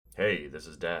Hey, this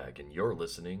is Dag, and you're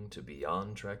listening to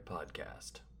Beyond Trek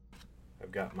Podcast.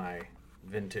 I've got my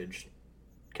vintage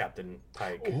Captain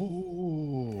Pike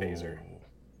Ooh, phaser.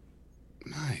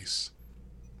 Nice.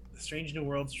 The Strange New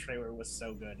Worlds trailer was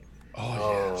so good.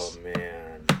 Oh, yes.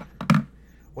 Man.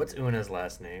 What's Una's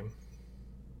last name?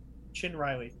 Chin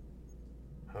Riley.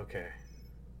 Okay.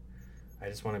 I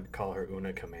just want to call her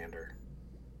Una Commander.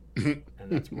 And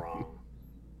that's wrong.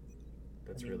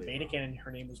 That's really Beta wrong. canon, her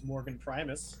name was Morgan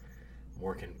Primus.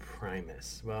 Morgan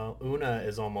Primus. Well, Una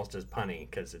is almost as punny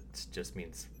because it just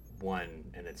means one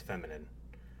and it's feminine.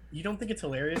 You don't think it's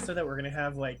hilarious though that we're gonna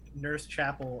have like Nurse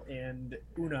Chapel and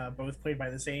Una both played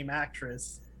by the same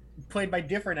actress, played by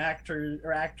different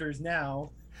actors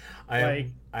now? I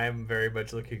am very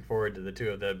much looking forward to the two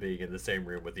of them being in the same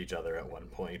room with each other at one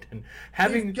point and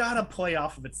having. They've gotta play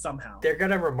off of it somehow. They're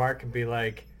gonna remark and be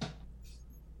like,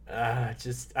 I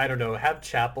don't know. Have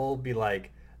Chapel be like,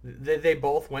 they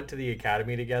both went to the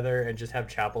academy together, and just have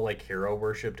Chapel like hero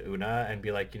worshipped Una and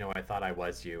be like, I thought I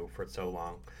was you for so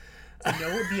long. You know,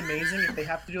 it would be amazing if they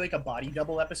have to do like a body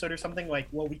double episode or something. Like,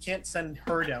 well, we can't send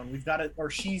her down. We've got to,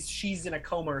 or she's in a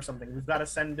coma or something. We've got to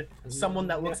send someone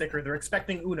that looks like her. They're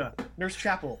expecting Una. Nurse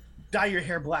Chapel, dye your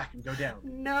hair black and go down.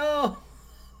 No.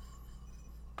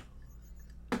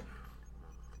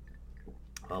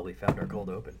 Well, we found our cold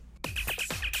open.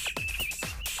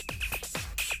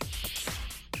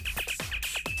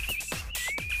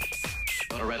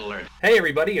 Red alert. Hey,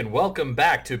 everybody, and welcome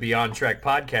back to Beyond Trek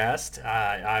Podcast.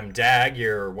 I'm Dag,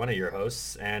 one of your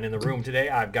hosts, and in the room today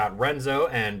I've got Renzo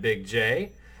and Big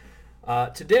J.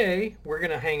 Today we're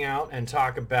going to hang out and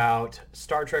talk about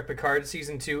Star Trek Picard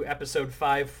Season 2, Episode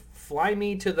 5, Fly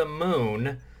Me to the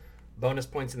Moon. Bonus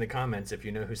points in the comments if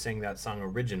you know who sang that song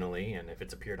originally and if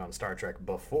it's appeared on Star Trek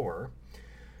before.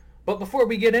 But before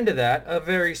we get into that, a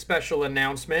very special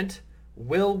announcement.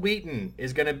 Will Wheaton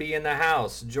is going to be in the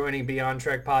house joining Beyond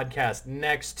Trek Podcast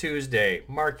next Tuesday.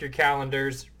 Mark your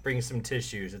calendars, bring some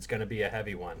tissues. It's going to be a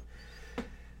heavy one.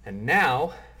 And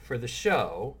now, for the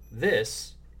show,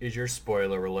 this is your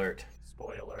spoiler alert.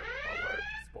 Spoiler alert,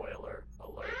 spoiler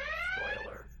alert,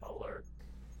 spoiler alert.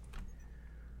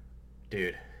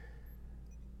 Dude,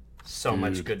 so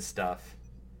much good stuff.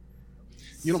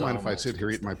 You don't So mind if I much sit here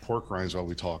good eating my pork rinds while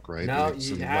we talk, right? No, Make you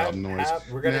some have, loud noise.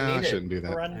 we're going to I need it. shouldn't do that.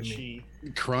 Crunchy.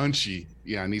 Crunchy.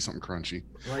 Yeah, I need something crunchy.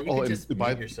 Well, you Oh, can and just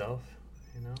by- mute yourself,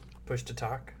 push to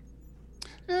talk.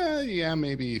 Yeah,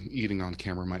 maybe eating on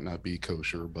camera might not be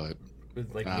kosher, but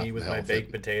Like Ah, me with hell my with baked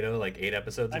it. potato like 8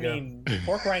 episodes I ago. mean,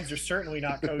 pork rinds are certainly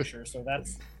not kosher, so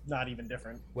that's not even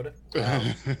different. What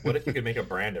if you could make a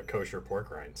brand of kosher pork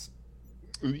rinds?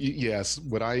 yes,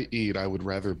 what I eat, I would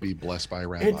rather be blessed by a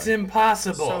rabbi. It's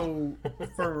impossible.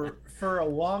 So for a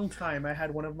long time, I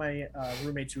had one of my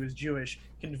roommates who was Jewish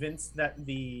convinced that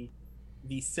the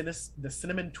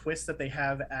cinnamon twists that they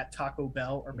have at Taco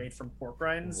Bell are made from pork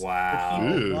rinds. Wow.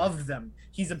 But he Ew. loved them.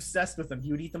 He's obsessed with them.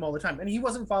 He would eat them all the time, and he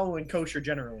wasn't following kosher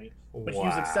generally, but he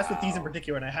was obsessed with these in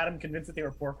particular. And I had him convinced that they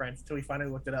were pork rinds until he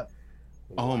finally looked it up.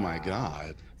 Oh my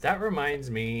God. That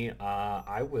reminds me,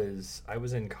 I was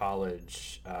in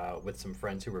college with some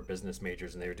friends who were business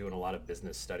majors, and they were doing a lot of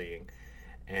business studying.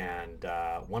 And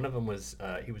one of them was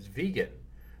he was vegan,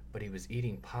 but he was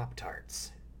eating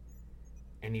Pop-Tarts,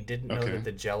 and he didn't know Okay. that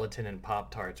the gelatin in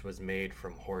Pop-Tarts was made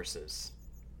from horses.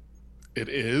 It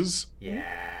is? Yeah.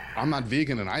 I'm not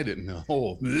vegan and I didn't know.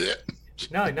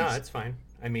 No, it's fine.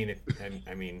 I mean,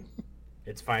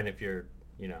 it's fine if you're,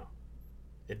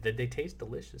 they taste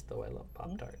delicious though. I love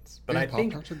Pop-Tarts, but Yeah, I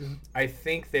think Pop-Tarts are good. I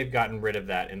think they've gotten rid of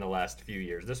that in the last few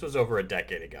years. This was over a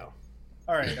decade ago.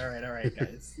 All right,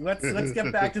 guys. Let's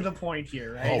get back to the point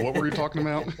here, right? Oh, what were you talking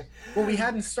about? Well, we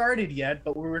hadn't started yet,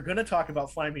 but we were going to talk about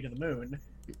Fly Me to the Moon.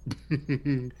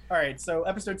 All right, so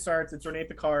episode starts. It's Renee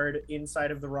Picard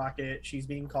inside of the rocket. She's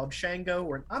being called Shango,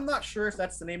 or I'm not sure if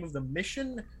that's the name of the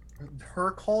mission,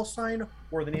 her call sign,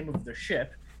 or the name of the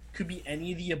ship. Could be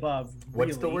any of the above.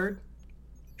 What's the really. word?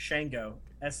 Shango.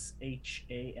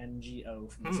 Shango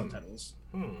from the subtitles.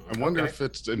 I wonder if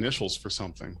it's initials for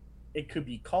something. It could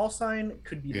be call sign,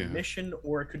 could be Yeah. the mission,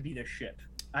 or it could be the ship.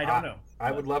 I don't know.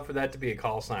 I would love for that to be a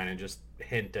call sign and just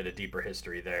hint at a deeper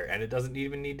history there, and it doesn't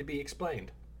even need to be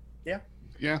explained.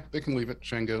 Yeah, they can leave it.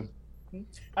 Shango.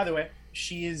 Either way,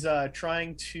 she is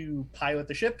trying to pilot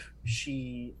the ship.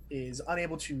 She is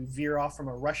unable to veer off from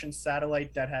a Russian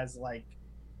satellite that has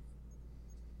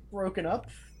broken up.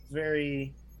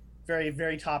 Very, very,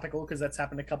 very topical because that's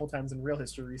happened a couple times in real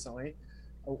history recently,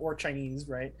 or Chinese,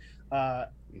 right?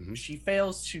 Mhm. She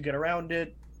fails to get around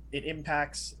it. It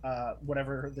impacts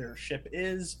whatever their ship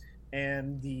is,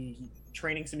 and the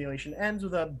training simulation ends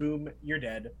with a boom, you're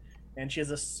dead. and she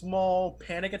has a small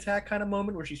panic attack kind of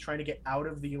moment where she's trying to get out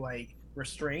of the like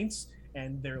restraints,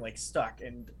 and they're like stuck,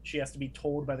 and she has to be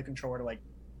told by the controller to like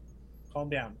calm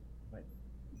down. Like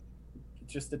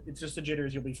it's just the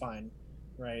jitters. You'll be fine,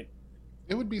 right?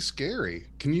 It would be scary.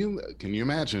 Can you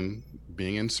imagine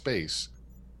being in space,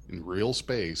 in real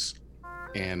space,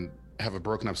 and have a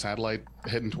broken up satellite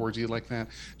heading towards you like that?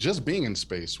 Just being in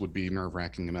space would be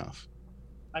nerve-wracking enough.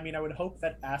 I mean, I would hope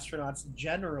that astronauts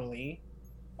generally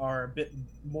are a bit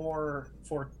more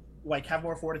have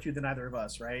more fortitude than either of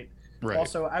us, right? Right.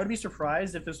 Also, I would be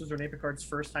surprised if this was Renee Picard's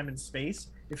first time in space,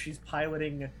 if she's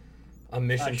piloting A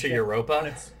mission to ship on Europa.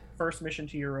 its first mission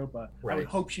to Europa. I Right. would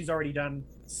hope she's already done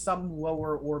some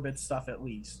lower orbit stuff at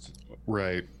least.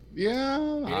 Right. Yeah,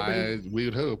 Anybody- we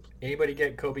would hope. Anybody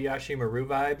get Kobayashi Maru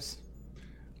vibes?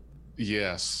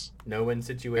 Yes. No-win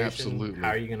situation. Absolutely. How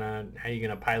are you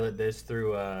gonna pilot this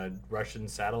through Russian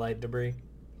satellite debris?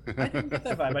 I didn't get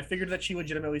that vibe. I figured that she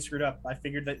legitimately screwed up. I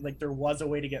figured that like there was a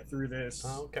way to get through this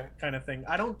Oh, okay. kind of thing.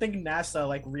 I don't think NASA,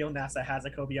 like real NASA, has a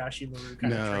Kobayashi Maru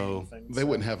kind of No, training thing. they so,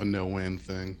 wouldn't have a no-win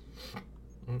thing.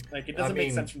 Like it doesn't I make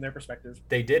mean, sense from their perspective.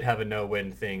 They did have a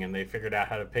no-win thing, and they figured out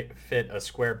how to fit a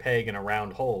square peg in a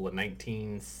round hole in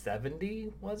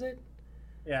 1970. Was it?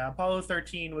 Yeah, Apollo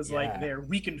 13 was like Yeah. their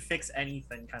we can fix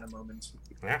anything kind of moment.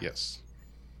 Yeah. Yes.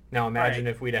 Now imagine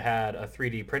if we'd have had a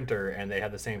 3D printer and they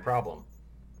had the same problem.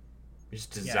 We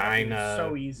just design yeah,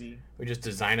 so easy. we just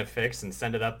design a fix and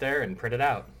send it up there and print it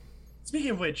out.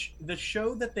 Speaking of which, the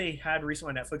show that they had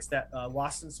recently on Netflix, that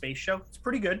Lost in Space show, it's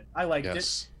pretty good. I liked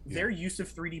Yes. it. Their use of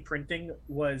 3D printing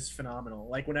was phenomenal.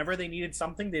 Like whenever they needed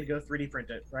something, they'd go 3D print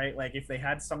it, right? Like if they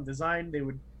had some design, they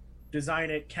would design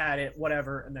it, CAD it,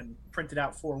 whatever, and then print it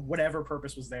out for whatever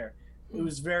purpose was there. It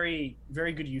was very,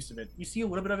 very good use of it. You see a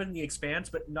little bit of it in The Expanse,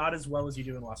 but not as well as you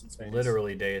do in Lost in Space.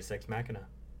 Literally Deus Ex Machina.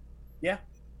 Yeah.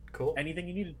 Cool. Anything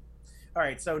you needed. All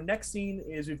right, so next scene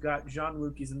is we've got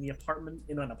Jean-Luc. He's in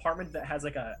an apartment that has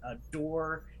like a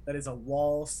door that is a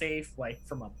wall safe, like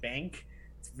from a bank.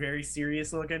 It's very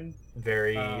serious looking.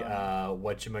 Very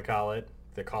whatchamacallit,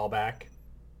 the callback.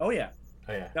 Oh yeah.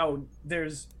 Oh yeah. No,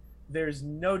 there's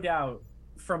no doubt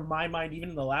from my mind, even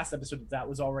in the last episode, that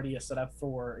was already a setup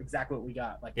for exactly what we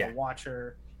got. Like Yeah. the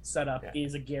Watcher setup Yeah.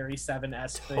 is a Gary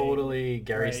 7-esque thing. Totally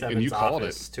Gary Right. Seven's And you called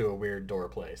office to a weird door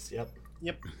place. Yep.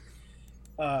 Yep.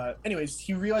 Anyways,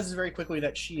 he realizes very quickly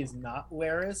that she is not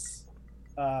Laris.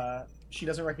 She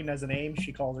doesn't recognize the name.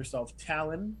 She calls herself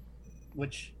Talon,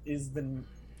 which is the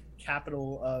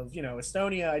capital of,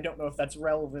 Estonia. I don't know if that's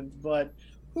relevant, but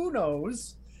who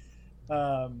knows?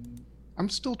 I'm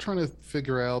still trying to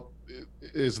figure out,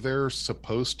 is there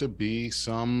supposed to be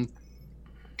some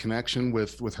connection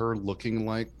with her looking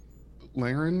like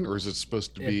Laren, or is it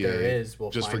supposed to If be there is,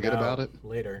 we'll just find forget about out it?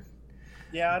 later.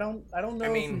 Yeah, I don't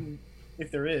know mean- if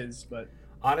there is, but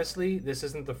Honestly, this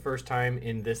isn't the first time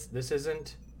in this. This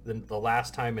isn't the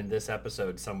last time in this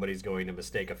episode somebody's going to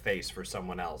mistake a face for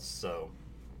someone else. So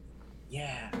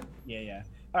yeah.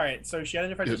 All right, so she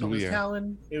identified herself as Yeah.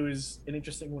 Talon. It was an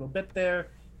interesting little bit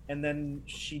there, and then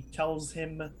she tells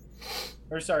him,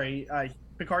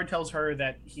 Picard tells her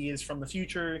that he is from the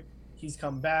future. He's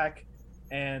come back,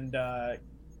 and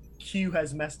Q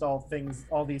has messed all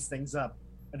these things up.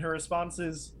 And her response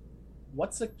is,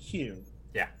 "What's a Q?"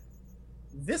 yeah,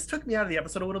 This took me out of the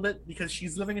episode a little bit because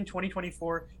she's living in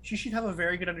 2024. She should have a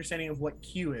very good understanding of what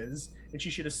Q is, and she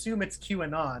should assume it's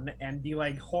QAnon and be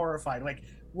like horrified, like,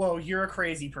 "Whoa, you're a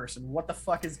crazy person. What the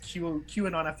fuck is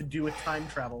QAnon have to do with time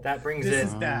travel?" that brings This it.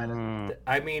 is bad.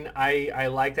 I mean, I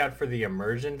like that for the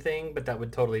immersion thing, but that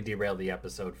would totally derail the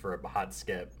episode for a hot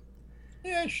skip.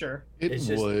 Yeah, sure. It It's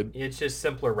just, would. It's just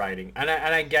simpler writing, and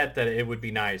I get that it would be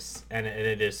nice, and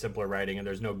it is simpler writing, and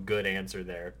there's no good answer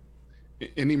there.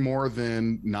 Any more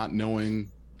than not knowing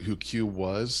who Q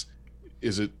was.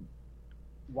 Is it?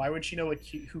 Why would she know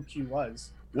who Q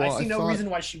was? Well, I see I no thought- reason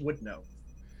why she would know.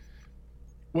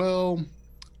 Well,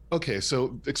 okay.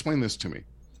 So explain this to me.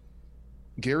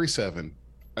 Gary Seven.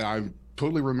 I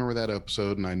totally remember that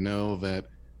episode, and I know that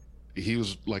he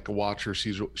was like a watcher.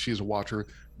 She's a watcher,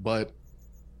 but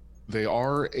they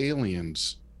are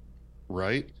aliens,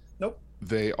 right? Nope.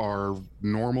 They are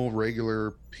normal,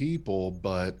 regular people,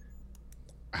 but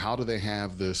how do they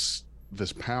have this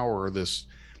power?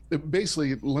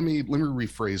 Basically, let me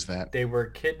rephrase that. They were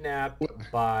kidnapped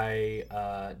by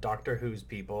Doctor Who's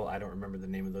people. I don't remember the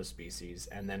name of those species,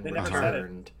 and then They never said it.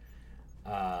 returned.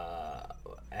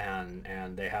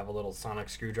 And they have a little sonic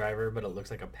screwdriver, but it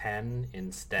looks like a pen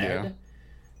instead.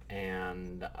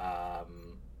 And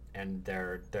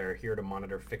they're here to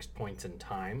monitor fixed points in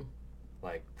time,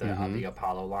 like the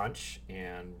Apollo launch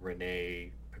and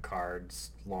Renee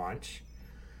Picard's launch.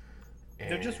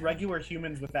 They're just And- regular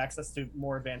humans with access to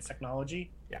more advanced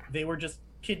technology. Yeah. They were just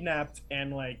kidnapped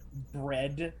and like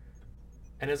bred.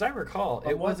 And as I recall, it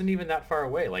But what- wasn't even that far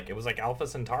away. Like, it was like Alpha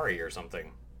Centauri or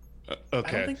something. I don't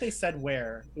Okay. think they said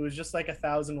where. It was just like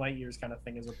 1,000 light years kind of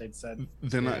thing, is what they'd said.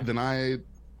 Then I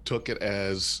took it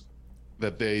as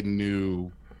that they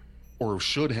knew or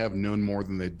should have known more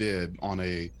than they did on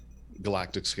a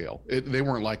galactic scale. They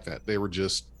weren't like that. They were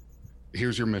just,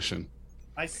 here's your mission.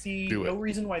 I see Do no it.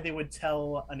 reason why they would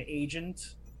tell an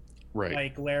agent Right.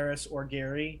 like Laris or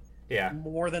Gary Yeah.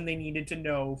 more than they needed to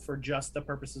know for just the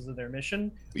purposes of their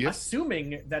mission, Yep.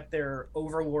 assuming that their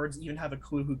overlords even have a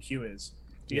clue who Q is.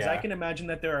 Because I Yeah. can imagine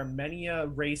that there are many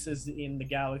races in the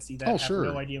galaxy that Oh, have sure.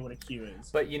 no idea what a Q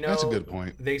is. But you know, That's a good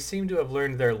point. they seem to have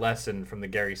learned their lesson from the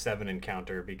Gary 7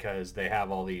 encounter because they have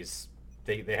all these.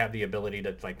 They have the ability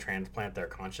to like transplant their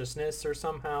consciousness or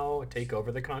somehow take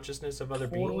over the consciousness of other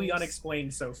Totally beings.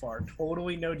 unexplained so far.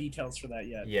 Totally no details for that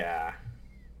yet. Yeah.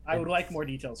 I would like more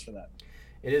details for that.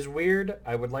 It is weird.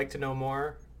 I would like to know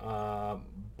more,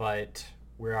 but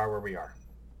we are where we are.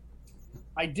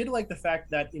 I did like the fact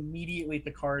that immediately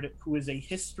Picard, who is a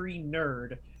history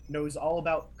nerd, knows all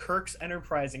about Kirk's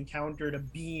Enterprise encountered a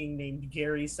being named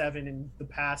Gary 7 in the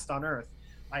past on Earth.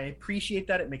 I appreciate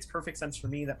that. It makes perfect sense for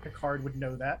me that Picard would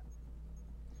know that.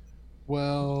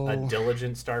 Well, A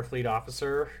diligent Starfleet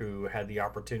officer who had the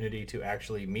opportunity to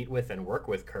actually meet with and work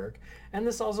with Kirk. And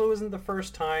this also isn't the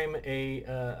first time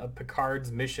a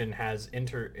Picard's mission has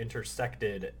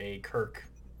intersected a Kirk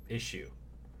issue.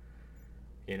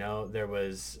 You know, there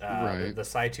was Right. the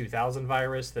Psi 2000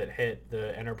 virus that hit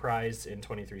the Enterprise in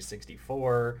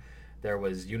 2364. There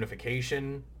was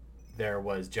Unification. There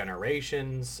was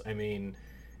Generations. I mean,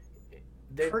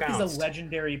 they Kirk bounced. is a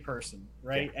legendary person,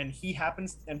 right? And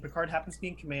Picard happens to be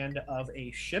in command of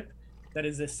a ship that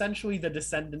is essentially the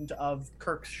descendant of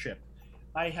Kirk's ship.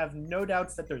 I have no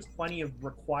doubts that there's plenty of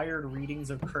required readings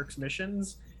of Kirk's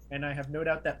missions, and I have no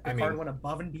doubt that I Picard mean- went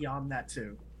above and beyond that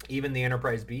too. Even the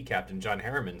Enterprise B captain, John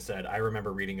Harriman, said, I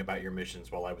remember reading about your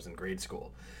missions while I was in grade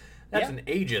school. That's Yeah. an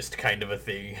ageist kind of a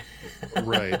thing.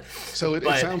 right. So it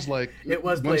But sounds like it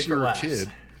was once played for you're a laughs.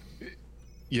 kid,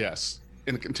 yes.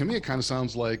 And to me, it kind of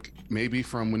sounds like maybe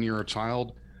from when you're a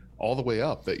child all the way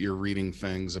up that you're reading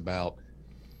things about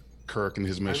Kirk and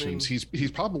his missions. mean-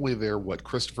 He's probably there, what,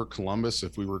 Christopher Columbus,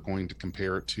 if we were going to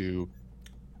compare it to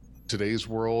today's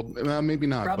world. Maybe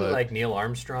not, Probably but like Neil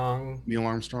Armstrong, Neil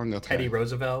Armstrong. Okay. Teddy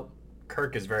Roosevelt.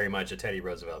 Kirk is very much a Teddy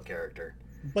Roosevelt character.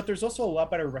 But there's also a lot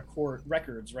better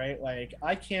records, right? Like,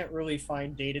 I can't really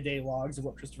find day-to-day logs of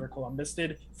what Christopher Columbus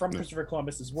did from No. Christopher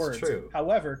Columbus's words. true.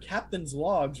 However, Captain's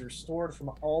logs are stored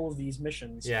from all of these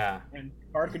missions. Yeah, And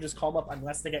Picard could just call them up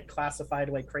unless they get classified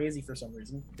like crazy for some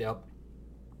reason. yep.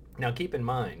 Now keep in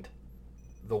mind,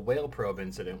 the whale probe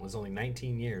incident was only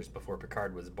 19 years before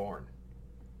Picard was born.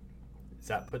 Does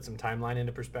that put some timeline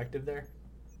into perspective there?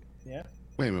 Yeah.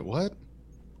 Wait a minute, what?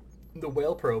 The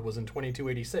whale probe was in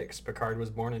 2286. Picard was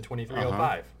born in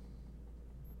 2305.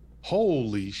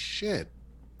 Holy shit.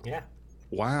 Yeah.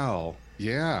 Wow.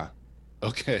 Yeah.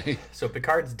 Okay. So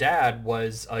Picard's dad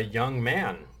was a young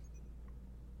man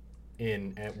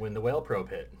when the whale probe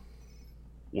hit.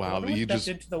 I Wow. wonder what You that just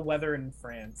did to the weather in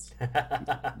France.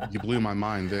 you blew my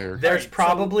mind there. There's Alright, so-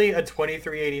 probably a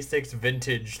 2386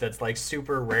 vintage that's like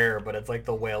super rare, but it's like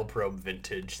the whale probe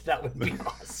vintage. That would be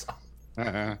awesome.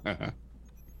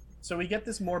 So we get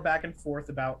this more back and forth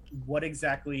about what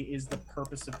exactly is the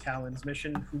purpose of Talon's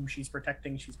mission, whom she's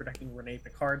protecting. She's protecting Renee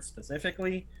Picard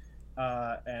specifically,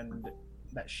 and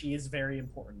that she is very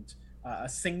important. A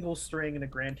single string in a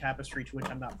grand tapestry to which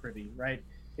I'm not privy, right?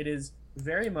 It is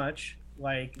very much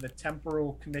like the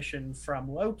Temporal Commission from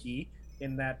Loki,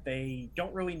 in that they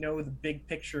don't really know the big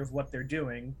picture of what they're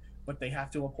doing, but they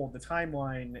have to uphold the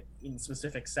timeline in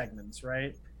specific segments,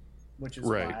 right? Which is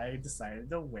Right. why I decided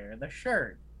to wear the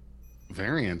shirt.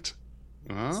 Variant.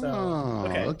 Oh, So,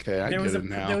 okay. I there get was it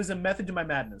now. there was a method to my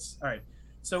madness. All right.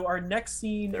 So our next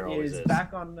scene There always is is.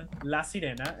 back on La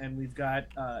Sirena, and we've got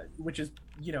which is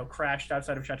crashed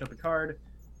outside of Chateau Picard.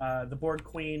 The Borg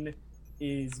Queen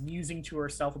is musing to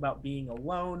herself about being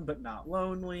alone but not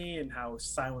lonely, and how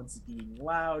silence is being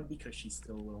loud because she's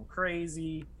still a little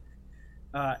crazy.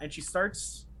 And she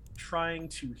starts trying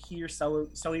to hear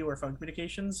cellular phone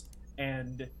communications,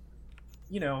 and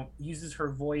uses her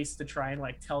voice to try and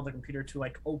like tell the computer to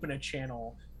like open a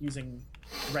channel using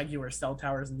regular cell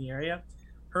towers in the area.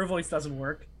 Her voice doesn't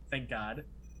work, thank God.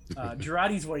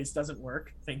 Girardi's voice doesn't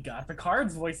work, thank God.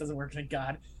 Picard's voice doesn't work, thank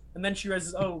God. And then she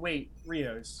realizes, oh wait,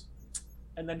 Rios.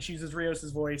 And then she uses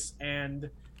Rios's voice, and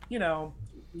La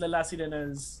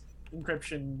Sirena's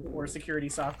encryption or security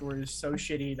software is so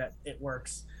shitty that it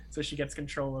works. so she gets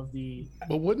control of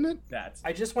But wouldn't it? that.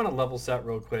 I just want to level set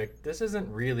real quick. This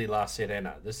isn't really La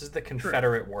Sirena. This is the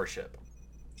Confederate warship.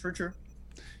 True.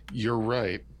 You're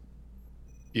right.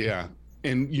 Yeah.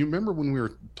 And you remember when we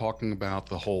were talking about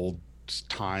the whole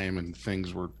time and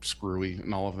things were screwy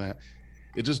and all of that?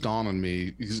 It just dawned on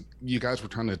me. You guys were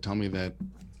trying to tell me that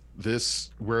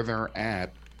where they're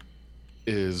at,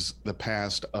 is the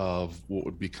past of what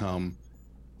would become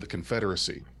the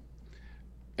Confederacy.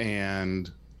 And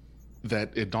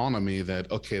that it dawned on me that,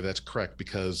 okay, that's correct,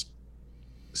 because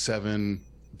Seven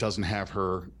doesn't have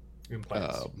her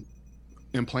Implants.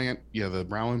 implant, the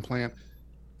brow implant.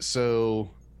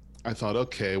 So I thought,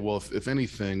 okay, well, if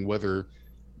anything, whether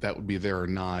that would be there or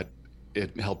not,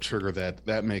 it helped trigger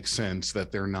that makes sense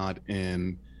that they're not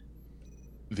in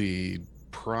the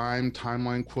prime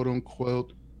timeline, quote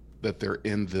unquote, that they're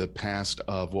in the past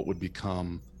of what would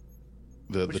become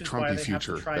the Which is Trumpy why they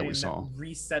future have to try that we and saw.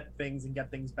 reset things and get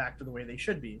things back to the way they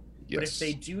should be. Yes. But if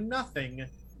they do nothing,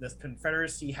 the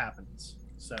Confederacy happens.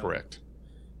 So Correct.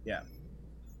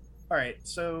 All right,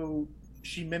 so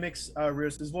she mimics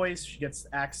Rios' voice. She gets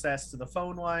access to the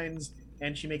phone lines,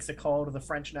 and she makes a call to the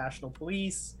French National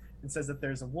Police and says that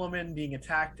there's a woman being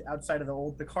attacked outside of the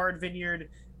old Picard vineyard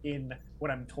in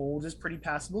what I'm told is pretty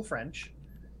passable French.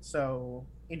 So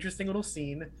interesting little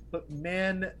scene. But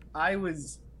man, I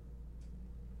was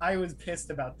pissed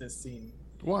about this scene.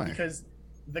 Why? Because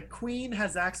the Queen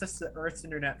has access to Earth's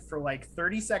internet for like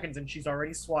 30 seconds and she's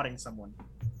already swatting someone.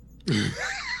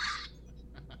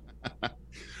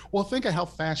 Well, think of how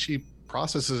fast she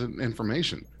processes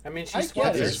information. I mean, she I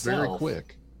swats get it. It's very herself.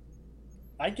 quick.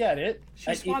 I get it.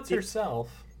 She swats herself.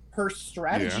 Her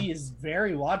strategy is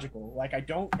very logical. Like,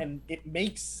 and it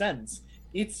makes sense.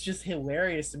 It's just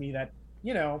hilarious to me that,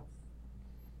 a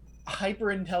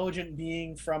hyper intelligent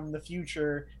being from the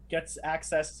future gets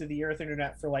access to the Earth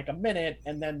internet for like a minute,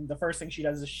 and then the first thing she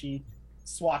does is she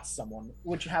swats someone,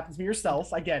 which happens to be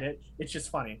herself. I get it. It's just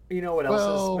funny. You know what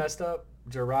else is messed up?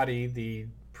 Jurati, the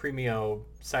premio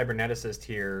cyberneticist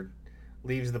here,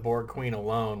 leaves the Borg Queen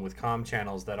alone with comm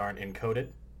channels that aren't encoded.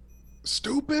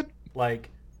 Stupid. Like,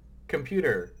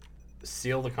 computer,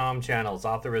 seal the comm channels,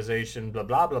 authorization, blah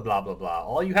blah blah blah blah blah.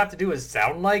 All you have to do is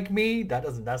sound like me.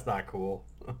 That's not cool.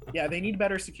 Yeah, they need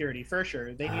better security for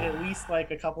sure. They need at least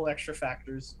like a couple extra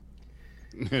factors.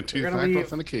 Two-factor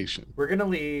authentication. We're gonna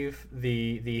leave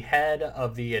the head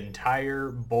of the entire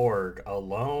Borg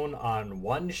alone on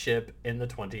one ship in the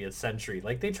 20th century.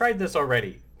 Like, they tried this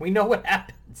already. We know what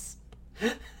happens.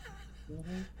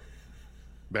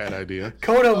 Bad idea.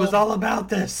 Coda was all about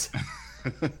this.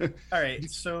 All right,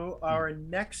 so our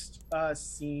next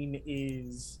scene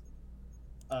is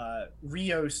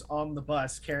Rios on the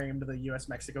bus carrying him to the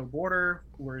U.S.-Mexico border,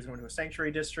 where he's going to a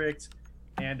sanctuary district,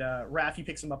 and Raffi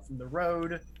picks him up from the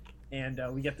road, and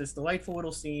we get this delightful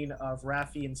little scene of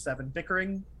Raffi and Seven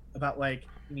bickering about, like,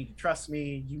 you need to trust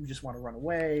me, you just want to run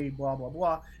away, blah, blah,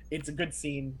 blah. It's a good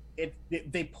scene.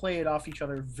 They play it off each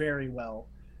other very well.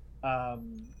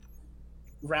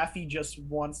 Raffi just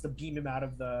wants to beam him out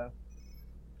of the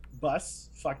bus,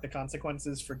 fuck the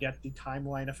consequences, forget the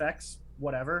timeline effects,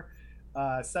 whatever.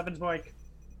 Seven's like,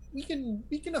 we can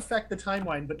affect the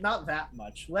timeline, but not that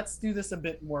much. Let's do this a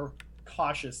bit more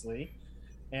cautiously.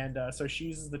 And so she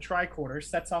uses the tricorder,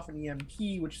 sets off an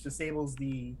EMP, which disables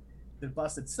the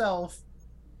bus itself,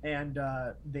 and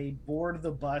they board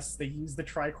the bus. They use the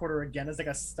tricorder again as like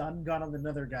a stun gun on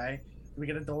another guy. We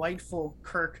get a delightful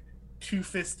Kirk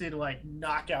two-fisted like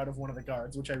knockout of one of the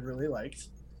guards, which I really liked.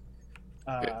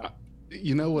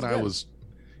 You know what I was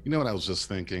just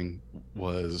thinking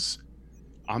was,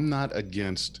 I'm not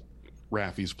against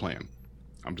Raffi's plan.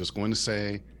 I'm just going to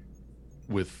say,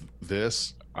 with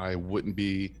this, I wouldn't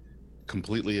be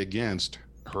completely against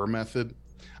her method.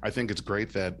 I think it's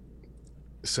great that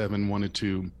Seven wanted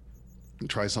to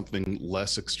try something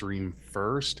less extreme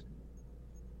first,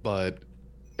 but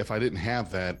if I didn't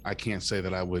have that, I can't say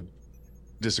that I would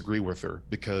disagree with her,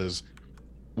 because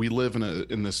we live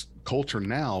in this culture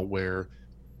now where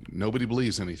nobody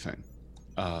believes anything.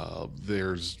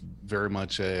 There's very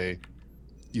much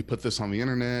you put this on the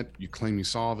internet, you claim you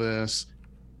saw this,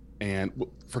 and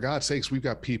for God's sakes, we've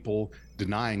got people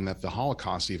denying that the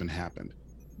Holocaust even happened.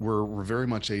 We're very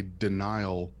much a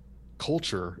denial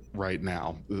culture right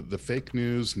now. The fake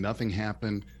news, nothing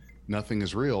happened, nothing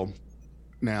is real.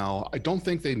 Now, I don't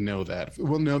think they know that.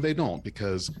 Well, no, they don't,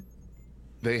 because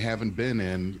they haven't been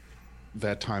in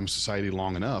that time society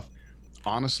long enough.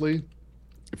 Honestly,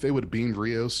 if they would have beamed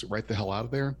Rios right the hell out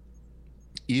of there,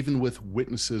 even with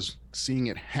witnesses seeing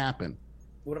it happen,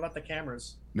 What about the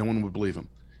cameras? no one would believe him.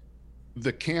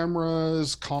 the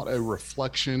cameras caught a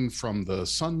reflection from the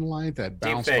sunlight that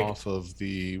bounced Deepfake. off of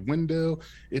the window.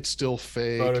 It's still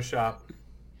fake. Photoshop.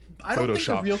 I don't think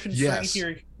the Photoshop. real concern Yes.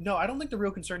 here. No, I don't think the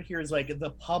real concern here is like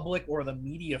the public or the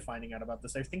media finding out about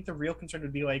this. I think the real concern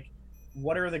would be like,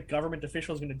 what are the government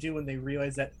officials going to do when they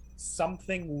realize that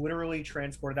something literally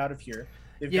transported out of here?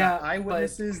 They've Yeah, got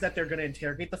eyewitnesses that they're going to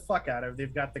interrogate the fuck out of.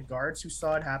 They've got the guards who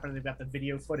saw it happen. And they've got the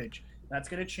video footage. That's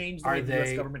going to change the way the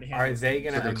U.S. government handles. Are they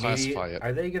They're going gonna classify to it.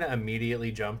 Are they going to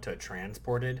immediately jump to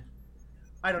transported,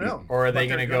 I don't know. or are they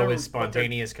But going to they're go gonna- with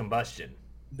spontaneous combustion?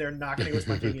 They're not going to go with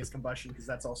spontaneous combustion because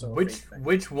that's also a Which fake thing.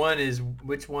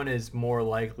 which one is more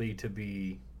likely to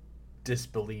be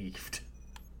disbelieved?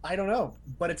 I don't know,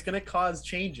 but it's going to cause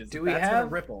changes. Do we That's gonna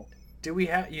have- ripple? Do we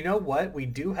have? You know what? We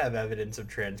do have evidence of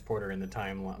transporter in the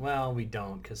timeline. Well, we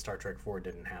don't because Star Trek 4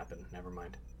 didn't happen. Never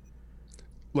mind.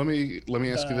 Let me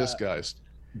ask you this, guys.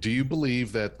 Do you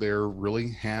believe that there really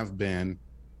have been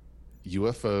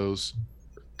UFOs,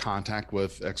 contact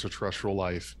with extraterrestrial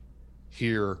life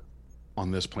here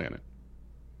on this planet?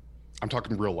 I'm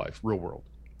talking real life, real world.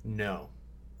 No.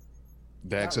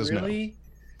 Dag Not says really.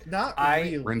 Not I-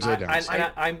 really. Renzo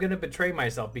down. I'm going to betray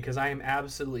myself because I am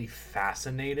absolutely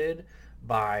fascinated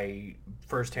by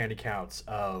firsthand accounts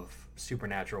of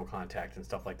supernatural contact and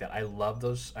stuff like that. I love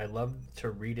those. I love to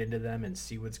read into them and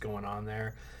see what's going on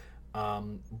there.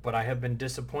 But I have been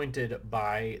disappointed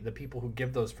by the people who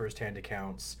give those firsthand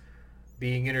accounts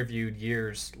being interviewed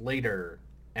years later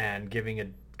and giving a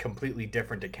completely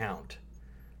different account.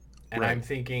 And Right. I'm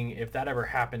thinking if that ever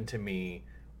happened to me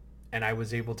and I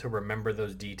was able to remember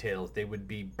those details, they would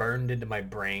be burned into my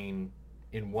brain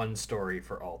in one story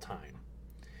for all time.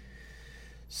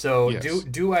 So Yes.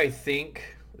 do I think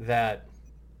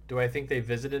they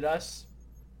visited us?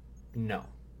 No.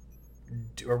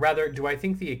 Or rather, do I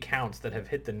think the accounts that have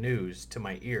hit the news to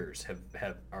my ears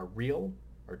are real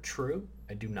or true?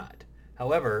 I do not.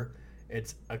 However,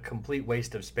 it's a complete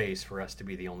waste of space for us to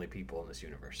be the only people in this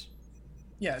universe.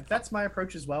 Yeah, that's my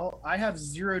approach as well. I have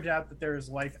zero doubt that there is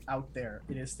life out there.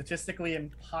 It is statistically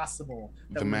impossible.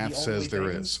 That the we're math only says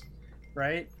there things, is,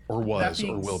 right? or That was, or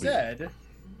being will be. said,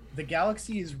 the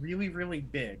galaxy is really, really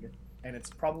big, and it's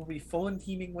probably full and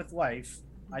teeming with life.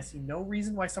 I see no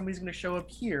reason why somebody's going to show up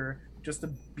here just to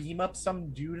beam up some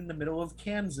dude in the middle of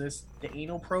Kansas, to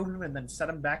anal probe him, and then set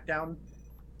him back down,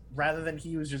 rather than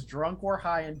he was just drunk or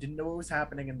high and didn't know what was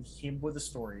happening and came up with a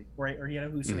story, right? Or he had a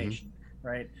hallucination,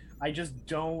 right? I just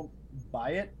don't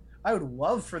buy it. I would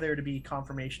love for there to be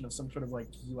confirmation of some sort of like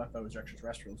UFOs or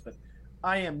extraterrestrials, but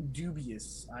I am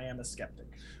dubious. I am a skeptic.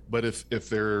 But if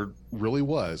there really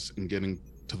was, and getting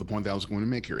to the point that I was going to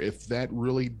make here, if that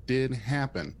really did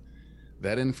happen,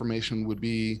 that information would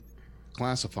be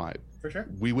classified. For sure.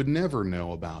 We would never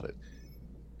know about it.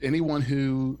 Anyone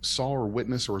who saw or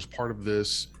witnessed or was part of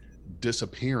this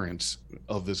disappearance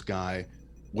of this guy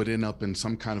would end up in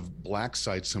some kind of black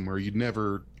site somewhere. You'd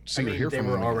never see I or mean, hear they from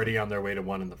were them again. already on their way to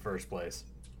one in the first place.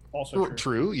 Also true.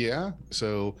 True, yeah.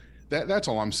 So that's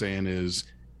all I'm saying is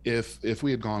if we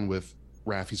had gone with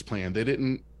Raffi's plan,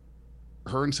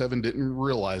 her and Seven didn't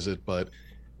realize it, but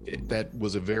that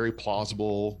was a very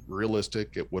plausible,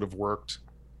 realistic, it would have worked.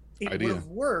 It idea. would have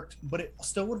worked, but it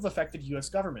still would have affected U.S.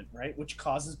 government, right? Which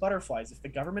causes butterflies. If the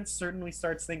government certainly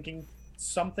starts thinking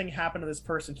something happened to this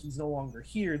person, he's no longer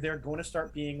here, they're going to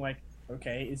start being like,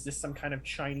 okay, is this some kind of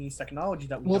Chinese technology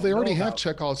that we Well, don't they know already have about?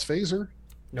 Chekhov's phaser.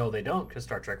 No, they don't, because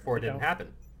Star Trek 4 They didn't don't. happen.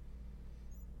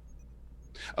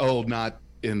 Oh, not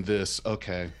in this.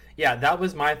 Okay. Yeah, that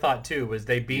was my thought too. Was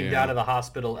they beamed Yeah. out of the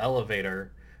hospital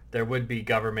elevator? There would be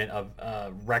government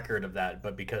of record of that,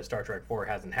 but because Star Trek 4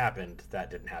 hasn't happened, that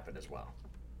didn't happen as well.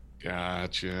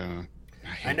 Gotcha.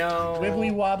 I know.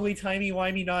 Wibbly wobbly, timey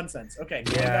wimey nonsense. Okay,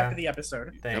 going Yeah. back to the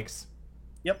episode. Thanks.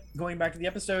 Yep, going back to the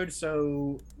episode.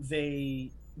 So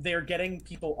they're getting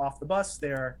people off the bus.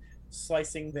 They're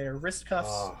slicing their wrist cuffs.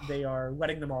 Oh. They are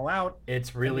letting them all out.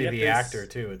 It's really get the this- actor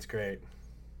too. It's great.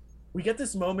 We get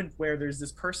this moment where there's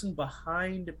this person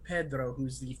behind Pedro,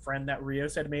 who's the friend that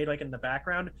Rios had made, like in the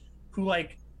background, who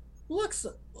like looks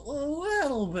a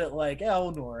little bit like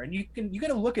Elnor, and you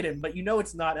gotta look at him, but you know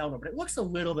it's not Elnor, but it looks a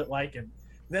little bit like him.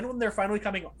 Then when they're finally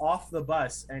coming off the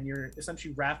bus, and you're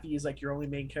essentially Raffi is like your only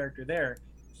main character there,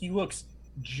 he looks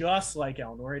just like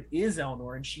Elnor. It is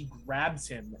Elnor, and she grabs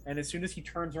him, and as soon as he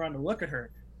turns around to look at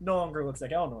her, no longer looks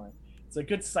like Elnor. It's a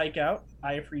good psych out.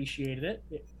 I appreciated it.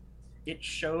 It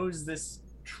shows this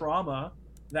trauma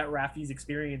that Raffi's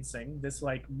experiencing, this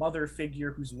like mother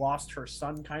figure who's lost her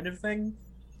son kind of thing.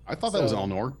 I thought that was So-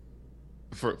 Elnor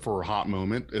for a hot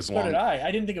moment. As So long did I.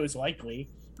 I didn't think it was likely.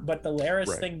 But the Laris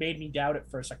Right. thing made me doubt it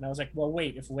for a second. I was like, well,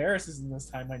 wait, if Laris is in this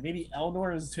timeline, maybe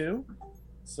Elnor is too?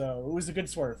 So it was a good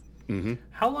swerve. Mm-hmm.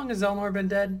 How long has Elnor been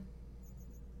dead?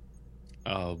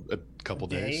 A couple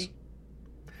days.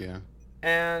 Yeah.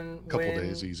 And Couple when,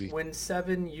 days, easy. When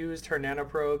Seven used her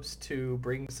nanoprobes to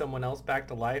bring someone else back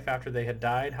to life after they had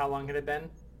died, how long had it been?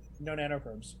 No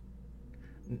nanoprobes.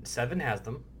 Seven has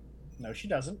them. No, she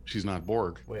doesn't. She's not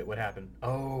Borg. Wait, what happened?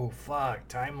 Oh, fuck.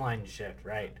 Timeline shift,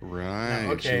 right. Right.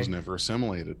 No, okay. She was never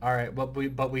assimilated. All right,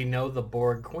 but we know the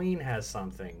Borg Queen has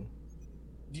something.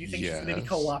 Do you think she's going to be Yes.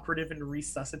 cooperative in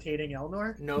resuscitating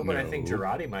Elnor? No, but I think No.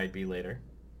 Girardi might be later.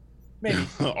 Maybe.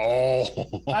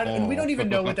 Oh. We don't even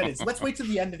know what that is. Let's wait till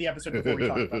the end of the episode before we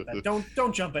talk about that.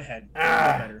 Don't jump ahead.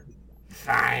 Ah. Better.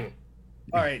 Fine.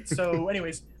 All right. So,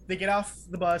 anyways, they get off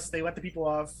the bus. They let the people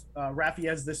off. Raffi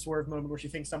has this swerve moment where she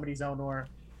thinks somebody's Elnor,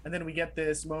 and then we get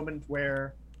this moment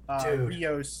where Dude.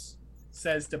 Rios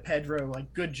says to Pedro,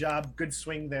 like, "Good job, good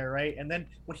swing there," right? And then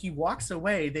when he walks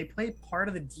away, they play part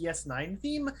of the DS9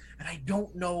 theme, and I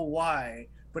don't know why,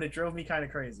 but it drove me kind of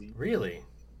crazy. Really?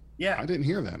 Yeah, I didn't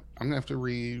hear that. I'm gonna have to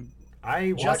read.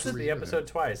 I watched Just the read episode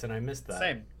twice and I missed that.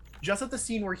 same. Just at the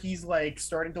scene where he's like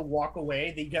starting to walk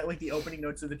away, they get like the opening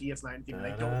notes of the DS9 theme, and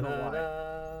I don't know why.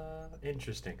 Da-da-da-da.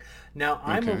 Interesting. Now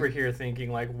I'm Okay. over here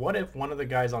thinking, like, what if one of the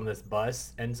guys on this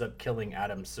bus ends up killing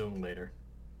Adam Soong later?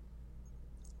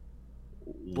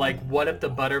 Like, what if the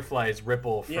butterflies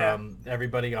ripple Yeah. from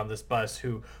everybody on this bus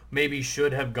who maybe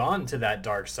should have gone to that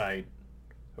dark site,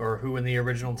 or who in the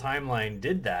original timeline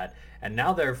did that, and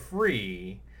now they're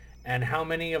free, and how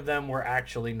many of them were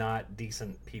actually not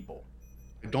decent people?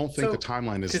 I don't think So- the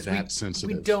timeline is 'Cause that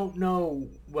sensitive. We don't know.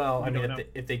 Well, We I mean, don't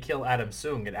if they kill Adam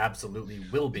Soong, it absolutely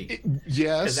will be.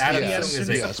 Yes. 'Cause Adam Maybe Adam Soong yes. is Soong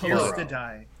a is yes. hero. supposed to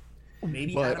die.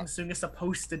 Maybe But- Adam Soong is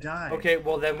supposed to die. Okay,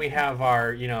 well then we have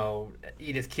our,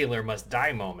 Edith Keeler must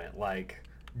die moment. Like,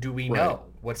 do we Right. know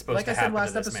what's supposed Like to I happen said last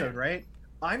to this episode, man? right?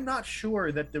 I'm not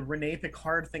sure that the Renee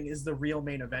Picard thing is the real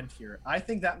main event here. I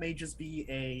think that may just be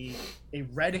a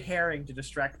red herring to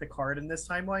distract Picard in this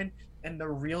timeline, and the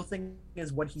real thing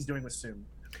is what he's doing with Soong.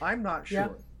 I'm not sure, Yeah.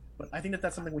 but I think that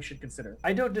that's something we should consider.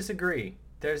 I don't disagree.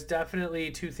 There's definitely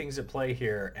two things at play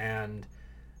here, and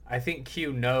I think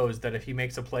Q knows that if he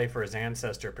makes a play for his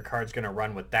ancestor, Picard's going to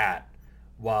run with that,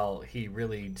 while he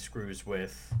really screws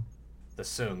with the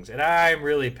Soongs. And I'm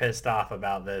really pissed off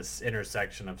about this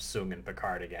intersection of Soong and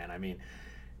Picard again. I mean,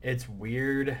 it's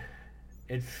weird.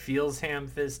 It feels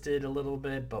ham-fisted a little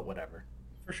bit, but whatever.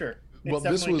 For sure. It's Well,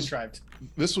 this definitely was- contrived.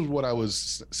 This was what I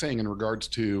was saying in regards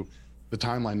to the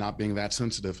timeline not being that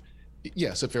sensitive.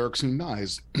 Yes, if Erickson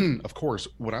dies, of course.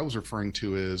 What I was referring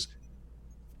to is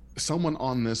someone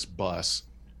on this bus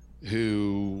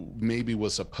who maybe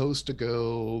was supposed to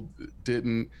go,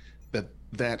 didn't,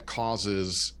 that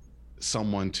causes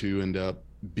someone to end up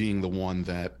being the one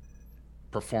that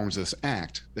performs this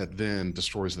act that then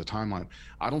destroys the timeline.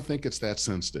 I don't think it's that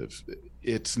sensitive.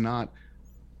 It's not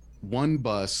one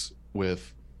bus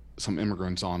with some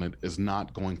immigrants on it is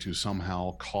not going to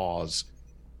somehow cause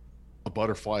a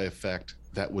butterfly effect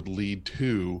that would lead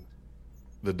to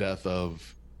the death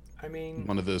of I mean,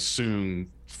 one of the Soong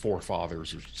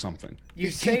forefathers or something. you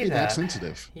It say can't be that that.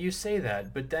 sensitive. You say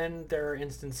that, but then there are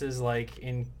instances like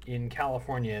in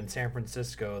California, in San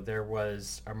Francisco, there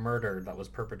was a murder that was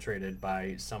perpetrated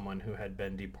by someone who had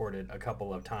been deported a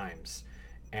couple of times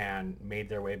and made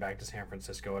their way back to San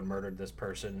Francisco and murdered this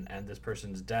person, and this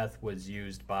person's death was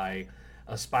used by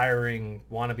aspiring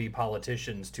wannabe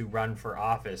politicians to run for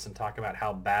office and talk about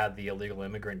how bad the illegal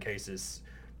immigrant crisis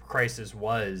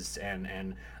was,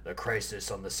 and the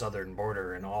crisis on the southern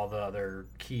border and all the other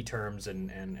key terms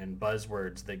and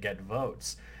buzzwords that get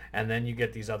votes. And then you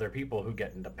get these other people who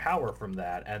get into power from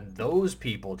that, and those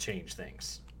people change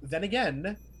things. Then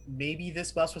again, maybe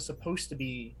this bus was supposed to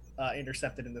be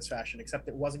intercepted in this fashion, except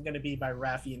it wasn't going to be by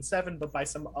Raffi and Seven, but by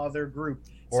some other group.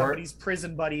 Or- Somebody's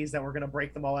prison buddies that were going to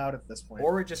break them all out at this point.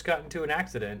 Or it just got into an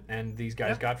accident and these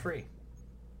guys Yeah. got free.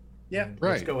 Yeah. And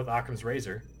Let's Right. go with Occam's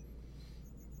razor.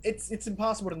 It's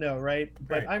impossible to know, right?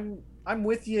 But Right. I'm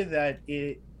with you that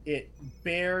it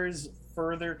bears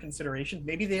further consideration.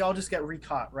 Maybe they all just get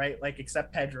recaught, right? Like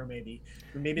except Pedro, maybe.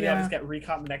 Or maybe they all Yeah. just get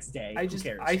recaught the next day. Who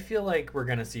cares? I feel like we're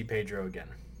gonna see Pedro again.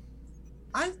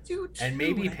 I do too. And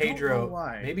maybe I don't know Pedro,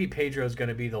 why. maybe Pedro's going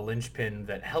to be the linchpin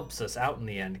that helps us out in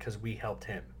the end because we helped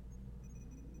him.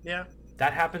 Yeah.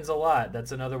 That happens a lot.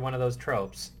 That's another one of those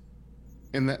tropes.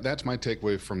 And that's my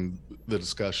takeaway from the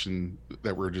discussion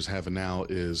that we're just having now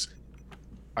is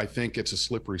I think it's a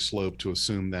slippery slope to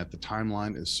assume that the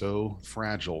timeline is so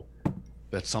fragile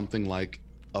that something like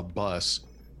a bus,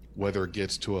 whether it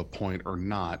gets to a point or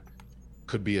not,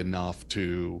 could be enough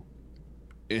to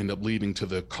end up leading to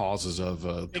the causes of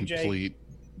Big J. complete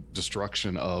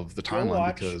destruction of the Go timeline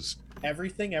watch because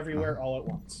Everything Everywhere All at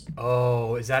Once.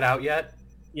 Oh, is that out yet?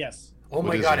 Yes, Oh What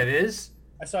my is god, it? it is?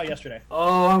 I saw it yesterday.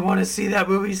 Oh, I want to see that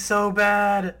movie so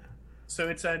bad. So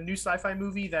it's a new sci-fi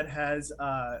movie that has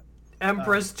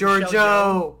Empress Michelle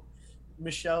Giorgio.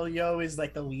 Michelle Yeoh is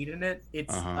like the lead in it.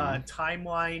 It's Uh-huh.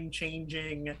 timeline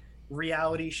changing,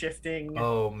 reality shifting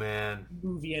Oh man.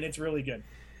 movie, and it's really good.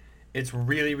 It's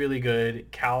really, really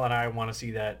good. Cal and I want to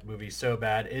see that movie so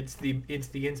bad. It's the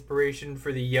inspiration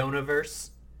for the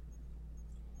Universe.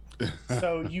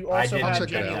 So you I also didn't have check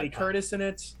it Jamie out. Lee Curtis in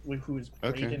it, who is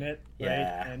great Okay. in it, right?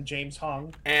 Yeah. And James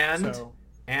Hong. And So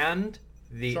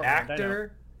the Short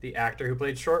Round, I actor who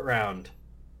played Short Round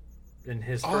in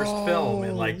his first film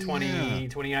in like 20 yeah.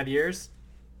 20 odd years.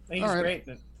 he's All right.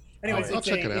 great. Anyways, I'll it's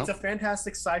check it it's out. a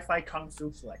fantastic sci-fi kung fu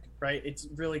flick, right? It's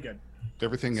really good.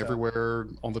 Everything So- everywhere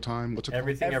all the time. What's it called?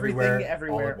 Everything, Everything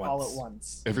everywhere, all at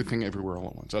once. Everything everywhere all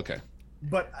at once. Okay.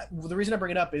 But the reason I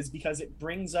bring it up is because it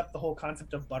brings up the whole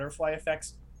concept of butterfly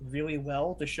effects really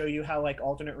well to show you how like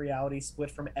alternate reality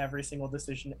split from every single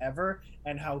decision ever,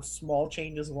 and how small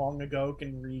changes long ago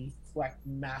can reflect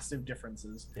massive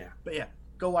differences. Yeah. But yeah,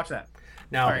 go watch that.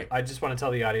 Now, All right. I just want to tell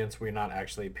the audience we're not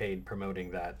actually paid promoting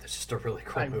that. It's just a really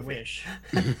cool I movie. wish.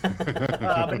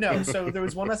 But no, so there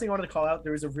was one last thing I wanted to call out.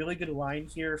 There was a really good line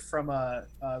here from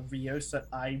Rios that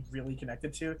I really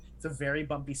connected to. It's a very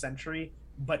bumpy century,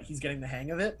 but he's getting the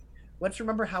hang of it. Let's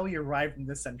remember how he arrived in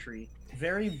this century.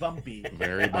 Very bumpy.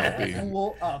 Very bumpy.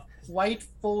 A flight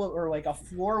full of, or like a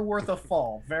floor worth of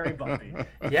fall. Very bumpy.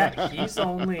 Yeah, he's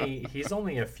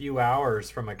only a few hours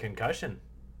from a concussion.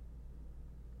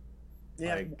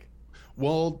 Yeah. Like,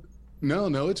 Well, no,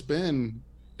 it's been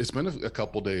a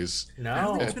couple days. I don't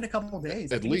no, think it's been a couple of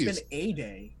days. I At think it's least. been a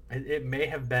day. it may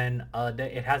have been a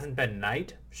day. It hasn't been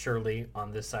night, surely,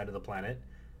 on this side of the planet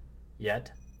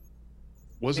yet.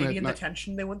 Wasn't Maybe it in not,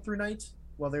 detention they went through night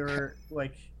while they were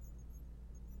like.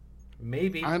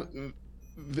 Maybe.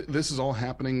 this is all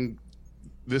happening.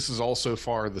 This is all so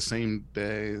far the same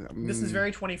day. This is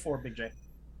very 24, Big J.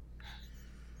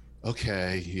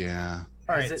 Okay, yeah.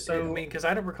 All Is right, it, so I mean, because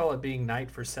I don't recall it being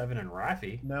night for Seven and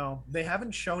Rafi. no, they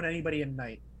haven't shown anybody in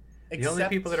night. The only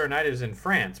people that are night is in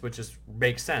France, which is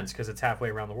makes sense because it's halfway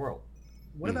around the world.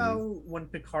 What about when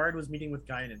Picard was meeting with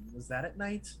Guinan? Was that at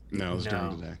night? No, it was No.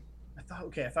 during the day.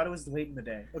 I thought it was late in the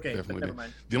day. Okay, but Definitely never did.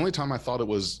 mind. The only time I thought it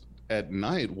was at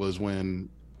night was when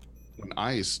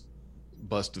ICE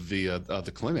busted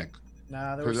the clinic.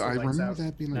 Nah, there was Because I still lights remember out.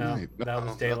 that being at No, night. that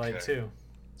was Oh, daylight okay. too.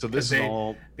 So this is they-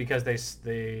 all. Because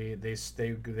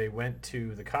they went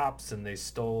to the cops and they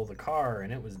stole the car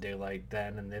and it was daylight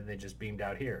then, and then they just beamed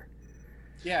out here.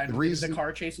 Yeah, and The reason- the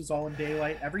car chase was all in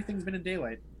daylight. Everything's been in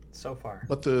daylight. So far.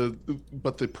 But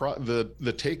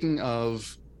the taking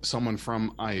of someone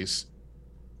from ICE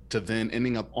to then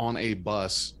ending up on a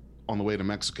bus on the way to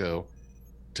Mexico,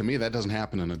 to me that doesn't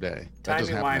happen in a day. That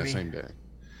doesn't happen that Timey-wimey. same day.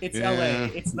 It's Yeah. LA.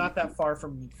 It's not that far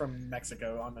from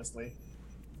Mexico, honestly.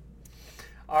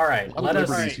 All right, A lot let of us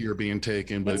liberties here being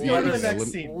taken, but Let's go to the yeah,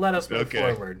 next scene. let us move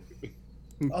Okay. forward.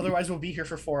 Otherwise, we'll be here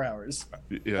for 4 hours.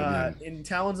 yeah. In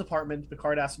Talon's apartment,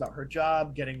 Picard asks about her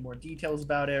job, getting more details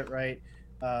about it, right?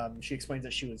 She explains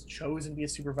that she was chosen to be a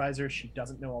supervisor. She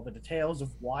doesn't know all the details of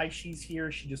why she's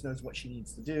here. She just knows what she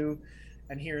needs to do.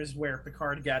 And here's where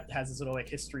Picard has this little like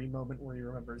history moment where he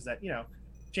remembers that,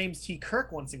 James T.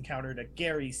 Kirk once encountered a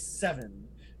Gary 7,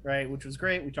 right? Which was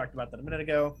great. We talked about that a minute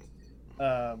ago.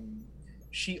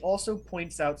 She also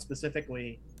points out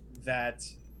specifically that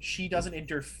she doesn't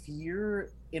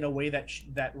interfere in a way that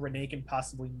that Renee can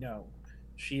possibly know.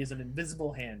 She is an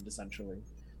invisible hand, essentially,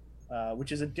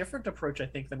 which is a different approach, I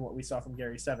think, than what we saw from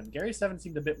Gary 7. Gary 7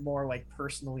 seemed a bit more like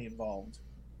personally involved,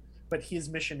 but his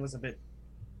mission was a bit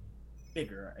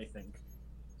bigger, I think.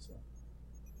 So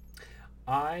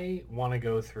I want to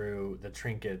go through the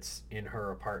trinkets in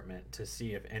her apartment to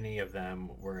see if any of them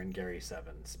were in Gary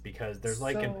Seven's, because there's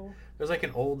like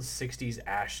an old 60s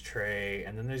ashtray,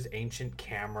 and then there's ancient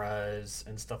cameras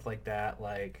and stuff like that.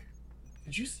 Like,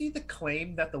 did you see the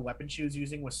claim that the weapon she was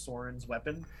using was Soren's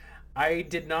weapon? I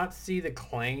did not see the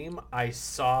claim. I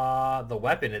saw the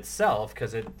weapon itself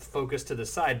because it focused to the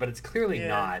side, but it's clearly Yeah.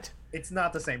 not. It's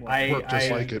not the same weapon. Worked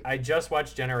just like it. I just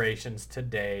watched Generations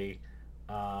today,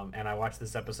 and I watched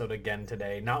this episode again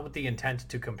today, not with the intent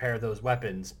to compare those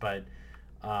weapons, but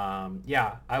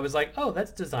yeah, I was like, oh,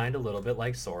 that's designed a little bit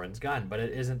like Soren's gun, but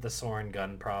it isn't the Soren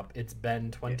gun prop. It's been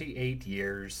 28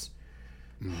 years.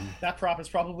 That prop is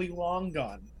probably long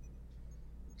gone.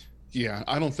 Yeah,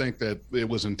 I don't think that it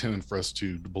was intended for us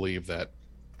to believe that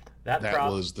That That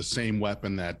prop, was the same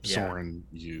weapon that Yeah. Soren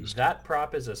used. that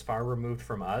prop is as far removed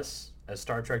from us as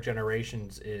Star Trek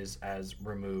Generations is as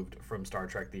removed from Star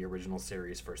Trek the original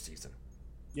series first season.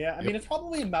 Yeah, I mean, it's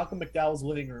probably in Malcolm McDowell's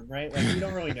living room, right? Like, we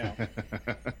don't really know.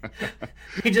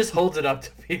 He just holds it up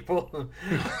to people.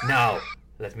 Now,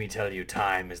 let me tell you,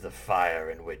 time is the fire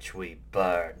in which we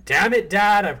burn. Damn it,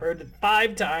 Dad, I've heard it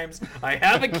 5 times. I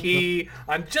have a key.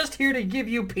 I'm just here to give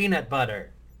you peanut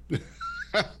butter.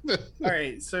 All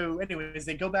right, so anyways,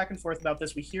 they go back and forth about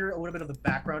this. We hear a little bit of the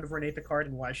background of Renee Picard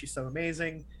and why she's so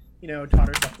amazing. You know, taught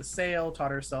herself to sail,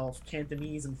 taught herself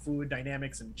Cantonese and fluid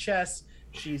dynamics and chess.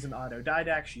 She's an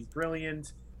autodidact. She's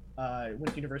brilliant. Went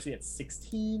to university at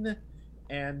 16.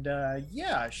 And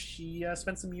yeah, she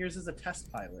spent some years as a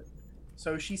test pilot.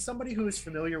 So she's somebody who is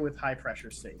familiar with high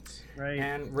pressure states, right?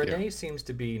 And Renee seems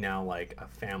to be now like a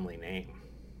family name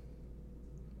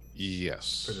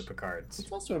Yes. for the Picards.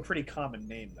 It's also a pretty common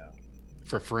name, though.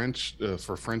 For French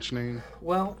name.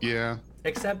 Well, Yeah.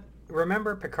 except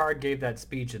remember Picard gave that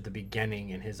speech at the beginning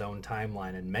in his own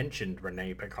timeline and mentioned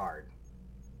Renee Picard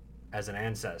as an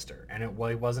ancestor, and he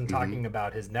wasn't talking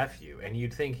about his nephew, and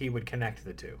you'd think he would connect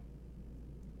the two.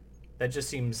 That just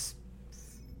seems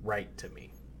right to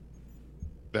me.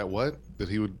 That what? That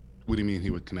he would. What do you mean he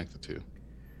would connect the two?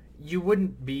 You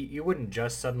wouldn't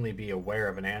just suddenly be aware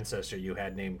of an ancestor you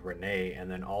had named Renee, and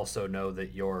then also know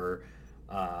that your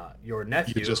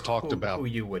nephew, You just talked about- who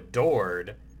you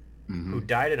adored, Mhm. who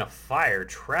died in a fire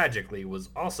tragically, was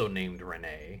also named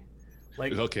Renee.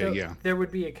 Like, Okay, yeah. there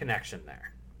would be a connection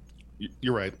there.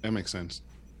 You're right. That makes sense.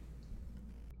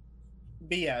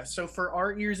 But yeah, so for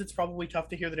our ears, it's probably tough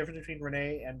to hear the difference between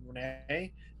Renee and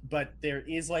Renee. But there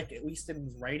is, like, at least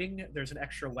in writing, there's an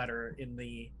extra letter in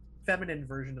the feminine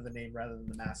version of the name rather than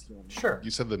the masculine. Sure.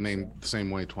 You said the name the same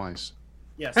way twice.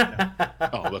 Yes, I know.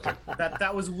 Oh, okay.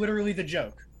 that was literally the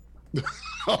joke.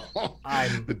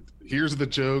 Here's the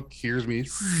joke. Here's me.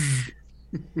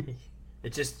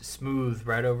 It just smoothed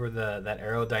right over that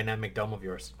aerodynamic dome of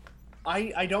yours.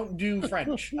 I don't do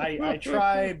French. I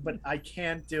try, but I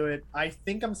can't do it. I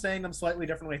think I'm saying them slightly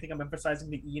differently. I think I'm emphasizing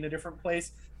the E in a different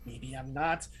place. Maybe I'm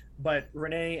not. But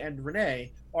Renee and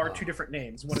Renee are two different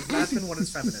names. One is masculine, one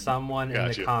is feminine. Someone in the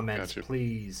Gotcha, comments, gotcha.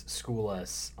 please school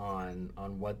us on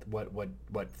what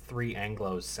 3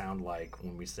 Anglos sound like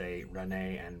when we say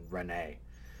Renee and Renee.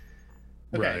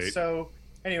 Okay, Right. so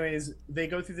anyways, they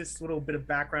go through this little bit of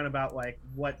background about like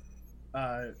what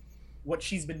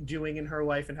she's been doing in her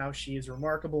life and how she is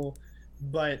remarkable,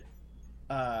 but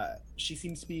she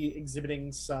seems to be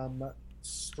exhibiting some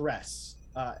stress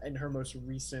in her most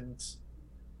recent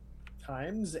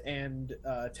times, and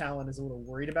Talon is a little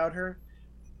worried about her.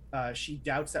 She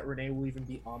doubts that Renee will even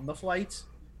be on the flight,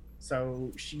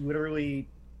 so she literally...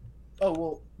 Oh,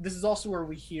 well, this is also where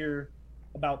we hear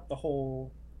about the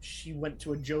whole... She went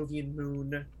to a Jovian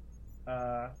moon,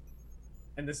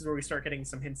 and this is where we start getting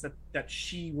some hints that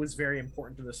she was very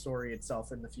important to the story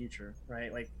itself in the future,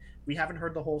 right? Like, we haven't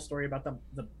heard the whole story about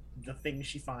the things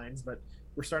she finds, but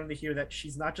we're starting to hear that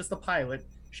she's not just a pilot,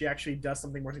 she actually does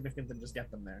something more significant than just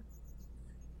get them there.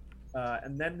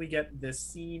 And then we get this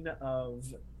scene of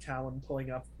Talon pulling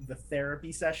up the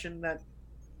therapy session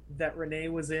that Renee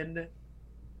was in,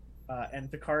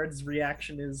 and Picard's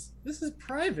reaction is, "This is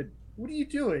private. What are you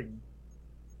doing?"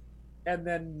 And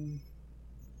then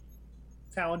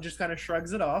Talon just kind of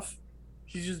shrugs it off.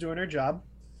 She's just doing her job.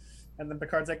 And then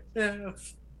Picard's like,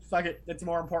 fuck it. It's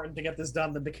more important to get this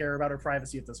done than to care about her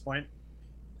privacy at this point.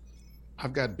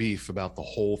 I've got beef about the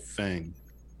whole thing.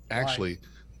 Actually,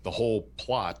 the whole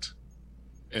plot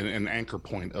and an anchor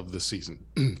point of the season.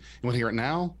 You want to hear it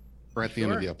now or at the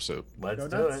end of Sure. the episode? Let's Go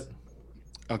do nuts. it.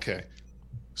 Okay.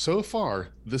 So far,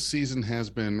 this season has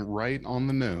been right on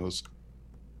the nose,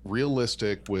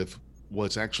 realistic with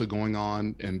what's actually going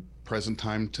on in present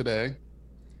time today.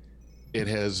 It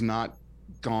has not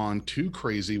gone too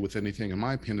crazy with anything, in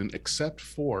my opinion, except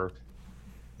for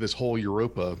this whole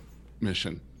Europa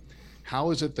mission. How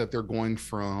is it that they're going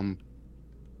from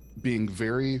being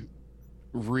very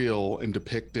real in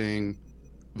depicting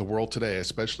the world today,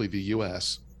 especially the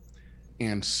US,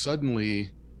 and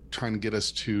suddenly trying to get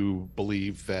us to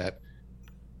believe that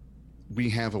we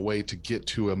have a way to get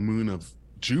to a moon of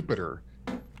Jupiter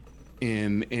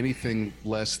in anything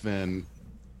less than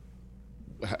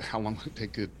how long would it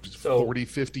take it? So, 40,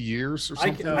 50 years or I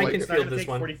something? can- No, I it's not feel gonna this take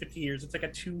one. 40, 50 years. It's like a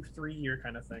 2-3 year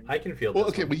kind of thing. I can feel Well,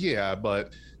 this okay, one. but yeah,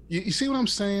 but you see what I'm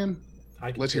saying?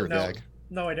 I can Let's feel hear it, No. Dag.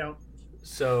 No, I don't.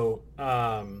 So,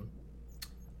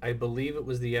 I believe it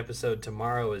was the episode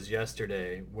Tomorrow is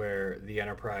Yesterday where the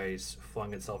Enterprise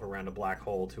flung itself around a black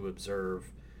hole to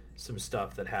observe some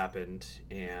stuff that happened,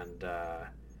 and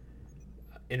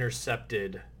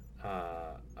intercepted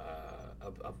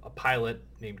a pilot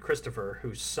named Christopher,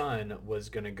 whose son was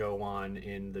going to go on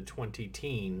in the 20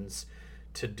 teens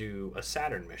to do a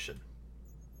Saturn mission.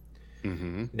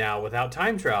 Mm-hmm. Now, without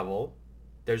time travel,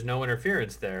 there's no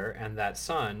interference there, and that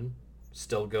son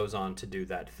still goes on to do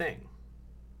that thing.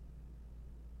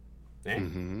 Eh?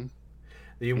 Mm-hmm.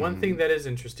 The one thing that is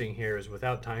interesting here is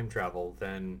without time travel,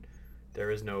 then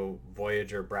there is no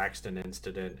Voyager Braxton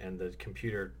incident, and the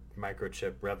computer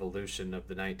microchip revolution of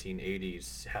the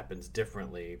 1980s happens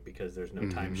differently because there's no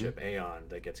time ship Aeon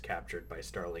that gets captured by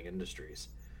Starling Industries.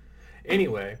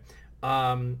 Anyway,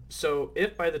 so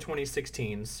if by the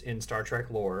 2016s in Star Trek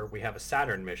lore we have a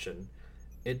Saturn mission,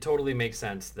 it totally makes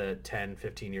sense that 10,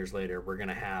 15 years later we're going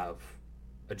to have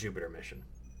a Jupiter mission.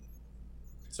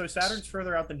 So Saturn's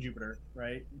further out than Jupiter,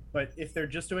 right? But if they're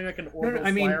just doing like an orbital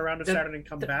I mean, fly around of Saturn and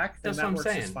come back, then that's that what I'm works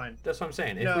saying. just fine. That's what I'm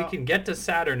saying. No. If we can get to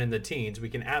Saturn in the teens, we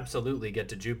can absolutely get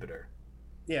to Jupiter.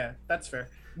 Yeah, that's fair.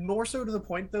 More so to the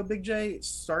point, though, Big J,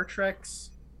 Star Trek's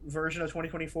version of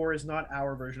 2024 is not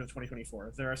our version of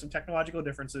 2024. There are some technological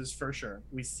differences for sure.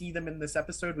 We see them in this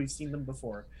episode. We've seen them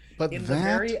before. But In the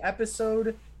very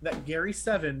episode that Gary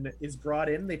 7 is brought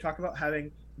in, they talk about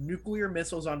having nuclear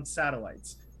missiles on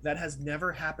satellites. That has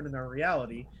never happened in our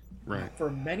reality right.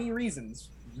 for many reasons,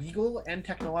 legal and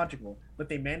technological. But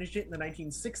they managed it in the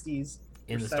 1960s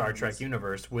In or the Star 70s. Trek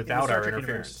universe without Star our Trek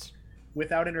interference.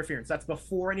 Without interference. That's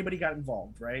before anybody got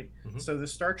involved, right? Mhm. So the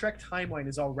Star Trek timeline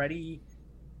is already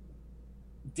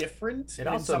different, It and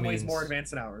in also some ways means- more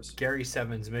advanced than ours. Gary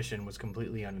 7's mission was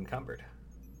completely unencumbered.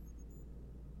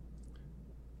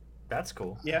 That's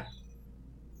cool. Yeah.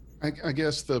 I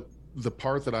guess the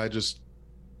part that I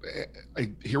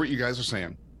hear what you guys are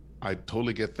saying. I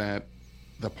totally get that.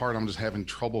 The part I'm just having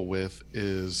trouble with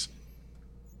is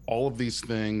all of these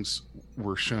things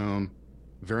were shown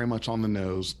very much on the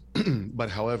nose, but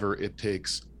however, it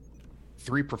takes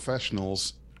 3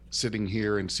 professionals sitting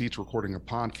here in seats recording a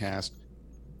podcast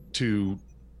to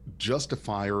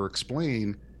justify or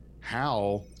explain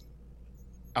how,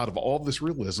 out of all this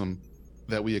realism,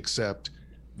 that we accept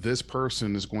this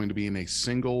person is going to be in a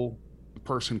single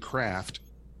person craft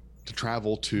to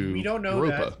travel to We don't know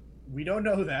Europa. that. We don't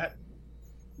know that.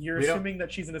 You're We don't- assuming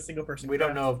that she's in a single person. We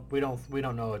don't craft. know. We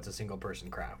don't know it's a single person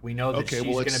craft. We know that Okay, she's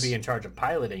well, going to it's- be in charge of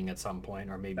piloting at some point,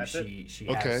 or maybe That's she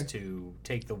Okay. has to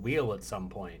take the wheel at some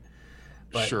point.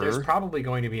 But Sure. there's probably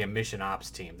going to be a mission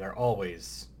ops team. There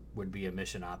always would be a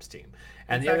mission ops team.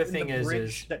 And In the fact, other in thing the is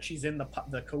bridge that she's in,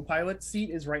 the co-pilot seat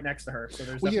is right next to her. So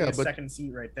there's Well, definitely yeah, a but- second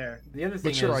seat right there. the other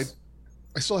thing But sure, is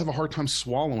I still have a hard time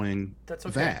swallowing that's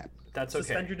okay. that. That's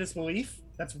Suspend okay. your disbelief.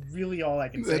 That's really all I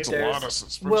can say. That's a There's- lot of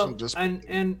suspension. Well, just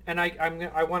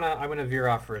I wanna veer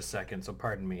off for a second, so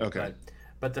pardon me. Okay.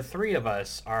 But the 3 of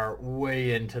us are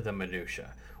way into the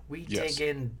minutia. We Yes. dig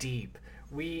in deep.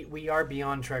 We are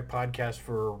Beyond Trek podcast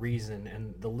for a reason,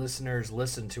 and the listeners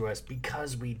listen to us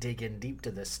because we dig in deep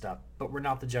to this stuff. But we're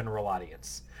not the general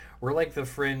audience. We're like the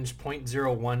fringe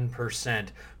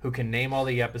 0.01% who can name all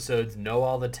the episodes, know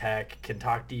all the tech, can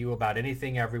talk to you about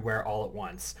anything everywhere all at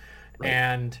once. Right.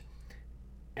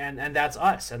 And that's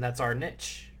us, and that's our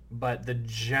niche. But the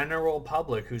general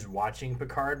public who's watching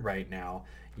Picard right now,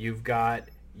 you've got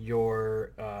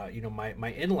your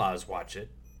my in-laws watch it.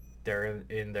 They're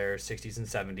in their 60s and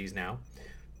 70s now,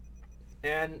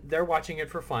 and they're watching it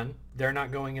for fun. They're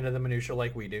not going into the minutia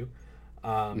like we do.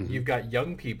 You've got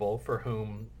young people for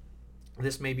whom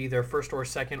this may be their first or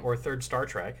second or third Star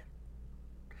Trek,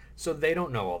 so they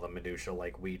don't know all the minutia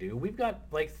like we do. We've got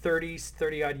like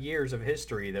 30 odd years of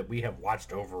history that we have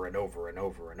watched over and over and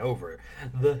over and over.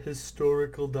 The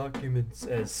historical documents,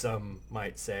 as some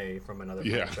might say from another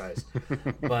Yeah. franchise.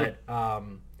 But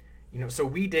so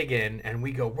we dig in and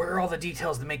we go, where are all the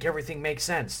details that make everything make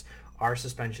sense? Our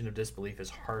suspension of disbelief is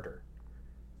harder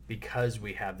because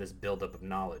we have this buildup of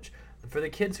knowledge. For the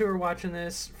kids who are watching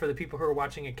this, for the people who are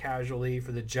watching it casually,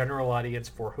 for the general audience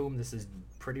for whom this is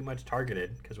pretty much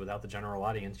targeted, because without the general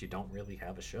audience, you don't really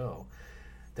have a show.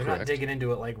 They're not Correct. digging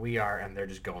into it like we are, and they're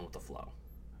just going with the flow.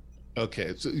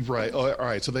 Okay, so, right. All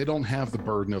right. So they don't have the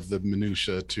burden of the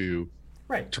minutia to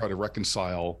Right, try to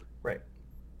reconcile right.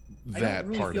 I that don't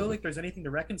really part feel of like it. there's anything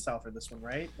to reconcile for this one,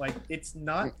 right? Like, it's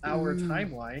not our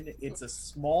timeline. It's a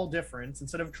small difference.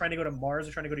 Instead of trying to go to Mars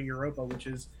or trying to go to Europa, which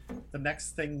is the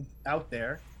next thing out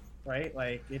there, right?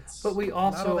 Like, it's But we not all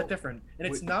also- that different. And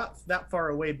it's not that far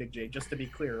away, Big J, just to be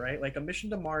clear, right? Like, a mission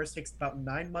to Mars takes about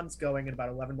 9 months going and about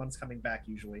 11 months coming back,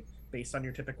 usually, based on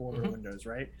your typical orbital Mhm. windows,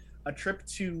 right? A trip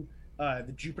to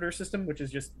the Jupiter system, which is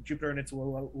just Jupiter and its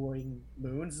glowing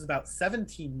moons, is about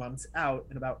 17 months out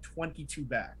and about 22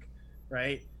 back,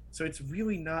 right? So it's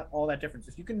really not all that different.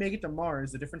 If you can make it to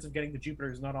Mars, the difference of getting to Jupiter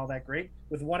is not all that great,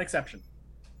 with one exception: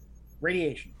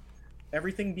 radiation.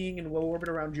 Everything being in low orbit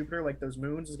around Jupiter, like those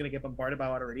moons, is going to get bombarded by a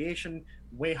lot of radiation,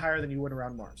 way higher than you would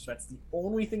around Mars. So that's the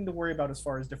only thing to worry about as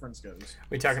far as difference goes.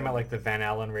 We're talking about like the Van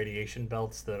Allen radiation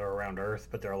belts that are around Earth,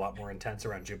 but they're a lot more intense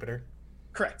around Jupiter.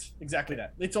 Correct. Exactly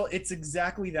that. It's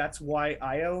exactly that's why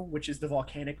Io, which is the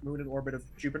volcanic moon in orbit of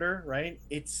Jupiter, right?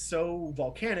 It's so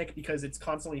volcanic because it's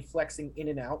constantly flexing in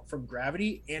and out from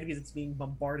gravity, and because it's being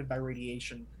bombarded by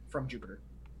radiation from Jupiter.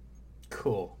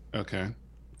 Cool. Okay.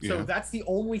 So Yeah. that's the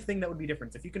only thing that would be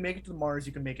different. If you can make it to Mars,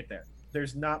 you can make it there.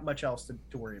 There's not much else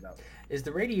to worry about. Is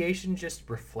the radiation just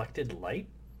reflected light?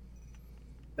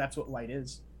 That's what light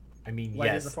is. I mean, Light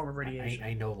yes. is a form of radiation.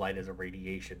 I know light is a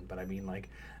radiation, but I mean, like,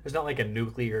 there's not like a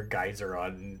nuclear geyser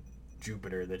on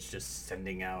Jupiter that's just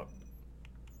sending out.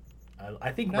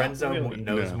 I think Not Renzo really.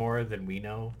 knows No. more than we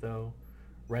know, though.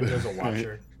 Renzo's a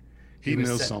watcher. He was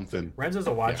knows sent- something Renzo's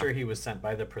a watcher. He was sent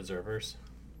by the preservers.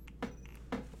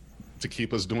 to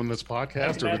keep us doing this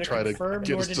podcast, or to neither try to confirm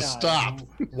get nor us to deny. stop.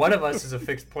 One of us is a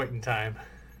fixed point in time.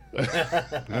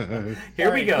 Here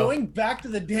All we right, go. Going back to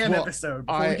the damn Well, episode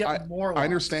before we get more. I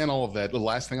understand all of that. The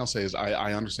last thing I'll say is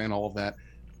I understand all of that.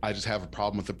 I just have a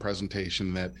problem with the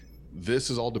presentation that this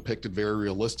is all depicted very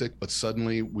realistic, but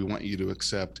suddenly we want you to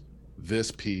accept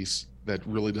this piece that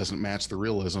really doesn't match the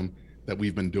realism that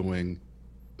we've been doing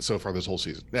so far this whole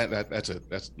season. That's it.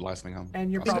 That's the last thing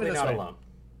And you're I'll say. probably this not way. alone.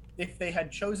 If they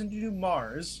had chosen to do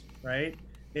Mars, right,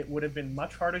 it would have been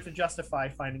much harder to justify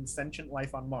finding sentient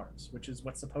life on Mars, which is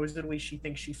what supposedly she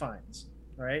thinks she finds,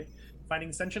 right?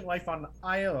 Finding sentient life on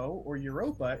Io or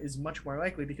Europa is much more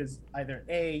likely because either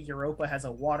A, Europa has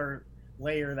a water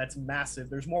layer that's massive.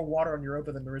 There's more water on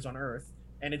Europa than there is on Earth,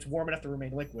 and it's warm enough to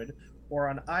remain liquid. Or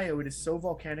on Io, it is so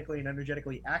volcanically and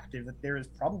energetically active that there is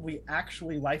probably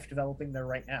actually life developing there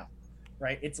right now,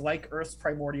 right? It's like Earth's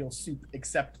primordial soup,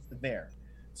 except there.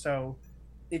 So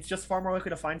it's just far more likely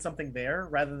to find something there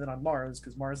rather than on Mars,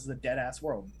 because Mars is a dead ass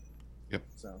world. Yep.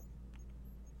 So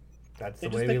That's They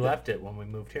the just way we think that- left it when we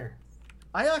moved here.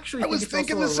 I actually I think was it's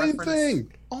thinking also the a same reference-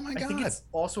 thing. Oh my I god. think it's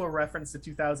also a reference to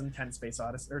 2010 Space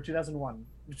Odyssey, or 2001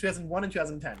 and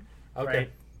 2010. Okay.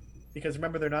 Right. Because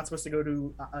remember, they're not supposed to go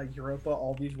to Europa.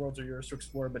 All these worlds are yours to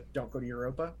explore, but don't go to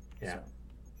Europa. Yeah.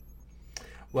 So,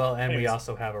 Well, and we Anyways.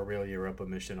 also have a real Europa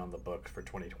mission on the book for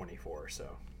 2024,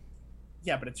 so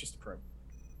yeah, but it's just a probe.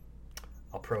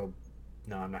 I'll probe.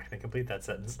 No, I'm not going to complete that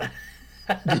sentence.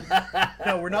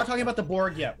 No, we're not talking about the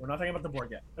Borg yet.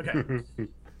 Okay.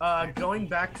 Going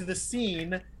back to the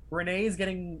scene, Renee is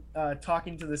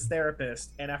talking to this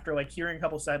therapist, and after like hearing a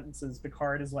couple sentences,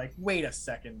 Picard is like, "Wait a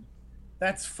second,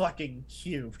 that's fucking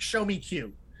Q. Show me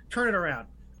Q. Turn it around.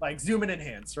 Like zoom and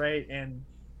enhance, right?" And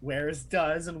Wares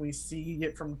does, and we see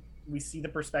the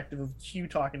perspective of Q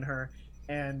talking to her,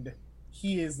 and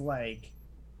he is like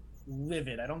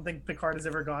livid. I don't think Picard has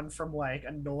ever gone from like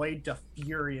annoyed to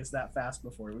furious that fast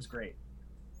before. It was great.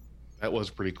 That was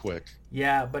pretty quick.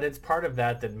 Yeah, but it's part of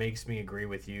that makes me agree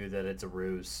with you that it's a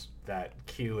ruse, that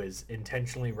Q is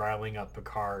intentionally riling up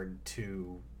Picard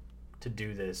to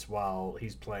do this while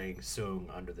he's playing Soong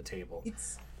under the table.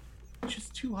 It's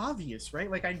just too obvious, right?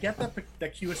 Like I get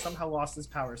that Q has somehow lost his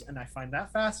powers, and I find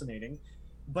that fascinating.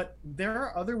 But there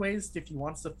are other ways if he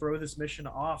wants to throw this mission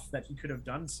off that he could have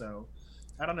done so.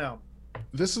 I don't know.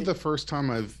 This is the first time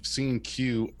I've seen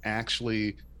Q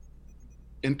actually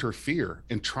interfere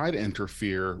and try to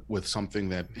interfere with something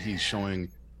that he's showing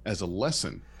as a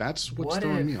lesson. That's what's What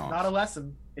throwing if me off. Not a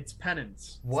lesson. It's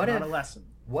penance. It's What not if- a lesson.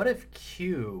 What if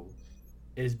Q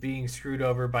is being screwed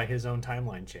over by his own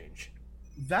timeline change?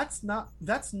 That's not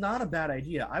a bad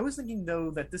idea. I was thinking though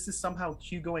that this is somehow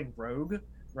Q going rogue,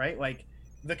 right? Like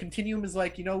the continuum is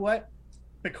like, you know what?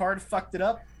 Picard fucked it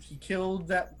up. He killed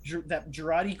that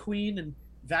Jurati queen, and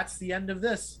that's the end of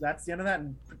this. That's the end of that.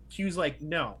 And Q's like,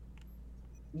 no.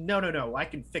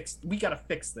 We gotta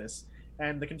fix this.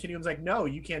 And the continuum's like, no,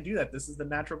 you can't do that. This is the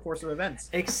natural course of events.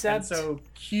 Except And so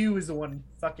Q is the one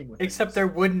fucking with except things. there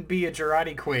wouldn't be a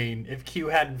Jurati Queen if Q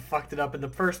hadn't fucked it up in the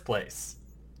first place.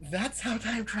 That's how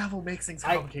time travel makes things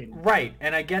I complicated. right,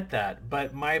 and I get that,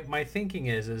 but my thinking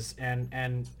is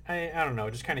and I don't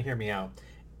know, just kind of hear me out.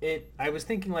 I was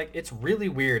thinking like it's really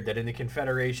weird that in the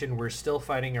Confederation we're still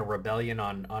fighting a rebellion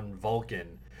on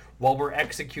Vulcan while we're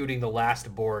executing the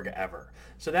last Borg ever.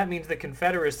 So that means the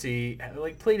Confederacy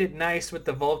like played it nice with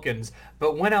the Vulcans,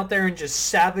 but went out there and just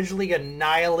savagely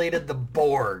annihilated the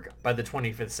Borg by the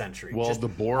 25th century. Well, Just the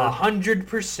Borg-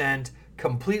 100%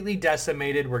 completely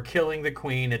decimated. We're killing the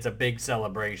Queen. It's a big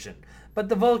celebration. But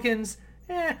the Vulcans,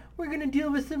 we're gonna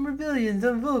deal with some rebellions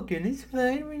on Vulcan. It's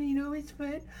fine. It's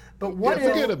fine. But what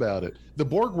if? Forget about it. The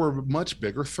Borg were a much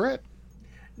bigger threat.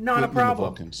 Not a than the problem.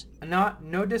 Vulcans.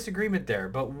 No disagreement there.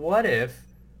 But what if?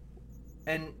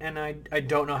 And I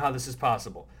don't know how this is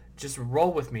possible. Just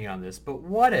roll with me on this. But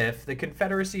what if the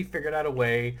Confederacy figured out a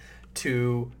way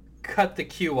to cut the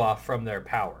Q off from their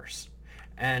powers?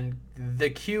 And the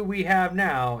Q we have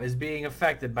now is being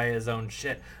affected by his own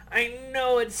shit. I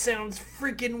know it sounds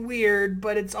freaking weird,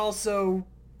 but it's also...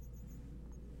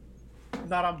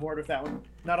 Not on board with that one.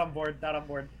 Not on board.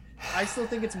 I still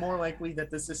think it's more likely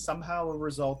that this is somehow a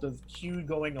result of Q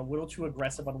going a little too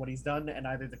aggressive on what he's done, and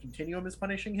either the Continuum is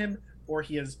punishing him, or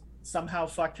he has somehow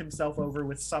fucked himself over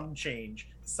with some change.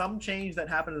 Some change that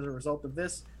happened as a result of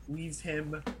this leaves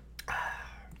him...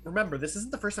 Remember, this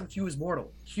isn't the first time Q was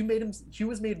mortal. Q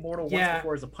was made mortal once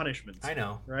before as a punishment. I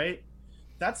know. Right?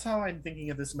 That's how I'm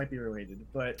thinking of this might be related,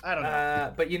 but I don't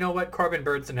know. But you know what? Corbin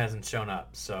Burnson hasn't shown up,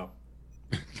 so...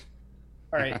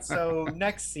 All right, so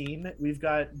next scene, we've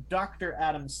got Dr.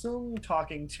 Adam Sung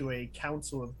talking to a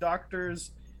council of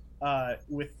doctors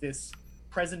with this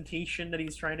presentation that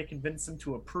he's trying to convince them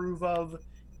to approve of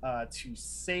to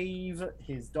save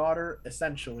his daughter,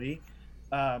 essentially,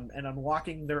 and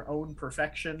unlocking their own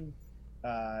perfection.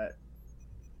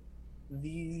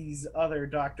 These other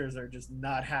doctors are just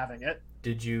not having it.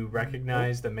 Did you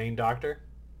recognize the main doctor?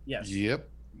 Yes. Yep,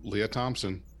 Leah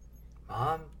Thompson.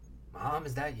 Mom,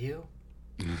 is that you?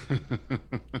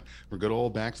 We're good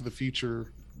old Back to the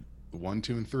Future 1,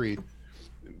 2, and 3,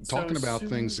 talking about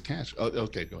things to catch. Oh,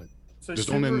 okay, go ahead. So just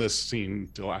don't end this scene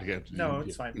till I get. No,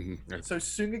 it's fine. Mm-hmm. So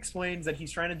Sung explains that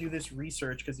he's trying to do this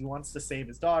research because he wants to save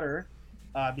his daughter,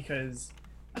 because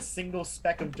a single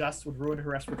speck of dust would ruin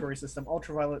her respiratory system.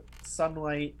 Ultraviolet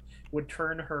sunlight would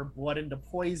turn her blood into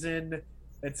poison,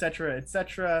 etc.,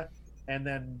 etc. And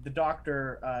then the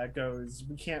doctor goes,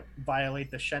 we can't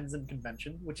violate the Shenzhen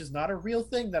Convention, which is not a real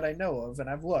thing that I know of, and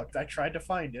I've looked. I tried to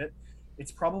find it.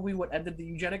 It's probably what ended the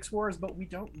eugenics wars, but we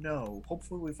don't know.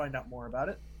 Hopefully we find out more about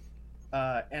it.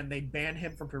 And they ban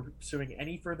him from pursuing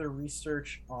any further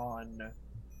research on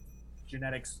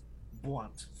genetics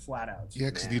blunt, flat out. Yeah,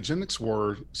 because the eugenics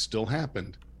war still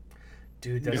happened.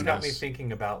 Dude, that's got me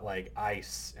thinking about like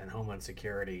ICE and Homeland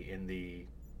Security in the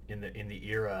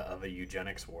era of a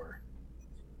eugenics war.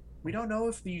 We don't know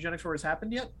if the eugenics war has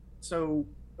happened yet. So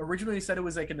originally they said it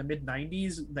was like in the mid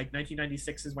 90s, like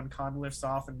 1996 is when Khan lifts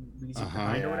off and leaves you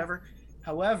behind or whatever.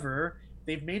 However,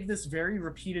 they've made this very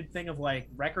repeated thing of like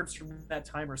records from that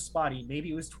time are spotty.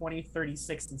 Maybe it was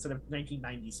 2036 instead of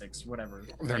 1996, whatever.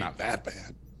 They're not that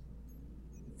bad.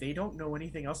 They don't know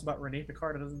anything else about Renee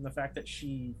Picard other than the fact that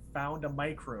she found a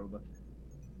microbe.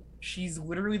 She's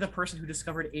literally the person who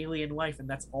discovered alien life, and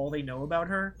that's all they know about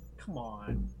her? Come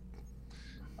on.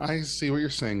 I see what you're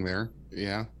saying there.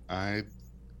 Yeah,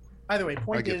 Either way,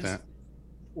 point is, that.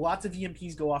 Lots of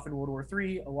EMPs go off in World War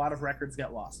III. A lot of records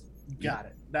get lost. Got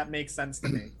it. That makes sense to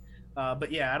me.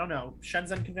 But yeah, I don't know.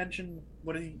 Shenzhen Convention.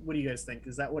 What do you guys think?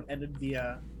 Is that what ended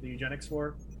the eugenics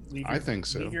war? I think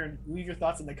so. Leave your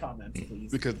thoughts in the comments,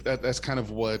 please. Because that's kind of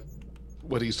what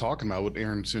he's talking about. What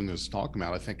Aaron Sung is talking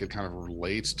about. I think it kind of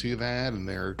relates to that, and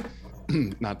they're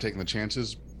not taking the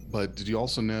chances. But did you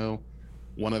also know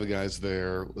one of the guys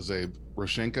there was a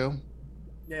Roshenko?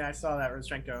 Yeah, I saw that.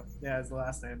 Roshenko. Yeah, is the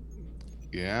last name.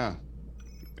 Yeah,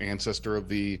 ancestor of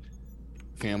the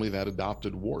family that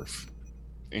adopted Worf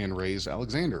and raised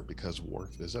Alexander, because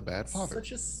Worf is a bad father.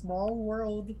 Such a small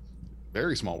world.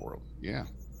 Very small world. Yeah.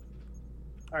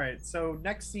 All right. So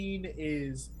next scene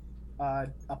is a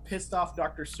pissed off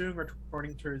Dr. Sung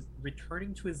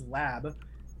returning to his lab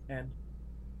and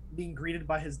being greeted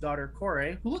by his daughter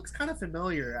Kore, who looks kind of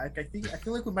familiar. I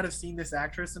feel like we might have seen this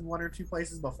actress in one or two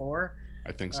places before.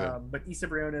 I think so. But Issa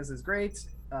Briones is great.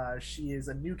 She is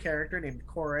a new character named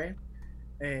Kore,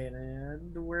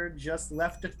 and we're just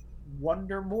left to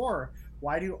wonder more.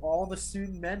 Why do all the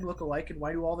Sung men look alike, and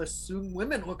why do all the Sung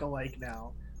women look alike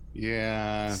now?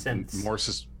 Yeah, more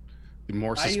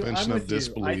suspension of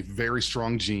disbelief. Very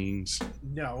strong genes.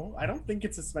 No, I don't think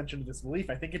it's suspension of disbelief.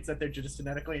 I think it's that they're just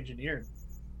genetically engineered.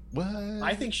 What?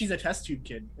 I think she's a test tube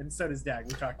kid, and so does Dag.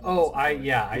 We talked about I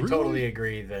Really? totally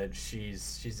agree that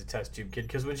she's a test tube kid,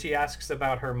 because when she asks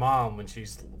about her mom, when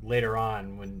she's later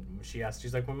on, when she asks,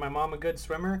 she's like, "Was my mom a good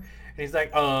swimmer?" And he's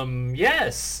like,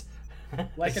 yes.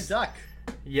 Like a duck.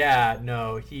 Yeah,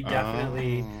 no, he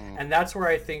definitely, and that's where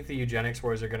I think the eugenics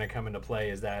wars are going to come into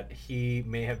play, is that he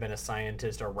may have been a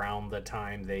scientist around the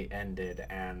time they ended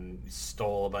and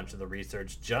stole a bunch of the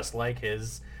research, just like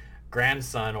his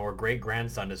grandson or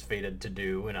great-grandson is fated to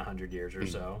do in 100 years or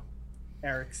so.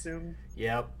 Eric Sung.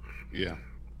 Yep. Yeah.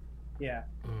 Yeah.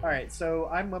 All right. So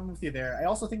I'm with you there. I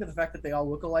also think that the fact that they all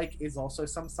look alike is also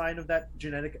some sign of that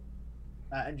genetic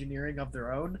engineering of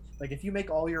their own. Like if you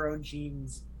make all your own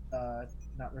genes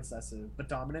not recessive but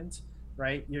dominant,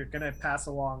 right? You're gonna pass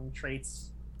along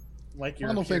traits like your.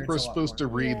 I don't think we're appearance a lot supposed to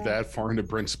more. read Yeah. that far into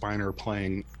Brent Spiner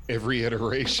playing every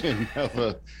iteration of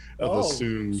a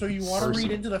Soong so you want to person.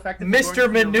 read into the fact that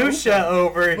Mr. Minutia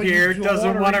over but you here don't doesn't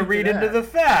wanna want to read read into into the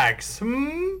facts.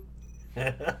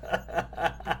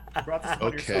 Brought this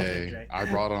upon yourself, Okay, Jay. I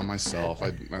brought it on myself. I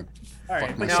All right, fucked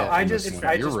but myself No, I on just this one.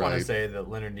 I You're just want to right. say that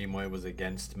Leonard Nimoy was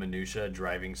against minutia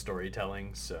driving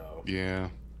storytelling. So Yeah,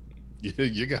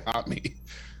 you got me.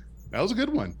 That was a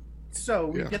good one. So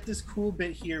we Yeah. get this cool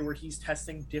bit here where he's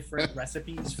testing different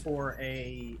recipes for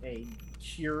a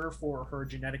cure for her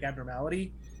genetic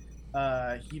abnormality.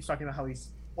 He's talking about how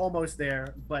he's almost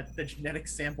there, but the genetic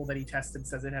sample that he tested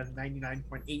says it has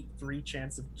 99.83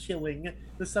 chance of killing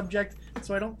the subject.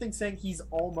 So I don't think saying he's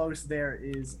almost there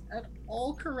is at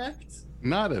all correct.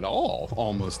 Not at all.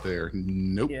 Almost there.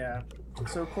 Nope. Yeah.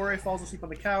 So Corey falls asleep on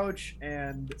the couch,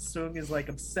 and Soong is like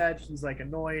upset. He's like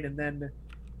annoyed, and then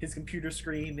his computer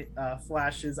screen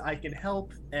flashes "I can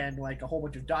help," and like a whole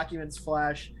bunch of documents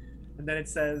flash, and then it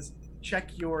says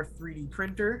 "check your 3D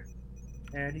printer,"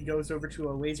 and he goes over to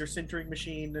a laser sintering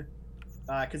machine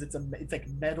because it's like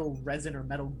metal resin or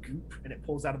metal goop, and it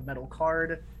pulls out a metal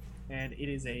card, and it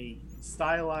is a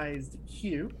stylized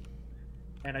Q.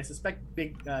 And I suspect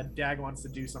Big Dag wants to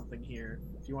do something here.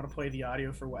 Do you want to play the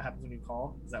audio for what happens when you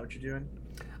call? Is that what you're doing?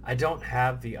 I don't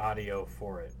have the audio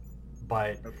for it,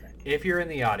 but Okay. if you're in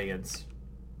the audience,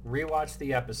 rewatch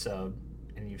the episode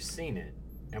and you've seen it,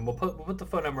 and we'll put the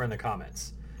phone number in the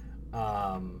comments.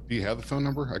 Do you have the phone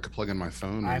number? I could plug in my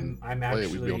phone and I'm play actually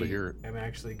it. We'd be able to hear it. I'm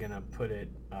actually gonna put it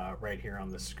right here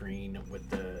on the screen with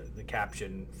the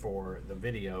caption for the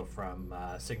video from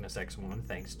Cygnus X1.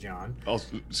 Thanks, John. Oh,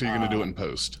 so you're going to do it in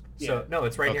post? So Yeah. no,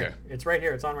 it's right here. Okay. It's right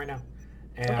here. It's on right now.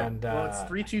 And Well, it's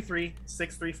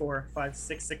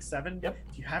 323-634-5667. Yep.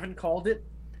 If you haven't called it,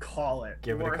 call it.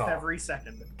 Give it a Worth call. every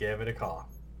second. give it a call.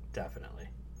 Definitely.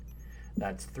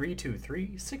 That's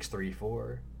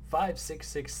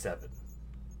 323-634-5667.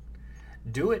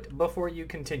 Do it before you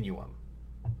continue them.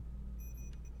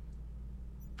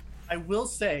 I will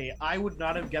say, I would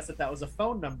not have guessed that was a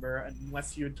phone number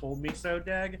unless you had told me so,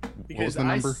 Dag. Because the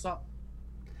number? I saw.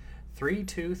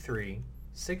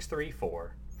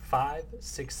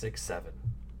 323-634-5667.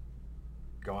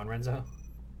 Go on, Renzo.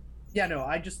 Yeah, no,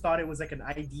 I just thought it was like an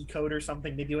ID code or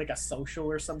something, maybe like a social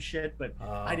or some shit, but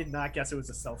I did not guess it was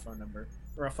a cell phone number.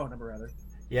 Or a phone number, rather.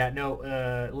 Yeah,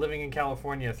 no. Living in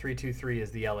California, 323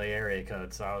 is the LA area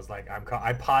code. So I was like,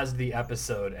 I paused the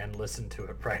episode and listened to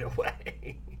it right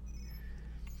away.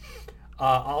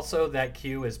 Also, that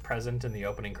cue is present in the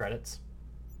opening credits.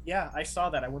 Yeah, I saw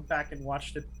that. I went back and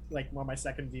watched it like on my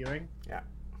second viewing. Yeah.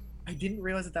 I didn't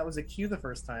realize that was a cue the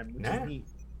first time, which Nah. is neat.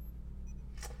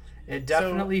 It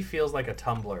definitely feels like a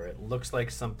Tumblr. It looks like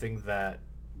something that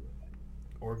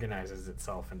organizes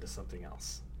itself into something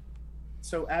else.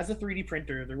 So as a 3D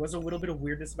printer, there was a little bit of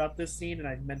weirdness about this scene, and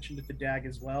I mentioned it to Dag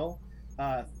as well.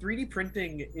 3D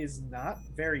printing is not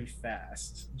very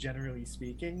fast, generally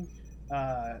speaking.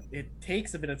 It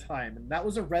takes a bit of time, and that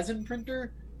was a resin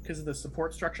printer because of the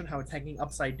support structure and how it's hanging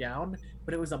upside down,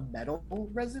 but it was a metal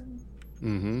resin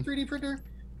Mm-hmm. 3D printer.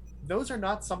 Those are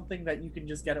not something that you can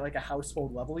just get at like a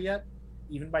household level yet.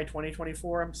 Even by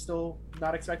 2024, I'm still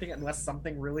not expecting it unless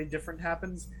something really different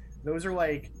happens. Those are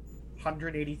like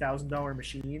 $180,000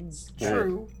 machines.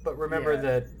 True, but remember Yeah.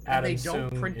 that And Adam they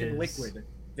don't Soong print in is liquid.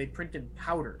 They print in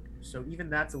powder. So even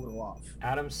that's a little off.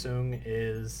 Adam Soong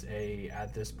is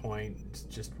at this point,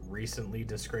 just recently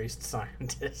disgraced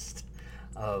scientist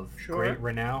of Sure. great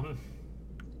renown.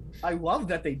 I love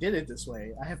that they did it this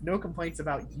way. I have no complaints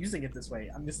about using it this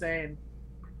way. I'm just saying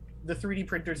the 3D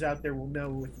printers out there will know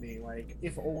with me. Like,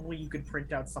 if only you could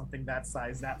print out something that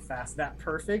size, that fast, that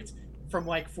perfect from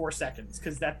like 4 seconds,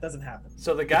 because that doesn't happen.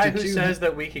 So the guy Did who you- says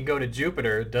that we can go to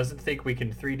Jupiter doesn't think we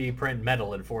can 3D print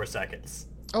metal in 4 seconds.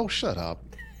 Oh, shut up.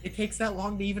 It takes that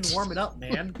long to even warm it up,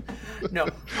 man. No,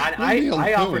 Leave me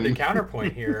I offered a alone.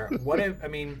 counterpoint here. What if, I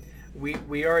mean,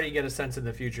 we already get a sense in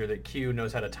the future that Q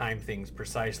knows how to time things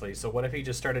precisely. So what if he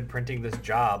just started printing this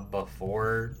job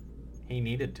before he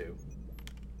needed to?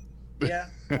 Yeah,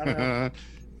 I don't know.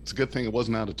 It's a good thing it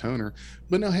wasn't out of toner.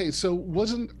 But no, hey, so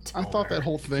I thought Toner. that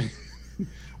whole thing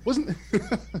wasn't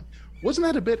wasn't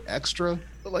that a bit extra?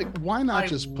 Like, why not I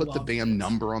just put the loved damn it.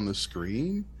 number on the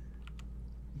screen?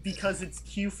 Because it's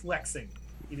Q flexing.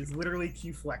 It is literally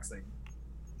Q flexing.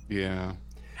 Yeah.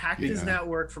 Hacked his Yeah.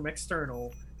 network from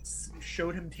external,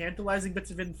 showed him tantalizing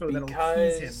bits of info that'll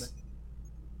tease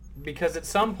him. because at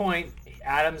some point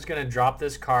Adam's gonna drop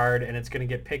this card and it's gonna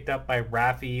get picked up by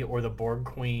Raffi or the Borg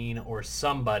Queen or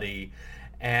somebody,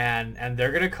 and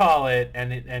they're gonna call it,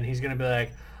 and he's gonna be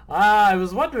like, I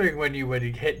was wondering when you would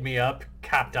hit me up,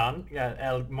 Captain,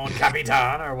 El Mon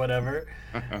Capitan or whatever.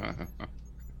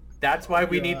 That's why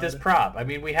we need this prop. I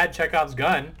mean, we had Chekhov's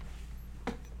gun.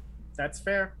 That's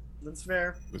fair. That's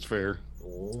fair. It's fair.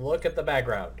 Look at the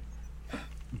background.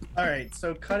 All right,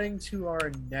 so cutting to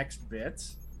our next bit,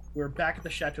 we're back at the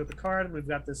Chateau Picard, and we've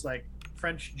got this like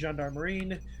French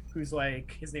gendarmerie who's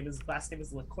like his last name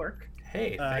is Leclerc.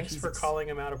 Hey, thanks for calling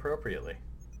him out appropriately.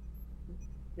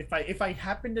 If I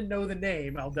happen to know the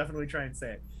name, I'll definitely try and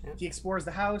say it. Yeah. He explores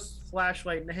the house,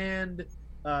 flashlight in hand,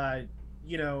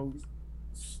 you know,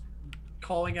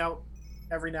 calling out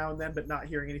every now and then, but not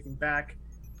hearing anything back.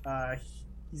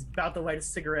 He's about to light a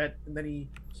cigarette, and then he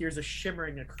hears a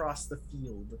shimmering across the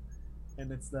field,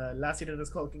 and it's the La Sirena's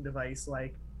cloaking device,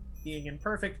 like being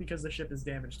imperfect because the ship is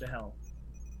damaged to hell.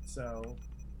 So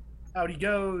out he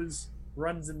goes,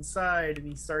 runs inside, and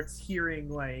he starts hearing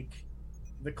like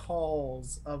the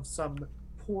calls of some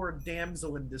poor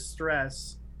damsel in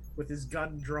distress with his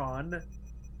gun drawn.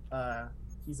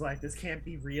 He's like, this can't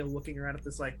be real, looking around at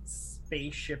this like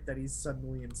spaceship that he's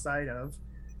suddenly inside of.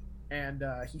 And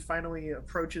he finally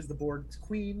approaches the Borg's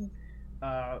queen,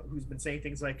 who's been saying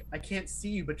things like, I can't see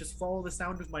you, but just follow the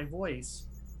sound of my voice.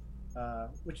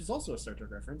 Which is also a Star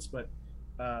Trek reference, but...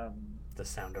 the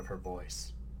sound of her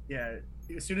voice. Yeah,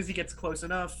 as soon as he gets close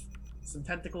enough, some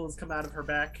tentacles come out of her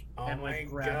back and like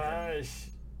grab him.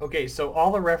 Okay, so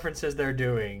all the references they're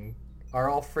doing are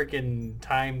all freaking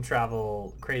time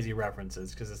travel crazy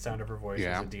references, because the sound of her voice is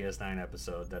a DS9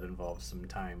 episode that involves some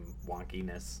time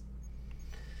wonkiness.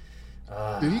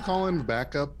 Did he call in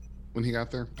backup when he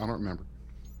got there? I don't remember.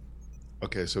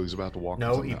 Okay, so he's about to walk.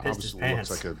 No, he pissed his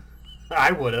pants.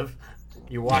 I would have.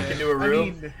 You walk into a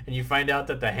room and you find out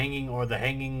that the hanging,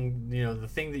 you know, the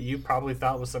thing that you probably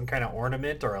thought was some kind of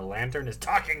ornament or a lantern is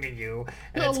talking to you,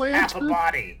 and it's half a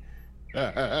body.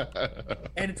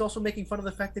 And it's also making fun of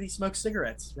the fact that he smokes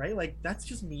cigarettes, right? Like, that's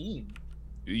just mean.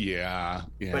 Yeah.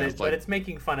 But it's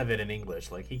making fun of it in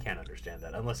English. Like, he can't understand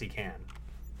that unless he can.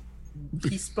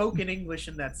 He spoke in English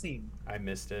in that scene. I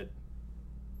missed it.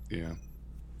 Yeah.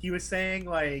 He was saying,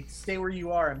 like, stay where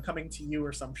you are, I'm coming to you,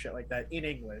 or some shit like that in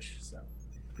English. So,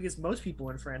 because most people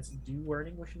in France do learn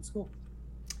English in school.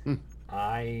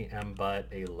 I am but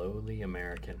a lowly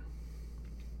American.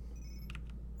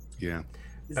 Yeah.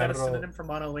 Is that a synonym for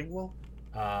monolingual?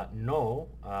 No.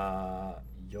 I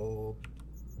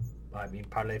mean,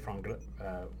 parler franglais.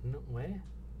 No way.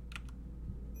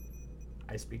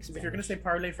 I speak Spanish. If you're gonna say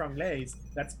parler franglais,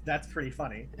 that's pretty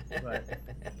funny. But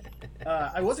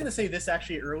I was gonna say this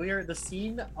actually earlier. The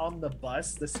scene on the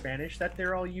bus, the Spanish that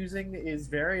they're all using is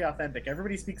very authentic.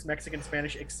 Everybody speaks Mexican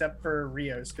Spanish except for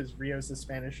Rios, because Rios'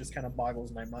 Spanish just kind of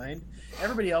boggles my mind.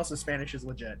 Everybody else's Spanish is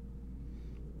legit.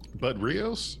 But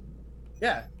Rios?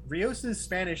 Yeah, Rios'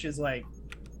 Spanish is like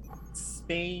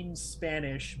Spain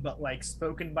Spanish, but like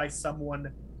spoken by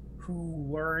someone who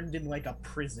learned in like a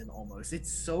prison almost.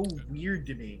 It's so weird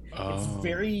to me. Oh. It's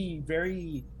very,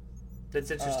 very... That's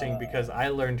interesting because I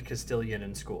learned Castilian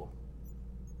in school.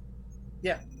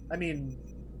 Yeah, I mean,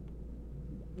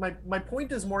 my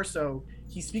point is more so,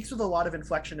 he speaks with a lot of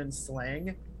inflection and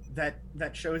slang that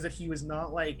shows that he was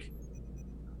not like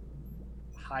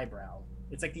highbrow.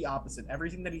 It's like the opposite.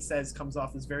 Everything that he says comes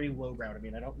off as very lowbrow to me,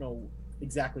 and I don't know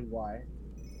exactly why.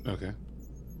 Okay.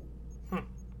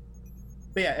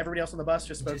 But yeah, everybody else on the bus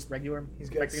just spoke regular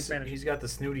Mexican Spanish. He's got the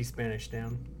snooty Spanish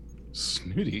down.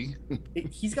 Snooty?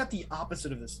 He's got the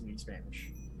opposite of the snooty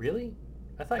Spanish. Really?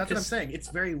 I thought that's what I'm saying. It's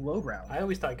very lowbrow. I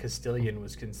always thought Castilian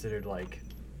was considered like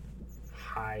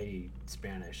high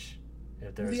Spanish.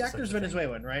 The actor's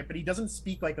Venezuelan, right? But he doesn't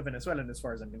speak like a Venezuelan as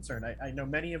far as I'm concerned. I know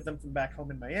many of them from back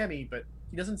home in Miami, but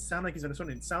he doesn't sound like he's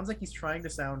Venezuelan. It sounds like he's trying to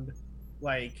sound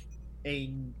like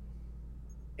a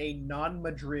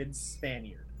non-Madrid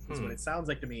Spaniard. That's what it sounds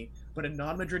like to me. But a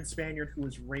non-Madrid Spaniard who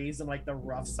was raised in like the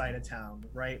rough side of town,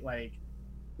 right? Like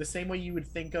the same way you would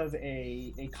think of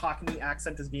a Cockney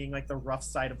accent as being like the rough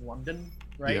side of London,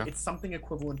 right? Yeah. It's something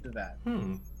equivalent to that.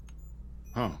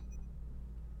 Huh.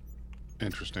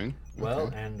 Interesting. Well,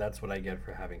 Okay. and that's what I get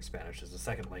for having Spanish as a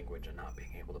second language and not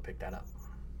being able to pick that up.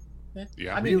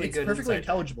 Yeah. I mean, Really it's good perfectly insight.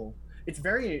 intelligible.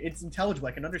 It's intelligible.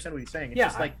 I can understand what he's saying.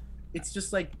 It's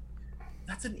just like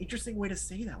that's an interesting way to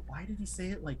say that. Why did he say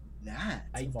it like that?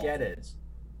 I get it,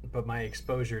 but my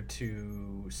exposure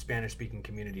to Spanish-speaking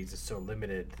communities is so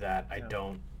limited that I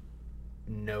don't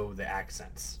know the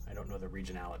accents. I don't know the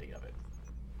regionality of it.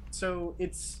 So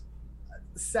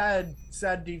sad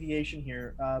deviation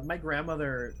here. My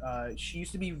grandmother, she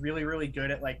used to be really, really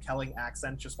good at like telling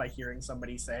accents just by hearing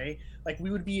somebody say. Like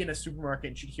we would be in a supermarket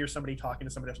and she'd hear somebody talking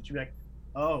to somebody else, and she'd be like,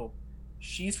 "Oh,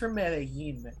 she's from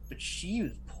Medellin, but she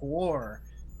was poor,"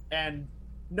 and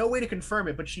no way to confirm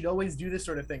it, but she'd always do this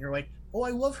sort of thing, or like, "Oh, I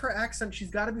love her accent. She's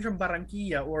got to be from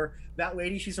Barranquilla," or "That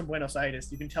lady, she's from Buenos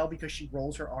Aires. You can tell because she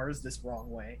rolls her R's this wrong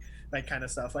way." That kind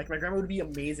of stuff. Like my grandma would be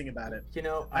amazing about it. You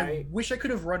know, I wish I could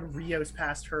have run Rios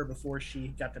past her before she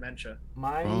got dementia.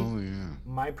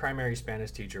 My primary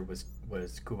Spanish teacher was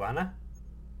Cubana,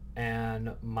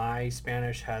 and my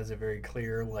Spanish has a very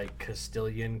clear like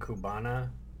Castilian Cubana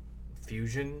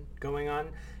fusion going on,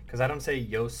 because I don't say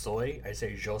yo soy, I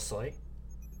say yo soy,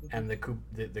 and the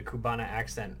Cubana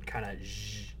accent kind of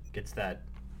gets that.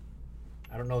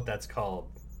 I don't know what that's called,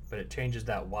 but it changes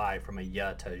that Y from a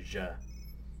ya to j.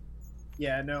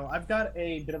 Yeah, no, I've got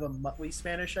a bit of a muttly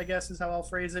Spanish, I guess is how I'll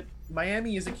phrase it.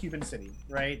 Miami is a Cuban city,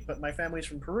 right? But my family's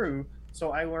from Peru,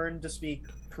 so I learned to speak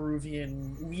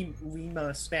Peruvian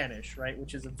Lima Spanish, right?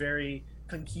 Which is a very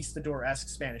conquistador-esque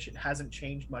Spanish. It hasn't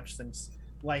changed much since,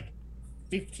 like,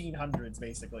 1500s,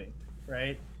 basically,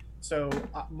 right? So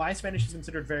my Spanish is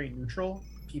considered very neutral.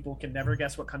 People can never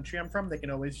guess what country I'm from. They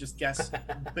can always just guess,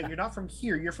 but you're not from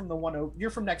here. You're from you're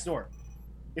from next door.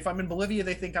 If I'm in Bolivia,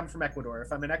 they think I'm from Ecuador.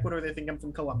 If I'm in Ecuador, they think I'm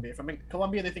from Colombia. If I'm in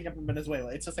Colombia, they think I'm from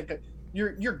Venezuela. It's just like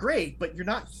you're great, but you're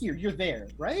not here. You're there,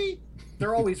 right?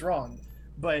 They're always wrong.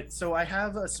 But so I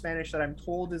have a Spanish that I'm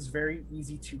told is very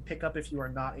easy to pick up if you are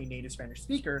not a native Spanish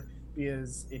speaker,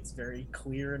 because it's very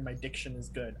clear and my diction is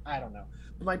good. I don't know.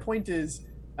 But my point is,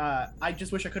 I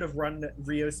just wish I could have run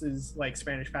Rios's like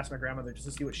Spanish past my grandmother just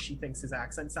to see what she thinks his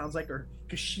accent sounds like, or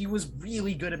because she was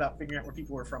really good about figuring out where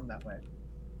people were from that way.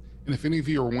 And if any of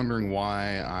you are wondering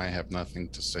why I have nothing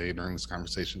to say during this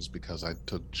conversation, it's because I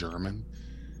took German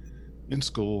in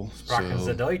school. Sprachen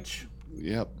Sie Deutsch?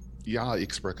 Yep. Ja,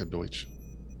 ich spreche Deutsch.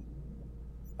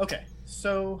 Okay,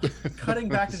 so cutting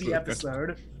back to the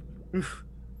episode,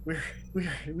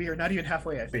 we are not even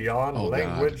halfway, I think. Beyond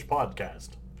Language Podcast.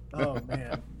 Oh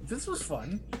man, this was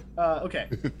fun. Okay,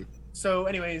 so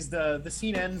anyways, the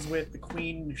scene ends with the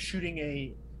Queen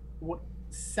shooting what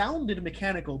sounded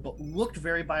mechanical but looked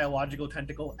very biological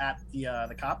tentacle at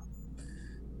the cop,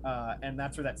 and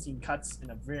that's where that scene cuts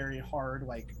in a very hard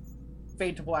like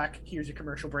fade to black. Here's your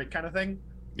commercial break kind of thing.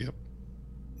 Yep.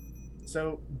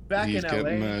 So back in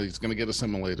LA, he's gonna get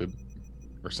assimilated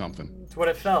or something. It's what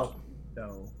it felt.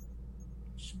 No,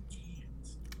 she can't.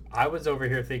 I was over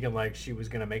here thinking like she was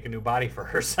gonna make a new body for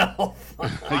herself.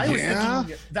 I was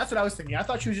thinking, that's what I was thinking. I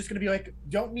thought she was just gonna be like,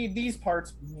 don't need these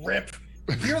parts, rip.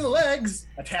 Here are the legs,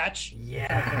 attach.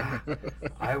 Yeah.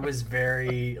 I was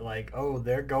very like, oh,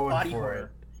 they're going body for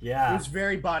horror. it. Yeah. It was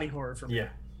very body horror for me. Yeah.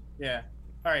 Yeah.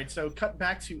 All right, so cut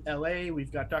back to LA.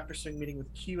 We've got Dr. Singh meeting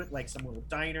with Q at like some little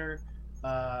diner.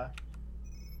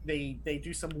 They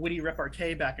do some witty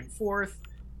repartee back and forth,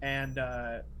 and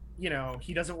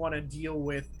he doesn't want to deal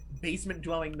with basement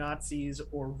dwelling Nazis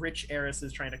or rich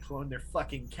heiresses trying to clone their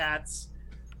fucking cats.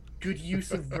 Good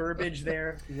use of verbiage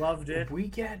there. Loved it. We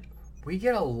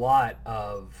get a lot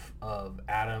of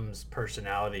Adam's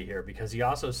personality here, because he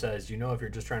also says, if you're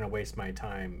just trying to waste my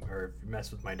time or if you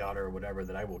mess with my daughter or whatever,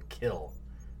 that I will kill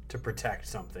to protect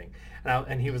something.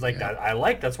 And he was like,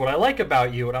 that's what I like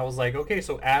about you. And I was like, okay,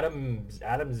 so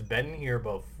Adam's been here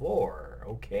before.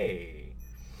 Okay.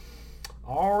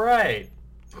 All right.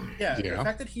 Yeah, the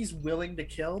fact that he's willing to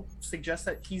kill suggests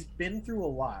that he's been through a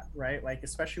lot, right? Like,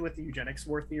 especially with the eugenics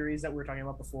war theories that we were talking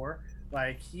about before.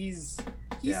 Like, he's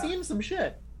seen some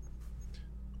shit.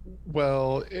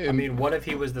 Well, I mean, what if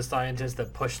he was the scientist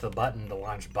that pushed the button to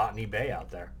launch Botany Bay out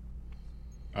there?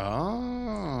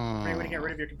 Oh. Great way to get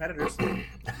rid of your competitors.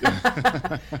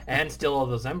 And steal all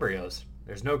those embryos.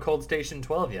 There's no Cold Station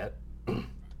 12 yet.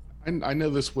 I know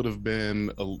this would have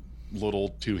been a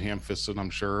little too ham-fisted, I'm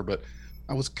sure, but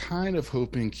I was kind of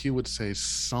hoping Q would say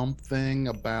something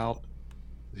about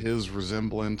his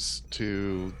resemblance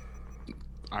to,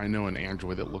 I know an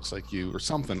android that looks like you or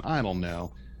something. I don't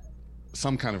know.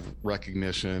 Some kind of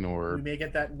recognition, or we may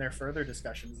get that in their further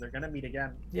discussions. They're gonna meet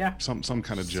again. Yeah. Some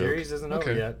kind of joke. Series isn't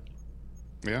over yet.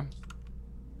 Yeah.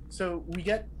 So we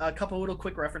get a couple little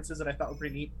quick references that I thought were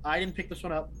pretty neat. I didn't pick this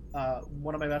one up.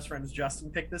 One of my best friends, Justin,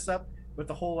 picked this up with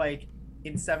the whole like,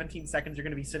 in 17 seconds you're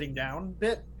gonna be sitting down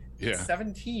bit. Yeah.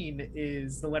 17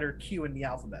 is the letter Q in the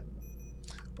alphabet.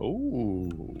 Oh.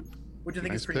 Which I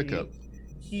think nice is pretty pickup. neat.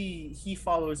 he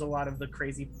follows a lot of the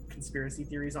crazy conspiracy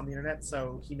theories on the internet,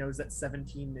 so he knows that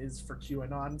 17 is for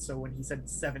QAnon. So when he said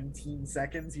 17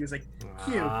 seconds, he was like,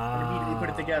 Q, and immediately put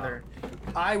it together.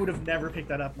 I would have never picked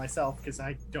that up myself because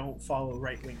I don't follow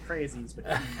right-wing crazies, but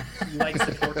he likes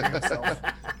to torture himself.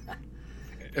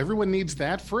 Everyone needs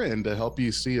that friend to help you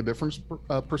see a different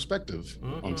perspective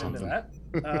on something.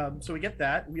 So we get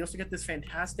that. We also get this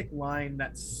fantastic line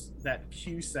that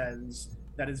Q says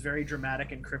that is very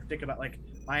dramatic and cryptic about, like,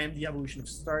 I am the evolution of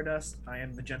stardust, I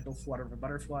am the gentle flutter of a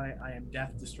butterfly, I am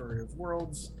death, destroyer of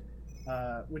worlds,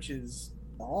 which is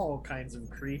all kinds of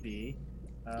creepy.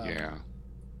 Yeah.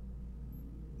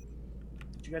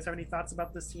 Do you guys have any thoughts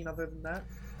about this scene other than that?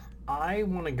 I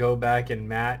want to go back and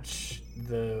match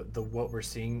the what we're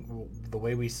seeing, the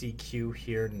way we see Q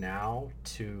here now,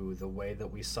 to the way that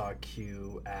we saw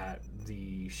Q at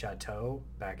the chateau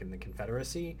back in the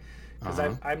Confederacy,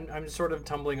 because I'm sort of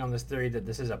tumbling on this theory that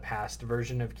this is a past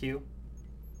version of Q,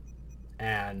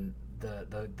 and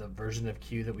the version of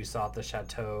Q that we saw at the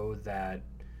chateau that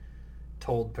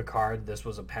told Picard this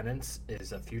was a penance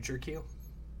is a future Q.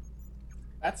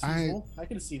 That's useful. I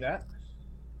can see that.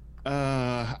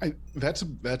 That's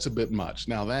a bit much.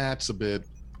 Now that's a bit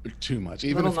too much.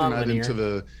 Even if you're not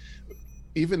into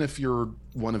even if you're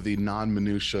one of the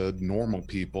non-minutia normal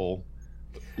people,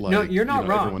 like, no, you're not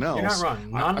wrong. Everyone else, you're not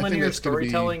wrong. Non-linear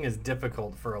storytelling is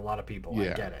difficult for a lot of people.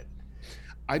 Yeah. I get it.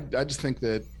 I just think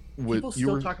that people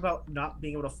still talk about not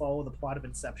being able to follow the plot of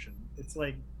Inception. It's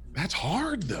like, that's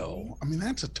hard though. I mean,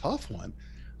 that's a tough one.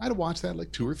 I had to watch that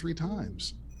like 2 or 3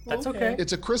 times. That's okay.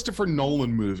 It's a Christopher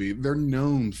Nolan movie. They're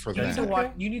known for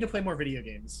that. You need to play more video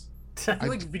games. I feel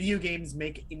like video games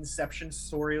make Inception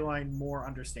storyline more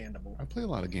understandable. I play a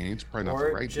lot of games, probably not or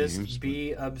the right just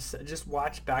games. Just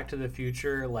watch Back to the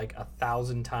Future like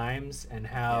 1,000 times and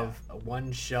have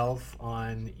one shelf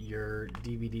on your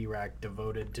DVD rack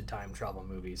devoted to time travel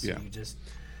movies. So you just,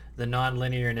 the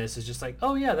non-linearness is just like,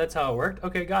 oh yeah, that's how it worked.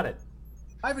 Okay, got it.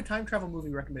 I have a time travel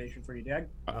movie recommendation for you, Dag.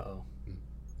 Uh-oh.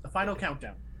 The Final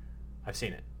Countdown. I've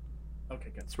seen it. Okay,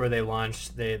 good. It's where they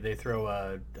launch. They throw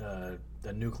a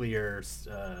nuclear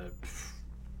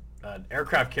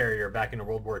aircraft carrier back into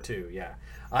World War II. Yeah,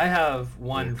 I have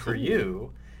one for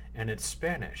you, and it's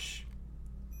Spanish.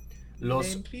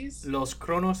 Los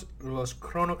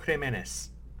cronocrímenes.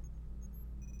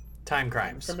 Time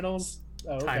crimes. Criminals.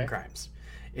 Oh, okay. Time crimes.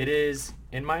 It is,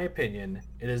 in my opinion,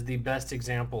 it is the best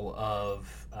example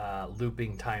of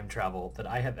looping time travel that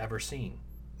I have ever seen.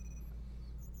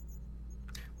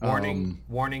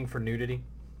 Warning for nudity.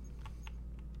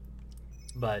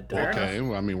 But okay,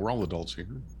 well, I mean, we're all adults here.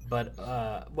 But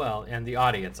and the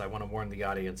audience. I want to warn the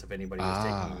audience if anybody is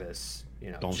taking this,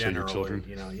 don't general, show your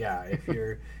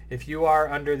children. If you are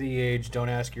under the age, don't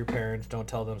ask your parents. Don't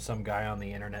tell them some guy on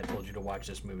the internet told you to watch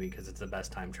this movie because it's the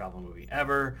best time travel movie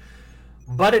ever.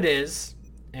 But it is.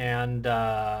 And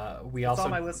we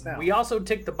also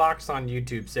ticked the box on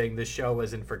YouTube saying this show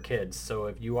isn't for kids. So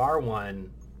if you are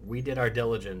one, we did our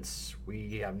diligence.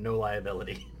 We have no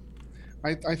liability.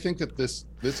 I think that this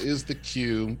is the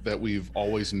Q that we've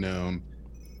always known,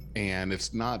 and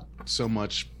it's not so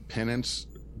much penance,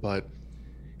 but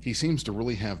he seems to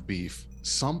really have beef.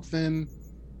 Something's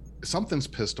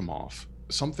pissed him off.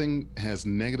 Something has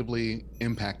negatively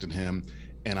impacted him,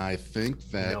 and I think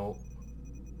that. No.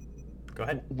 Go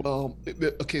ahead. Well,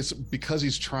 okay, so because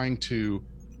he's trying to,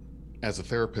 as a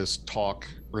therapist, talk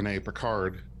Renee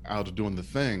Picard out of doing the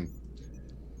thing,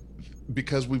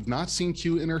 because we've not seen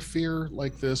Q interfere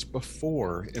like this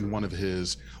before in one of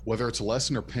his, whether it's a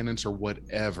lesson or penance or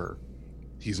whatever,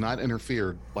 he's not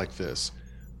interfered like this,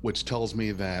 which tells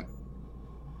me that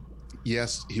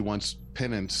yes, he wants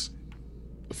penance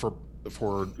for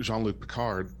Jean-Luc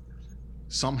Picard.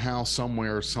 Somehow,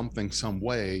 somewhere, something, some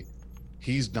way,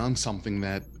 he's done something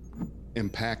that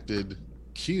impacted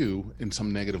Q in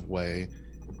some negative way,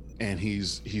 and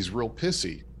he's real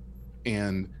pissy.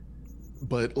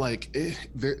 But like,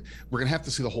 we're gonna have to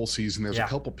see the whole season. There's a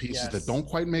couple pieces that don't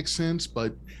quite make sense,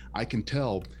 but I can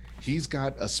tell he's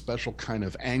got a special kind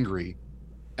of angry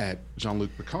at Jean-Luc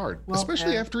Picard,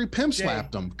 especially after he pimp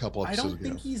slapped him a couple episodes ago. I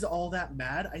don't think he's all that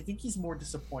mad. I think he's more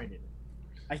disappointed.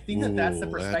 I think that's the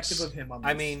perspective of him on this.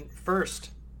 I mean,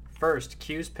 first,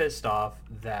 Q's pissed off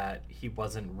that he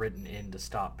wasn't written in to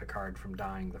stop Picard from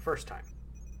dying the first time.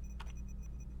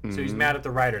 So he's mad at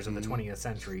the writers of the 20th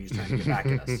century. He's trying to get back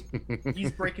at us.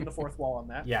 He's breaking the fourth wall on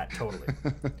that. Yeah, totally.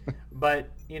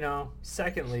 But,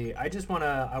 secondly, I want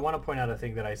to point out a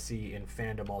thing that I see in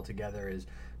fandom altogether is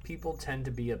people tend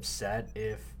to be upset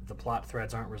if the plot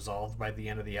threads aren't resolved by the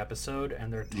end of the episode,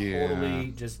 and they're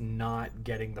totally just not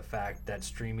getting the fact that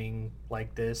streaming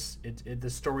like this, the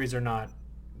stories are not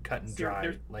cut and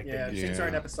dry like yeah, they things Yeah.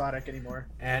 aren't episodic anymore.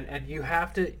 and you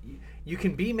have to, you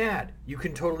can be mad, you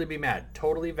can totally be mad,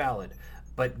 totally valid,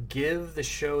 but give the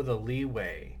show the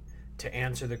leeway to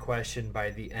answer the question by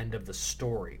the end of the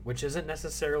story, which isn't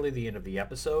necessarily the end of the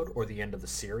episode or the end of the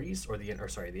series or the end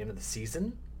of the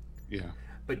season. Yeah.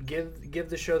 But give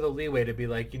the show the leeway to be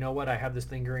like, you know what, I have this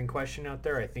lingering question out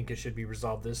there. I think it should be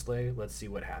resolved this way. Let's see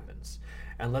what happens.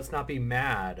 And let's not be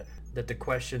mad that the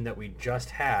question that we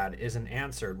just had isn't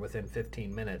answered within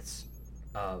 15 minutes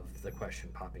of the question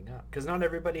popping up. Because not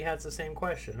everybody has the same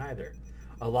question either.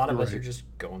 A lot of You're us are right. just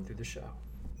going through the show.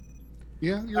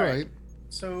 Yeah, you're All right. right.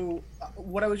 So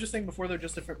what I was just saying before, though,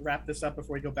 just to wrap this up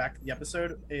before we go back to the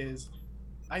episode, is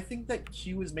I think that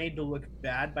Q was made to look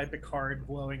bad by Picard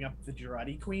blowing up the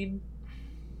Jurati Queen.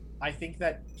 I think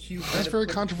that Q. might That's have very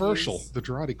put controversial. his- The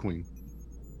Jurati Queen.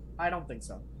 I don't think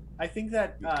so. I think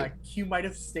that Okay. Q might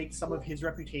have staked some of his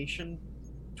reputation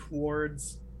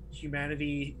towards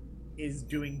humanity is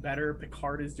doing better,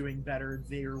 Picard is doing better,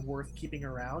 they're worth keeping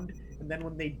around. And then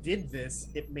when they did this,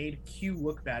 it made Q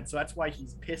look bad. So that's why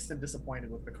he's pissed and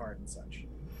disappointed with Picard and such.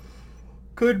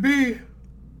 Could be. All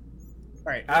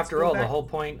right. let's After go all, the back- whole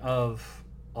point of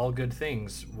All Good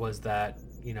Things was that,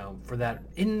 you know, for that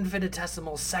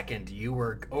infinitesimal second, you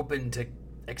were open to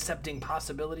accepting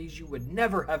possibilities you would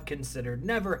never have considered,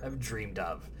 never have dreamed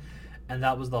of. And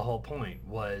that was the whole point,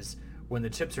 was when the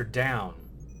chips are down,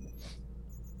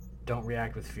 don't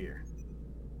react with fear.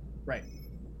 Right.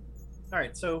 All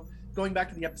right. So going back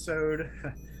to the episode,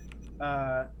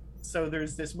 so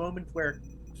there's this moment where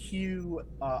Q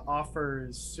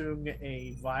offers Sung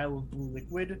a vial of blue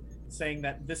liquid, saying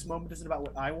that this moment isn't about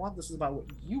what I want, this is about what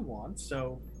you want.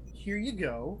 So here you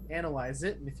go, analyze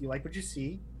it, and if you like what you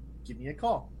see, give me a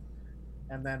call.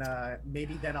 And then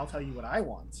maybe then I'll tell you what I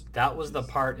want. That was the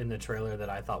part in the trailer that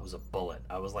I thought was a bullet.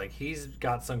 I was like, he's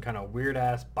got some kind of weird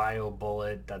ass bio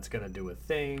bullet that's going to do a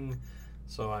thing.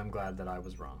 So I'm glad that I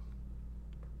was wrong.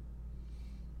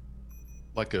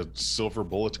 Like a silver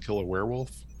bullet to kill a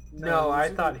werewolf. No, I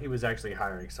it's- thought he was actually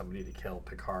hiring somebody to kill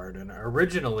Picard. And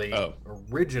originally, Oh.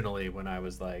 when I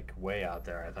was like way out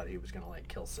there, I thought he was going to like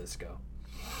kill Cisco.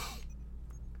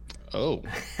 Oh,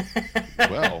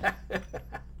 well.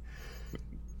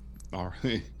 All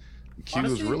right. Q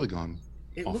was Honestly, really gone.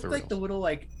 It off looked the like the rails. little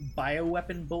like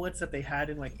bioweapon bullets that they had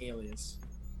in like Alias,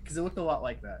 because it looked a lot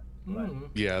like that. But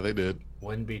Yeah, they did.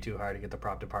 Wouldn't be too hard to get the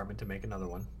prop department to make another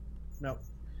one. no.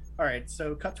 All right,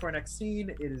 so cut to our next scene.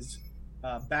 It is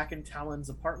back in Talon's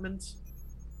apartment.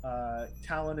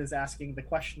 Talon is asking the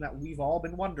question that we've all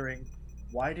been wondering: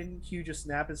 why didn't Q just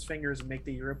snap his fingers and make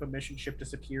the Europa mission ship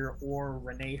disappear, or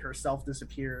Renee herself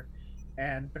disappear?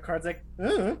 And Picard's like, I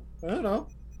don't know.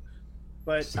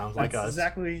 But Sounds like that's us.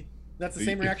 Exactly. That's the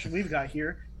same reaction we've got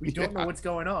here. We don't know Yeah. what's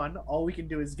going on. All we can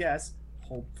do is guess.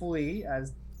 Hopefully,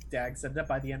 as Dag said, that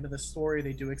by the end of the story,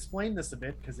 they do explain this a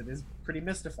bit because it is pretty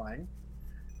mystifying.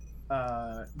 They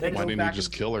Why go didn't back you just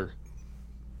and- kill her?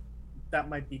 That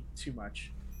might be too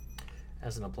much.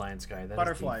 As an appliance guy, that is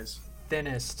Butterflies. the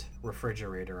thinnest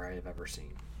refrigerator I have ever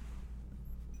seen.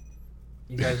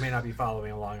 You guys may not be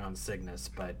following along on Cygnus,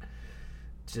 but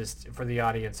just for the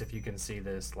audience, if you can see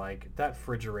this, like that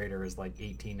refrigerator is like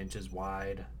 18 inches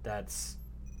wide. That's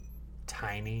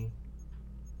tiny.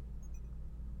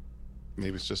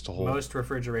 Maybe it's just a hole. Most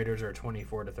refrigerators are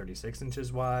 24 to 36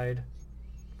 inches wide.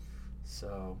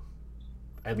 So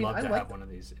I'd mean, love I to like- have one of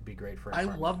these. It'd be great for an I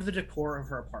apartment. loved the decor of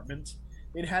her apartment.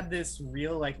 It had this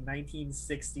real like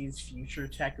 1960s future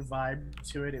tech vibe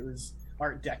to it. It was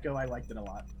Art Deco. I liked it a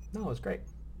lot. No, it was great.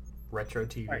 Retro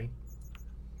TV.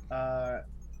 Alright.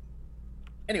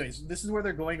 Anyways, this is where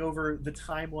they're going over the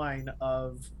timeline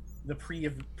of the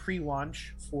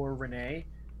pre-launch for Renee,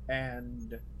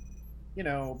 and you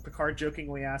know, Picard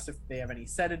jokingly asks if they have any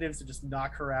sedatives to just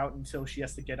knock her out until she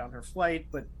has to get on her flight,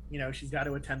 but you know, she's got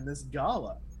to attend this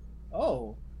gala.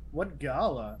 Oh, what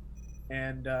gala?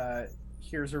 And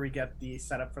here's where we get the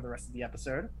setup for the rest of the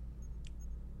episode.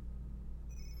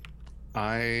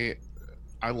 I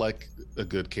like a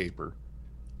good caper.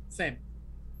 Same.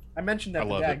 I mentioned that I to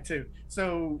love Dag it. too.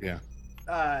 So Yeah.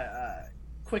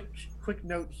 Quick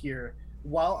note here.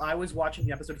 While I was watching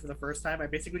the episode for the first time, I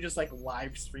basically just like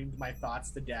live streamed my thoughts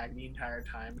to Dag the entire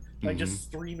time, like just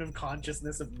stream of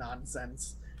consciousness of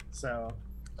nonsense. So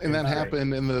And that Right.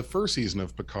 happened in the first season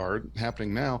of Picard,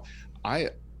 happening now. I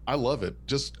love it.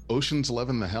 Just Ocean's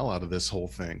 11 the hell out of this whole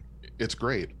thing. It's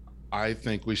great. I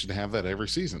think we should have that every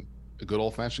season. A good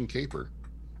old fashioned caper.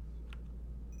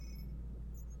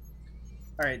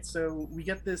 all right, so we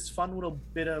get this fun little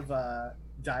bit of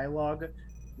dialogue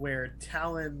where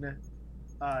Talon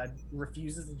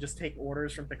refuses to just take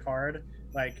orders from Picard.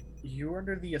 Like, you're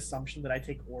under the assumption that I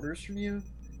take orders from you.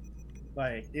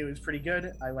 Like, it was pretty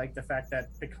good. I like the fact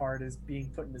that Picard is being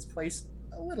put in his place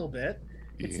a little bit.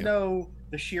 It's Yeah.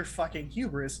 the sheer fucking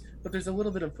hubris, but there's a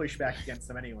little bit of pushback against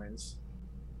them anyways.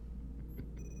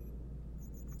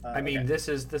 I mean, Okay. this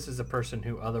is a person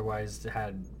who otherwise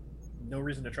had No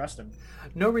reason to trust him.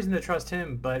 no reason to trust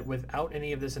him, but without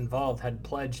any of this involved, had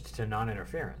pledged to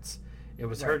non-interference. It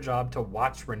was her Right. job to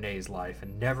watch Renee's life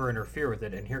and never interfere with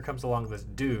it. And here comes along this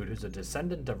dude who's a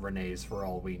descendant of Renee's, for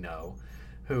all we know,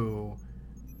 who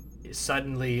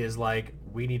suddenly is like,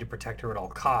 we need to protect her at all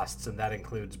costs, and that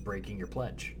includes breaking your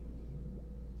pledge.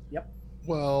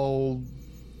 Well,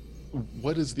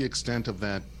 what is the extent of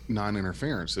that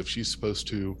non-interference? If she's supposed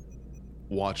to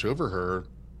watch over her,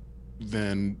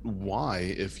 then why?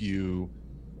 Is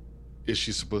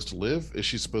she supposed to live? Is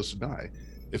she supposed to die?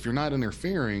 If you're not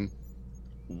interfering,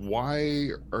 why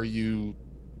are you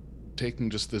taking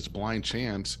just this blind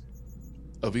chance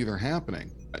of either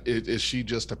happening? Is she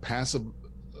just a passive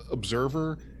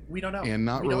observer We don't know. and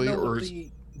not we really, don't know or what is-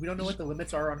 we don't know what the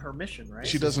limits are on her mission, right?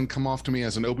 she doesn't come off to me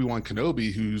as an Obi-Wan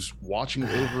Kenobi who's watching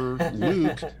over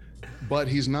Luke, but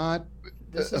he's not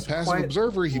This a is passive quite-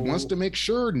 observer. He wants to make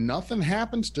sure nothing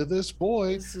happens to this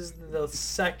boy. This is the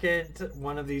second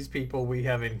one of these people we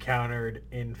have encountered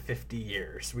in 50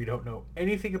 years. We don't know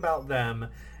anything about them,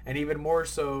 and even more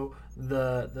so,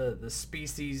 the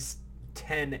species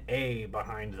 10A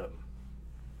behind them.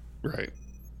 Right.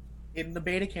 In the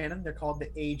beta canon, they're called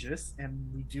the Aegis,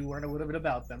 and we do learn a little bit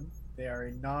about them. They are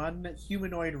a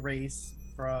non-humanoid race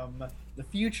from the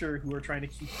future who are trying to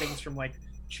keep things from like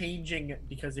changing,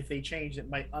 because if they change, it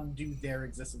might undo their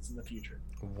existence in the future.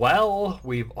 Well,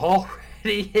 we've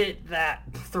already hit that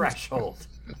threshold.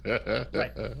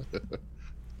 Right.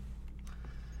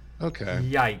 Okay.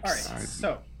 Yikes.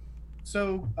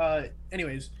 All right.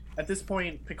 Anyways, at this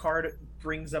point, Picard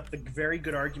brings up the very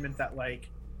good argument that like,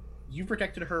 you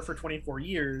protected her for 24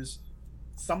 years.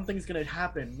 Something's gonna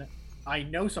happen. I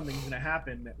know something's gonna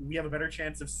happen. We have a better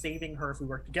chance of saving her if we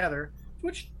work together.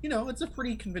 Which, it's a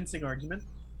pretty convincing argument.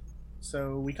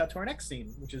 So we cut to our next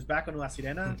scene, which is back on La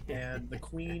Sirena, and the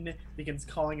Queen begins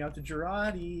calling out to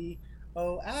Girardi,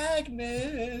 "Oh,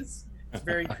 Agnes!" It's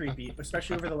very creepy,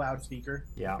 especially over the loudspeaker.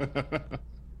 Yeah.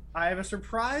 I have a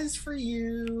surprise for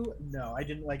you. No, I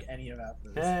didn't like any of that.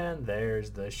 And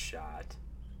there's the shot.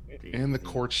 And the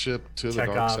courtship to the dark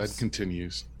Chekhov's. side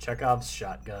continues. Chekhov's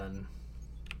shotgun.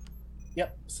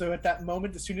 Yep. So at that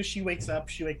moment, as soon as she wakes up,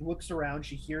 she like looks around.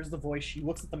 She hears the voice. She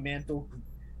looks at the mantle.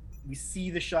 We see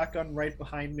the shotgun right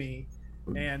behind me,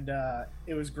 and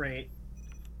it was great.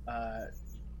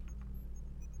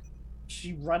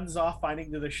 She runs off,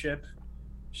 finding to the ship.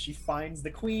 She finds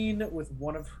the Queen with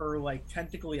one of her like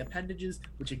tentacly appendages,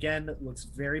 which again looks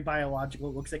very biological.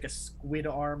 It looks like a squid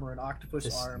arm or an octopus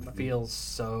This arm. feels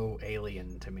so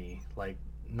alien to me. Like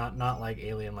not like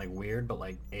alien like weird, but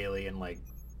like alien like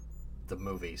the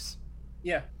movies.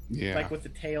 Yeah, Yeah. like with the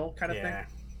tail kind of thing. Yeah.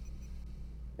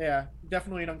 Yeah,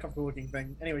 definitely an uncomfortable looking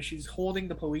thing. Anyway, she's holding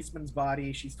the policeman's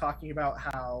body. She's talking about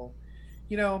how,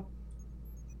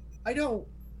 I don't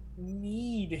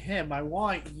need him. I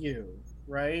want you,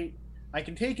 right? I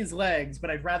can take his legs,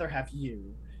 but I'd rather have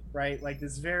you, right? Like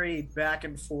this very back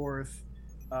and forth,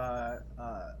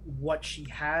 what she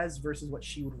has versus what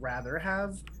she would rather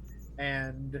have.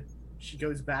 And she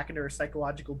goes back into her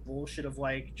psychological bullshit of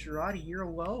like, Girardi, you're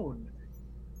alone.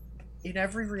 In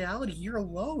every reality, you're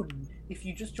alone. If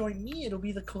you just join me, it'll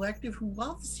be the collective who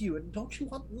loves you. And don't you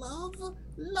want love?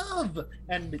 Love!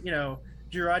 And,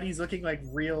 Girardi's looking like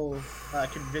real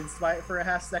convinced by it for a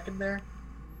half second there.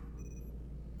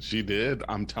 She did.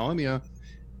 I'm telling you,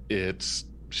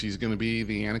 she's going to be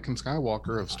the Anakin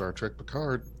Skywalker of Star Trek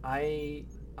Picard. I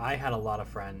had a lot of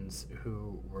friends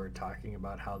who were talking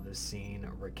about how this scene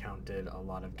recounted a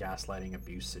lot of gaslighting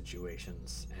abuse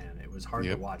situations, and it was hard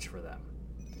Yep. to watch for them.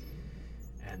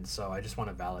 And so I just want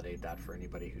to validate that for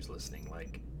anybody who's listening.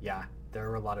 Like, yeah, there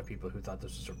were a lot of people who thought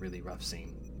this was a really rough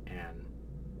scene, and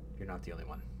you're not the only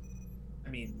one. I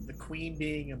mean, the Queen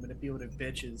being a manipulative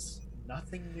bitch is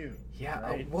nothing new. Yeah,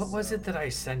 right? what was So- it that I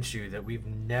sent you that we've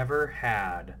never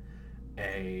had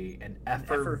an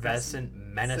effervescent,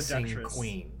 menacing seductress.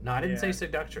 queen? No, I didn't say Yeah.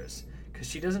 seductress, because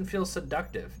she doesn't feel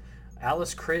seductive.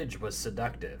 Alice Cridge was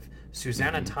seductive.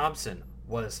 Susanna Thompson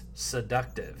was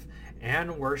seductive. Anne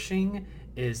Wershing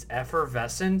is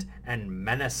effervescent and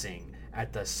menacing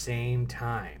at the same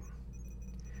time.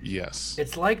 Yes.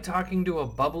 It's like talking to a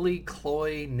bubbly,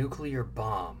 cloy nuclear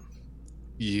bomb.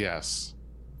 Yes.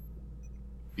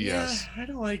 Yes. Yeah, I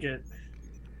don't like it.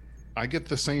 I get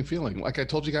the same feeling. Like I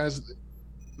told you guys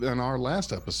in our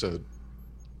last episode,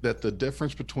 that the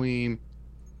difference between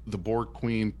the Borg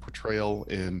Queen portrayal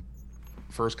in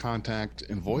First Contact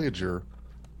and Voyager.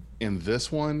 In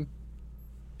this one,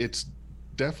 it's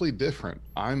definitely different.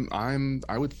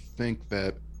 I would think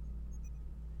that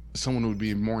someone would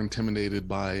be more intimidated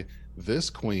by this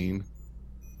queen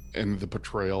and the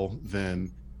portrayal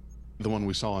than the one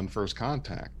we saw in First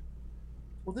Contact.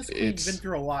 Well, this queen's been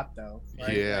through a lot, though.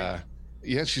 Right? Yeah.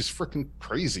 Yeah, she's freaking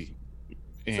crazy.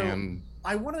 And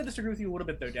I want to disagree with you a little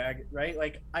bit, though, Dag, right?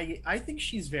 Like, I think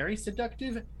she's very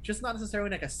seductive, just not necessarily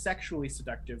in like a sexually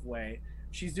seductive way.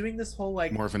 She's doing this whole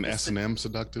like more of an S&M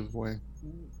seductive way.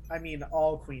 I mean,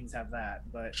 all queens have that,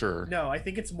 but sure. No, I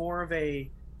think it's more of a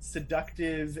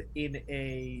seductive in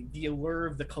the allure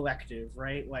of the collective,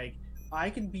 right? Like, I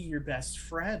can be your best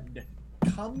friend.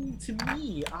 Come to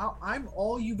me. I'm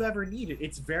all you've ever needed.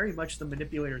 It's very much the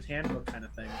manipulator's handbook kind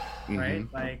of thing, right?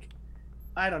 Mm-hmm. Like,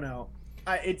 I don't know.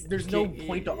 There's no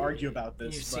point to argue about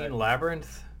this. You've seen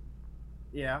Labyrinth?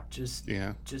 Yeah.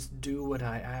 Just do what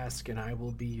I ask and I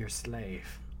will be your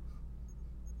slave.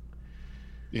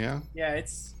 Yeah. Yeah,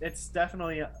 it's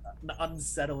definitely an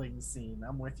unsettling scene.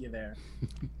 I'm with you there.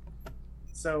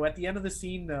 So at the end of the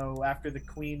scene, though, after the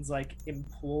queen's like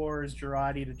implores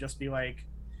Jurati to just be like,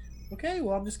 okay,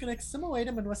 well, I'm just gonna assimilate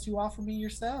him unless you offer me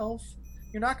yourself.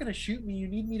 You're not gonna shoot me. You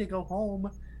need me to go home.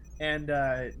 And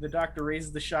the doctor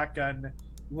raises the shotgun,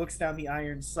 looks down the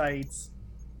iron sights,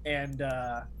 and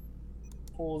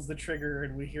pulls the trigger,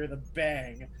 and we hear the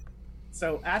bang.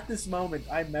 So at this moment,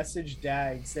 I messaged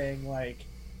Dag saying, like,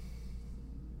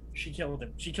 she killed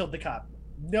him. She killed the cop.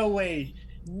 No way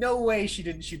she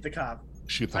didn't shoot the cop.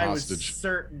 Shoot the I hostage. was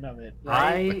certain of it.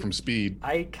 Right? Like from Speed.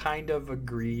 I kind of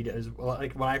agreed as well.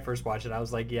 Like when I first watched it, I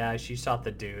was like, yeah, she shot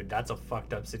the dude. That's a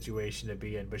fucked up situation to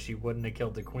be in. But she wouldn't have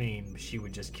killed the queen. She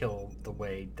would just kill the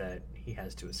way that she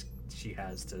has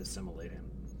to assimilate him.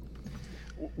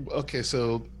 Okay,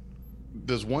 so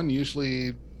does one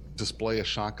usually display a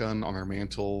shotgun on their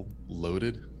mantle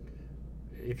loaded?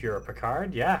 If you're a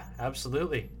Picard, yeah,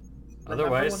 absolutely. Remember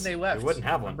Otherwise, when they left? you wouldn't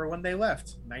have one. Remember when they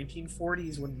left?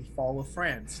 1940s, when the fall of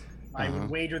France. I would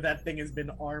wager that thing has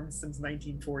been armed since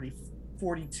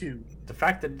 1942. The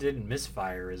fact that it didn't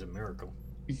misfire is a miracle.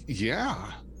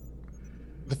 Yeah.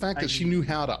 The fact that she knew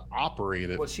how to operate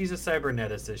it. Well, she's a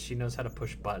cyberneticist. She knows how to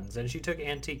push buttons, and she took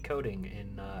antique coding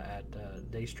at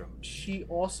Daystrom. She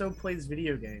also plays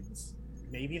video games.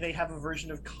 Maybe they have a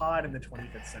version of COD in the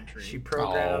 25th century. She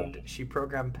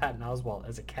programmed Patton Oswalt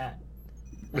as a cat.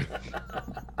 But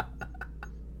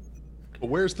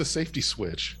where's the safety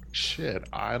switch? Shit,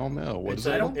 I don't know. What It's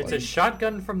does it look It's like? a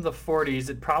shotgun from the 40s.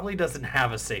 It probably doesn't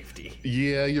have a safety.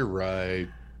 Yeah, you're right.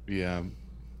 Yeah.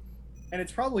 And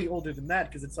it's probably older than that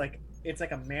because it's like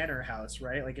a manor house,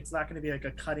 right? Like, it's not going to be like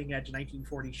a cutting edge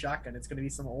 1940 shotgun. It's going to be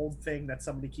some old thing that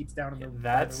somebody keeps down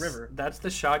by the river. That's the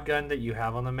shotgun that you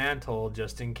have on the mantle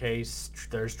just in case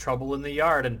there's trouble in the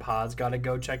yard and Pod's got to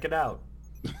go check it out.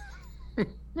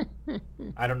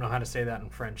 I don't know how to say that in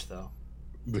French, though.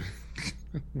 But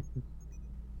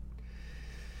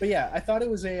yeah, I thought it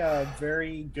was a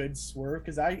very good swerve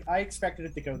because I expected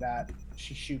it to go that.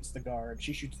 She shoots the guard.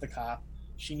 She shoots the cop.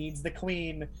 She needs the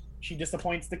queen. She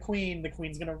disappoints the queen. The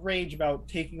queen's going to rage about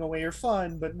taking away her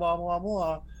fun, but blah, blah,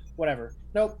 blah. Whatever.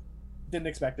 Nope. Didn't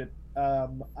expect it.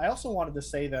 I also wanted to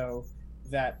say, though,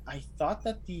 that I thought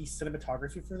that the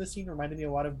cinematography for this scene reminded me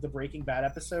a lot of the Breaking Bad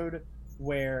episode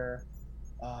where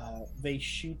they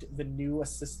shoot the new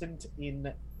assistant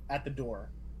at the door.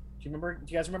 Do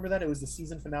you guys remember that? It was the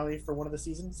season finale for one of the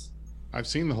seasons. I've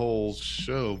seen the whole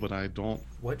show, but I don't.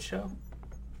 What show?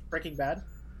 Breaking Bad.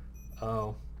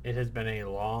 Oh, it has been a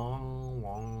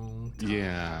long time.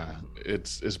 Yeah,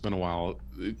 it's been a while.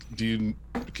 Could you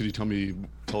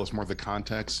tell us more of the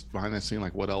context behind that scene?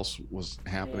 Like what else was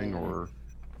happening, or?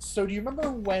 So do you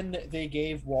remember when they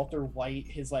gave Walter White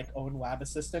his like own lab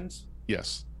assistant?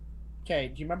 Yes. Okay,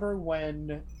 do you remember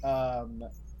when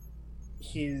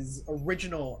his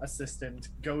original assistant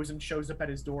goes and shows up at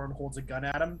his door and holds a gun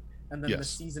at him, and then the Yes.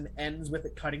 season ends with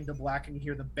it cutting to black and you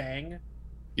hear the bang?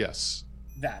 Yes.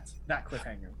 That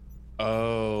cliffhanger.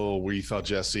 Oh, where you thought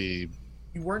Jesse?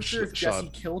 You weren't sure if Jesse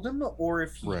killed him or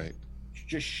if he Right.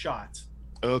 just shot.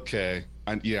 Okay.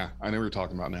 I know what you're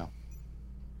talking about now.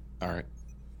 All right.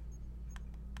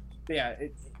 But yeah,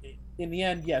 in the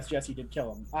end, yes, Jesse did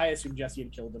kill him. I assumed Jesse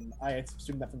had killed him. I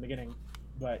assumed that from the beginning.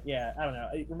 But yeah, I don't know.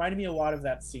 It reminded me a lot of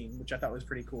that scene, which I thought was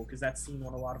pretty cool because that scene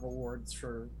won a lot of awards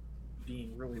for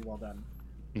being really well done.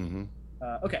 Mm-hmm.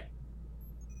 Okay.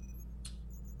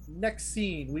 Next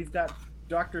scene, we've got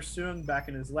Dr. Soong back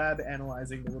in his lab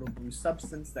analyzing the little blue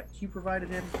substance that Q provided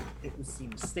him. It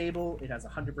seems stable. It has a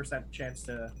 100% chance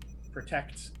to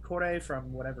protect Kore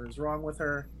from whatever is wrong with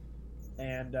her.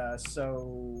 And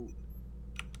so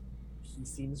he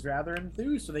seems rather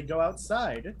enthused. So they go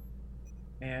outside.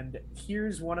 And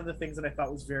here's one of the things that I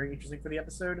thought was very interesting for the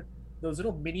episode. Those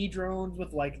little mini drones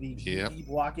with like the UV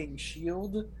blocking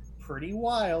shield, pretty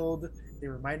wild. They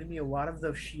reminded me a lot of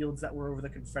those shields that were over the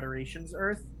Confederation's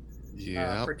Earth.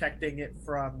 Yeah. Protecting it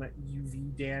from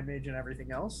UV damage and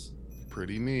everything else.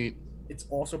 Pretty neat. It's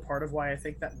also part of why I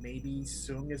think that maybe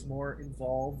Sung is more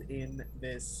involved in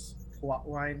this plot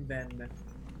line than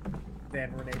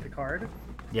Renee Picard.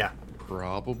 Yeah.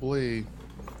 Probably.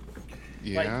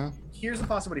 Yeah. Like, here's a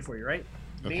possibility for you, right?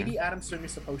 Okay. Maybe Adam Sung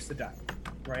is supposed to die,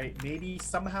 right? Maybe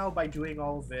somehow by doing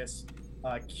all of this,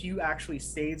 Q actually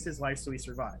saves his life so he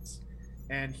survives.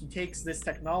 And he takes this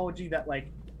technology that,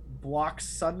 like, blocks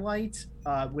sunlight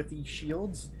with these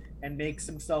shields and makes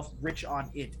himself rich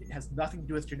on it. It has nothing to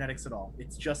do with genetics at all.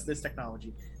 It's just this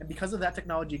technology. And because of that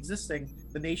technology existing,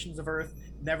 the nations of Earth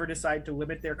never decide to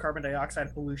limit their carbon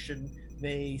dioxide pollution.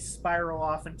 They spiral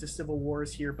off into civil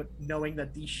wars here, but knowing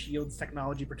that these shields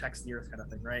technology protects the Earth kind of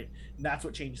thing, right? And that's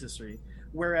what changed history.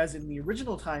 Whereas in the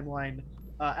original timeline,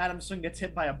 Adam Sung gets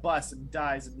hit by a bus and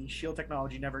dies, and the shield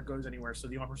technology never goes anywhere. So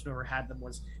the only person who ever had them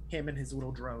was him and his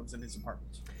little drones in his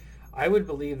apartment. I would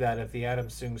believe that if the Adam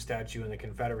Sung statue in the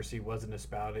Confederacy wasn't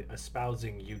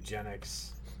espousing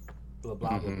eugenics, blah,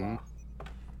 blah, blah,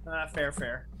 blah.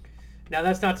 Fair. Now,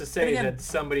 that's not to say again, that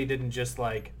somebody didn't just,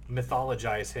 like,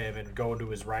 mythologize him and go into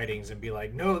his writings and be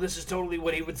like, no, this is totally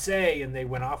what he would say, and they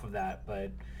went off of that, but...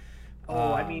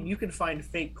 I mean, you can find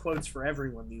fake quotes for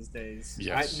everyone these days.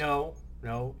 Yes.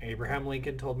 No, Abraham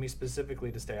Lincoln told me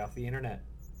specifically to stay off the internet.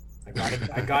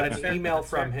 I got an email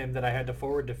from him that I had to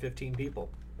forward to 15 people.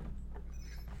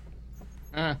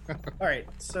 All right,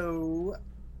 so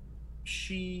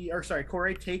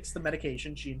Corey takes the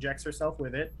medication. She injects herself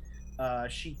with it.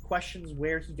 She questions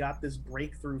where he got this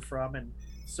breakthrough from, and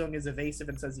Sung is evasive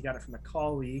and says he got it from a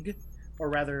colleague, or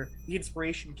rather, the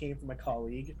inspiration came from a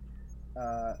colleague.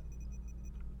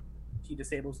 He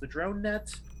disables the drone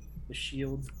net. The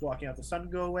shields blocking out the sun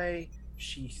go away.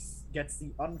 She gets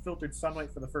the unfiltered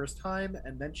sunlight for the first time,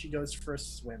 and then she goes for a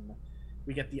swim.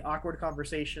 We get the awkward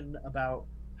conversation about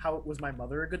how was my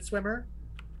mother a good swimmer?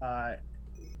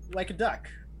 Like a duck.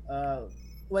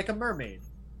 Like a mermaid.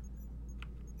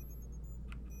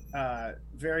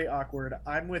 Very awkward.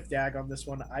 I'm with Dag on this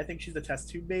one. I think she's a test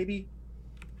tube baby.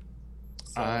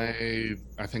 So, I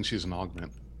think she's an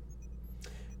augment.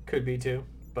 Could be too,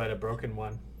 but a broken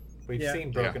one. We've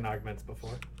seen broken augments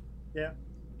before. Yeah.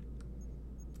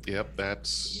 Yep,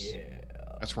 that's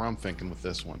where I'm thinking with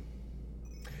this one.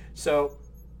 So,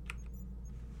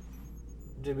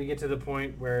 did we get to the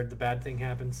point where the bad thing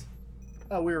happens?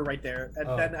 Oh, we were right there.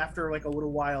 And then after like a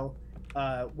little while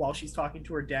she's talking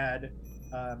to her dad,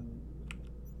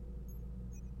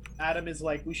 Adam is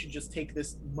like, we should just take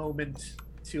this moment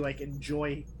to like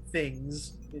enjoy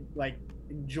things, like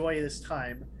enjoy this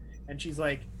time. And she's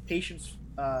like, patience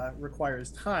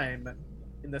requires time,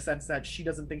 in the sense that she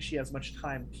doesn't think she has much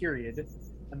time, period.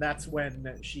 And that's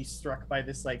when she's struck by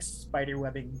this like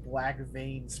spiderwebbing black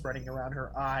vein spreading around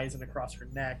her eyes and across her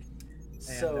neck.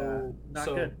 And, not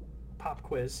good. Pop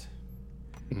quiz.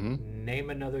 Mm-hmm. Name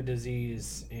another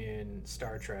disease in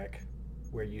Star Trek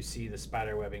where you see the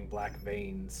spiderwebbing black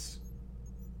veins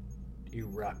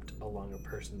erupt along a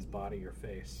person's body or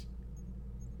face.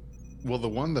 Well, the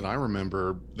one that I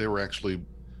remember, they were actually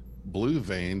blue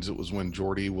veins. It was when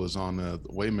Geordi was on a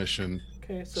away mission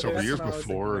several years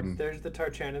before. And there's the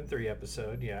Tarchanin 3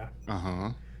 episode, yeah.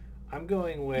 Uh-huh. I'm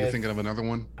going with... You thinking of another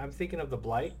one? I'm thinking of the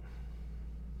Blight.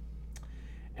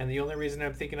 And the only reason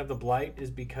I'm thinking of the Blight is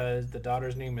because the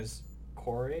daughter's name is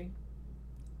Corey,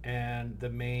 and the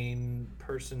main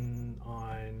person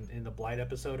in the Blight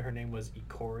episode, her name was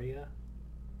Ikoria.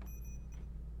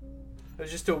 It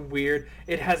was just a weird...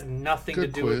 It has nothing to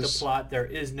do with the plot. There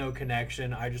is no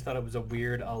connection. I just thought it was a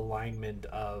weird alignment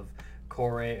of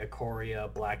Corey,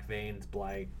 Ikoria, Black Veins,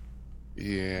 Blight.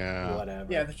 Yeah.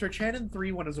 Whatever. Yeah, the Tarchanin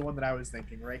 3 one is the one that I was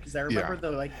thinking, right? Because I remember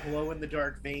the like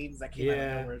glow-in-the-dark veins that came out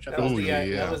of nowhere.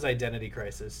 That was Identity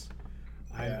Crisis.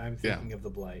 I'm thinking of the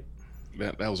Blight.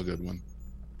 That was a good one.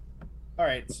 All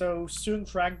right, so Sung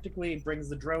practically brings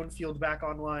the drone field back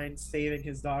online, saving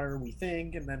his daughter, we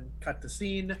think, and then cut the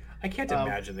scene. I can't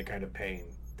imagine the kind of pain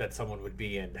that someone would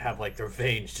be in to have like their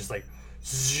veins just like...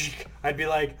 I'd be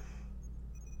like,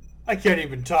 I can't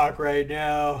even talk right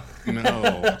now.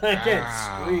 No. I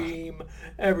can't scream.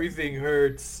 Everything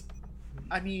hurts.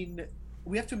 I mean,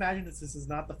 we have to imagine this is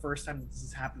not the first time this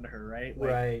has happened to her, right? Like,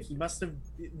 right.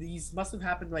 These must have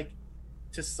happened like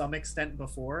to some extent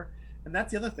before. And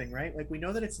that's the other thing, right? Like, we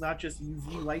know that it's not just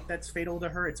UV light that's fatal to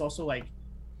her. It's also like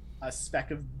a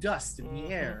speck of dust in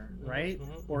the air, right?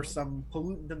 Or some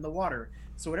pollutant in the water.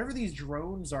 So whatever these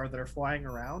drones are that are flying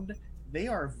around, they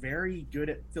are very good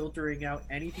at filtering out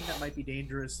anything that might be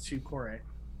dangerous to Kore.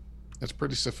 That's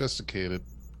pretty sophisticated,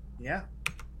 Yeah,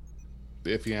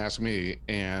 if you ask me.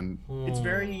 And it's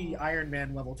very Iron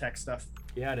Man level tech stuff.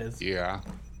 Yeah, it is. yeah.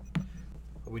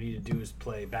 What we need to do is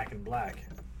play Back in Black.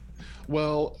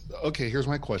 Well, okay, here's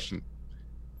my question.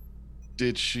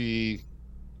 Does she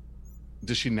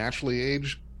naturally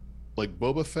age like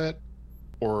Boba Fett,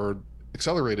 or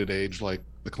accelerated age like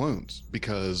the clones?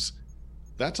 Because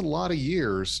that's a lot of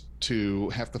years to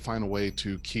have to find a way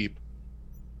to keep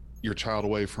your child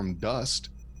away from dust.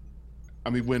 I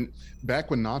mean,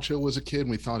 back when Nacho was a kid and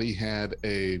we thought he had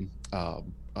a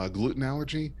gluten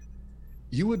allergy,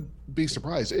 you would be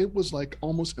surprised. It was like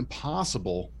almost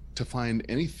impossible to find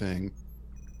anything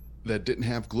that didn't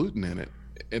have gluten in it.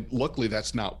 And luckily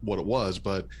that's not what it was,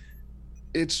 but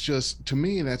it's just, to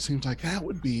me, that seems like that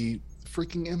would be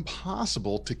freaking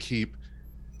impossible to keep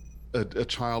a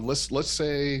child. Let's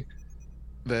say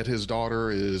that his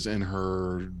daughter is in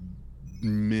her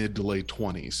mid to late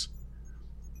 20s.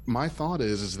 My thought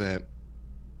is that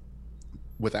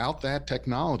without that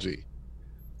technology,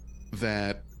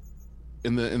 that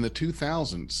in the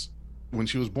 2000s, when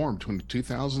she was born, between the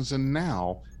 2000s and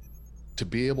now, to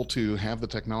be able to have the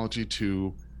technology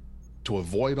to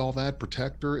avoid all that,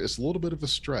 protect her, is a little bit of a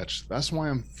stretch. That's why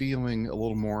I'm feeling a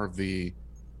little more of the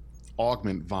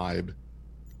augment vibe,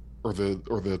 or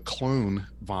the clone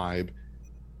vibe,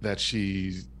 that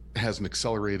she has an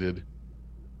accelerated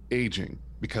aging,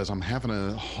 because I'm having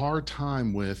a hard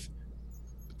time with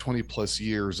 20 plus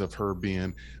years of her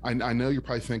being, I know you're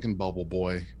probably thinking Bubble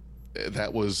Boy.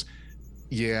 That was,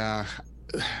 yeah.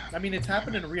 I mean, it's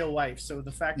happened in real life, so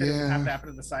the fact that it would have to happen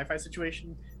in the sci-fi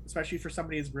situation, especially for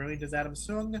somebody as brilliant as Adam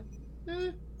Sung,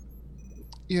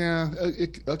 yeah,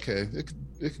 it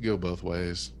could go both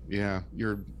ways. Yeah,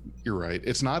 you're right.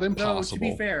 It's not impossible. No,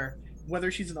 to be fair, whether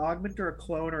she's an augment or a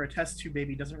clone or a test tube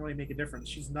baby doesn't really make a difference.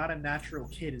 She's not a natural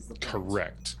kid, is the point.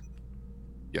 Correct.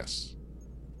 Yes.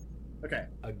 Okay.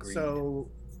 Agreed. So,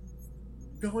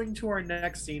 going to our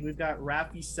next scene, we've got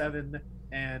Raffi 7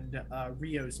 and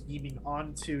Rios beaming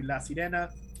onto La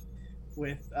Sirena,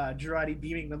 with Girardi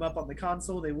beaming them up on the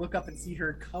console. They look up and see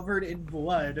her covered in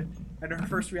blood, and her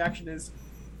first reaction is,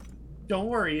 "Don't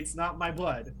worry, it's not my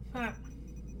blood."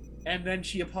 And then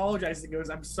she apologizes and goes,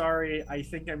 "I'm sorry, I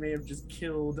think I may have just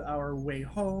killed our way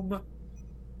home."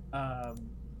 The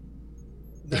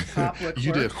cop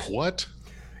You did what?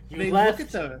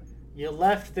 You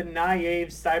left the naive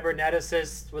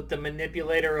cyberneticist with the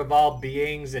manipulator of all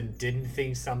beings and didn't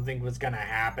think something was gonna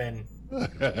happen.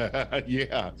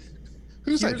 Yeah.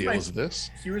 Whose idea was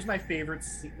this? Here's my favorite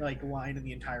line in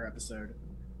the entire episode.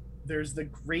 There's the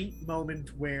great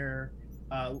moment where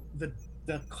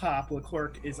the cop,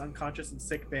 Leclerc, is unconscious in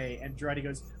sickbay, and Girardi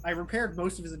goes, "I repaired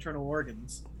most of his internal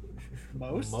organs."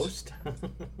 Most?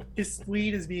 His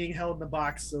spleen is being held in the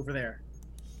box over there.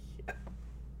 Yeah.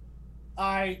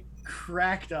 I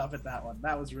cracked up at that one.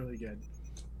 That was really good.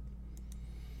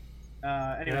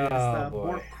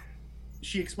 Anyways,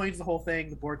 she explains the whole thing.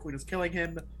 The Borg Queen is killing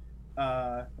him.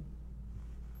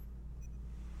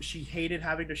 She hated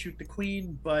having to shoot the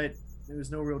Queen, but there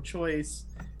was no real choice.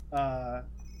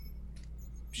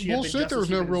 Bullshit, there was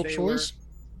no real choice.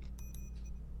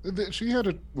 She had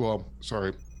a, well,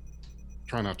 sorry,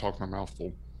 trying not to talk my mouth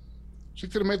full. She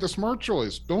could have made the smart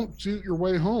choice. Don't shoot your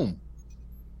way home.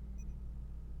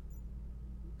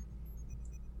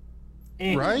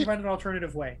 Right? Find an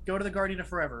alternative way. Go to the Guardian of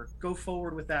Forever. Go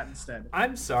forward with that instead.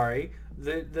 I'm sorry.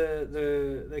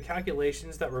 The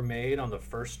calculations that were made on the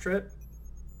first trip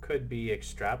could be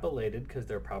extrapolated because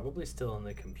they're probably still in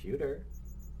the computer.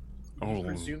 I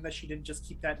presume that she didn't just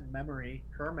keep that in memory,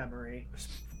 her memory.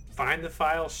 Find the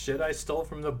file shit I stole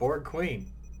from the Borg Queen.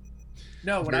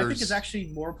 No, what I think is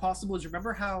actually more possible is,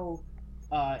 remember how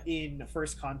in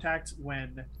First Contact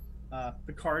when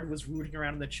Picard was rooting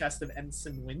around in the chest of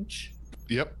Ensign Lynch?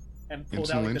 Yep. And pulled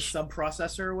out like the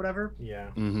sub-processor or whatever? Yeah.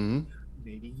 Mm-hmm.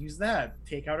 Maybe use that.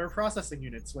 Take out our processing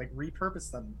units, like repurpose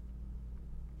them.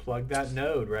 Plug that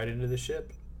node right into the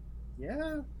ship.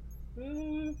 Yeah.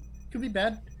 Could be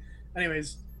bad.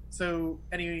 Anyways,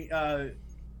 Girardi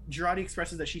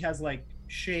expresses that she has like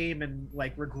shame and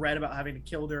like regret about having to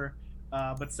kill her,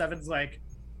 but Seven's like,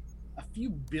 a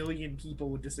few billion people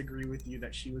would disagree with you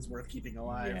that she was worth keeping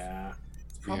alive. Yeah.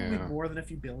 It's probably more than a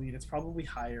few billion. It's probably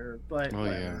higher, but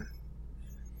whatever.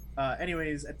 Yeah.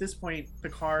 Anyways, at this point,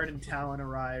 Picard and Talon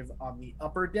arrive on the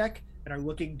upper deck and are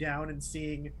looking down and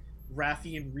seeing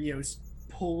Raffi and Rios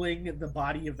pulling the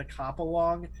body of the cop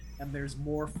along, and there's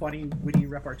more funny, witty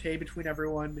repartee between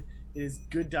everyone. It is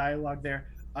good dialogue there.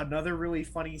 Another really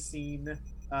funny scene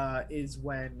is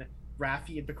when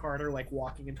Raffi and Picard are like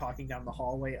walking and talking down the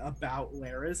hallway about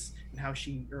Laris and how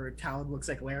Talon looks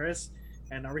like Laris.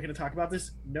 And are we going to talk about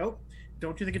this? Nope.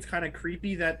 Don't you think it's kind of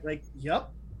creepy that like,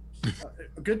 yep,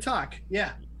 good talk.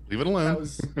 Yeah. Leave it alone.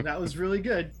 That was really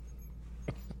good.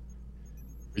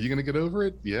 Are you going to get over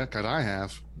it? Yeah, because I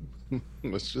have.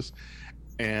 Let's just,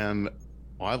 and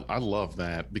I love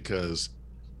that, because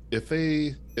if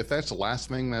that's the last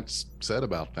thing that's said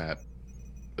about that,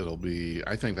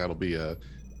 I think that'll be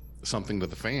something to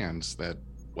the fans that,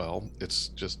 well, it's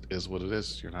just is what it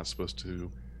is. You're not supposed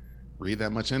to read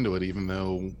that much into it, even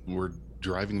though we're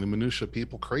driving the minutia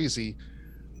people crazy,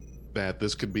 that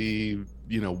this could be,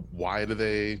 why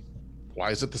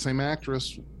is it the same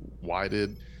actress? Why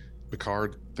did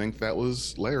Picard think that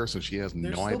was Laris and she has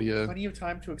There's no still idea? Plenty of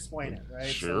time to explain it, right?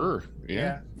 Sure. So,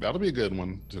 yeah. That'll be a good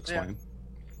one to explain.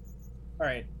 All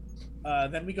right.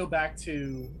 Then we go back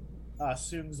to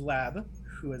Soong's lab,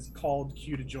 who has called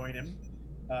Q to join him.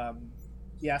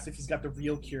 He asks if he's got the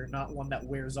real cure, not one that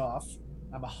wears off.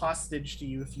 I'm a hostage to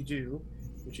you if you do,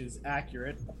 which is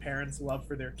accurate. A parent's love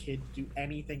for their kid, do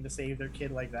anything to save their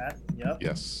kid like that. Yep.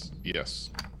 Yes.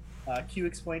 Q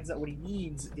explains that what he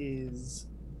needs is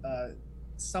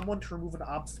someone to remove an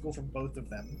obstacle from both of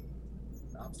them.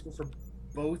 An obstacle for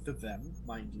both of them,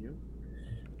 mind you.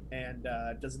 And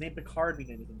does the name Picard mean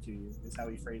anything to you, is how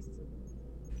he phrases it.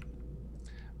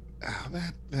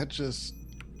 That just,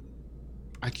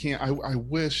 I can't, I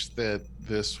wish that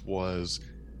this was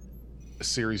a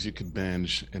series you could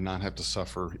binge and not have to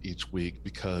suffer each week,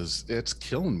 because it's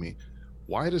killing me.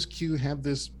 Why does Q have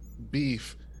this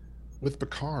beef with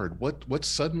Picard? What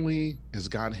suddenly has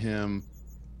got him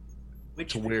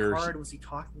Which to where Picard was he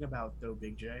talking about, though,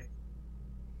 Big J?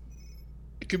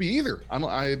 it could be either. I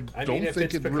don't if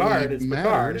think it's it Picard, really it's matters.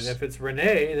 Picard, and if it's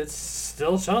Renee, it's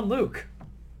still Jean-Luc.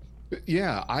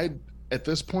 Yeah, at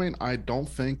this point, I don't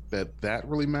think that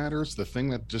really matters. The thing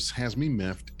that just has me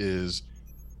miffed is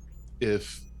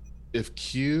if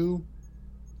Q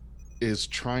is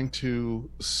trying to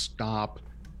stop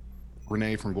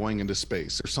Renee from going into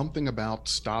space, there's something about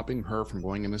stopping her from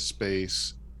going into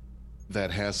space that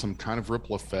has some kind of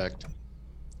ripple effect.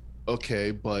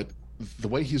 Okay, but the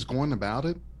way he's going about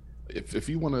it, if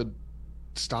you want to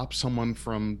stop someone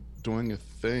from doing a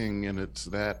thing and it's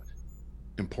that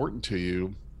important to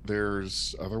you,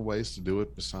 there's other ways to do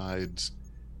it besides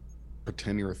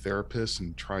pretend you're a therapist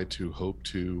and try to hope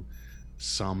to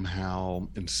somehow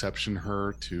inception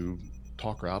her to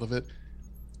talk her out of it.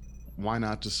 Why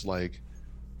not just like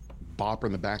bop her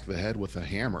in the back of the head with a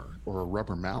hammer or a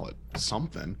rubber mallet,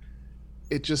 something?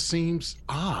 It just seems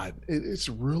odd. It's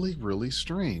really, really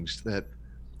strange that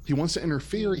he wants to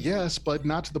interfere, yes, but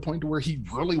not to the point to where he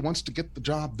really wants to get the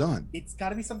job done. It's got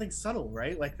to be something subtle,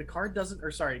 right? Like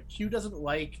Q doesn't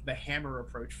like the hammer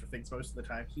approach for things most of the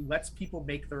time. He lets people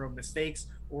make their own mistakes,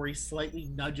 or he slightly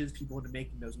nudges people into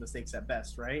making those mistakes at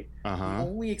best, right? The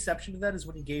only exception to that is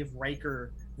when he gave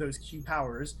Riker those Q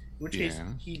powers, in which case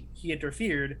he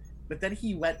interfered, but then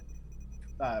he let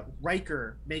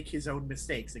Riker make his own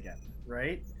mistakes again,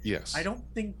 right? Yes. I don't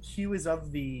think Q is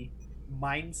of the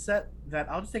mindset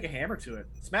that I'll just take a hammer to it.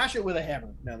 Smash it with a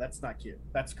hammer. No, that's not Q.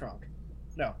 That's Kronk.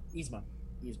 No, Yzma.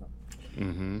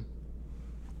 Mm-hmm.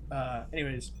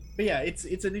 Anyways, but yeah, it's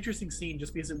an interesting scene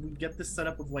just because we get this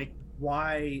setup of like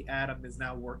why Adam is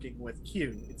now working with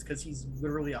Q. It's because he's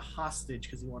literally a hostage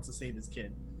because he wants to save his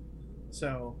kid.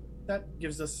 So that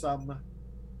gives us some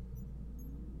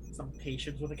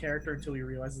patience with the character until he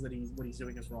realizes that what he's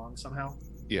doing is wrong somehow.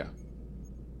 Yeah.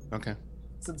 Okay.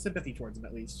 Some sympathy towards him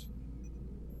at least.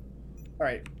 All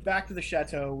right, back to the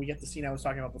chateau. We get the scene I was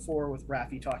talking about before with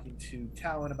Raffi talking to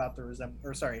Talon about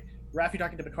Raffi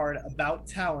talking to Picard about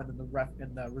Talon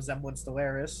and the resemblance to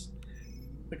Laris.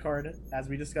 Picard, as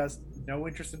we discussed, no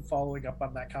interest in following up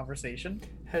on that conversation.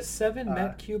 Has Seven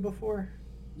met Q before?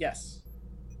 Yes.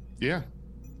 Yeah.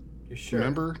 You sure?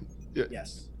 Remember?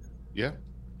 Yes. Yeah.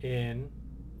 In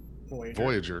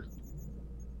Voyager.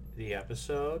 The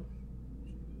episode?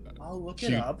 I'll look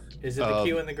it up. Is it the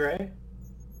Q in the gray?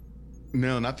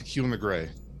 No, not the Q in the gray.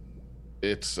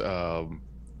 It's I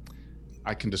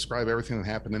can describe everything that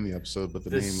happened in the episode, but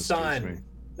the name escapes me.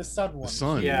 The Sun one. The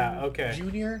Sun. Yeah, okay.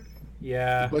 Junior?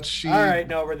 Yeah. But she All right,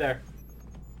 no, we're there.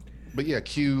 But yeah,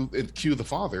 Q the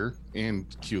father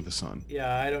and Q the son.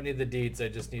 Yeah, I don't need the deeds. I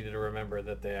just needed to remember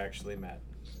that they actually met.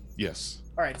 Yes.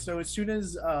 All right, so as soon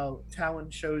as Talon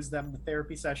shows them the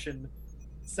therapy session,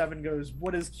 Seven goes,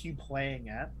 "What is Q playing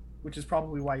at?" Which is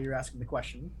probably why you're asking the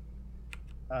question.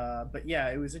 But yeah,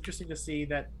 it was interesting to see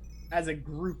that as a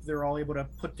group, they're all able to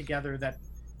put together that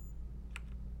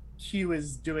Q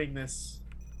is doing this.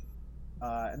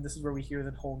 And this is where we hear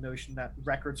the whole notion that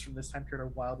records from this time period are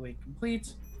wildly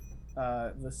incomplete.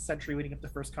 The century leading up to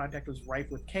First Contact was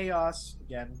rife with chaos.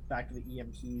 Again, back to the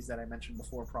EMPs that I mentioned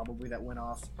before, probably that went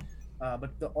off.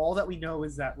 But all that we know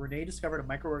is that Renee discovered a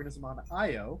microorganism on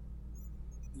Io,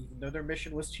 even though their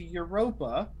mission was to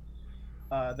Europa,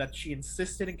 that she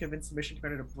insisted and convinced the mission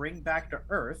commander to bring back to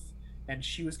Earth, and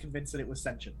she was convinced that it was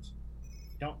sentient.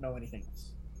 Don't know anything else.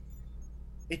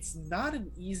 It's not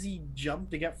an easy jump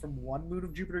to get from one moon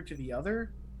of Jupiter to the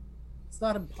other. It's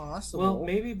not impossible. Well,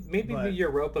 maybe but... the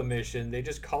Europa mission, they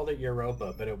just called it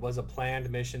Europa, but it was a planned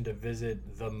mission to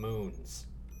visit the moons.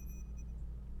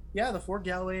 Yeah, the 4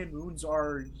 Galilean moons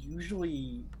are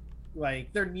usually,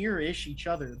 like, they're near-ish each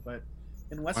other, but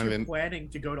unless you're planning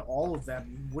to go to all of them,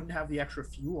 you wouldn't have the extra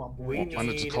fuel on board.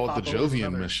 It's called the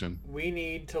Jovian mission. We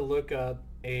need to look up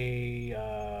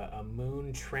a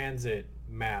moon transit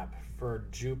map for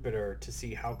Jupiter to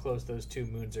see how close those 2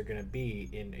 moons are going to be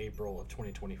in April of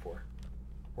 2024.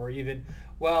 Or even,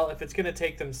 well, if it's going to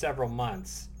take them several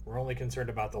months, we're only concerned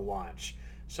about the launch.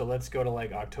 So let's go to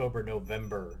like October,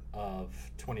 November of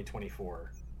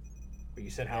 2024. But you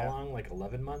said how long? Like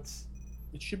 11 months?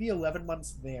 It should be 11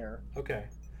 months there. Okay.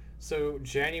 So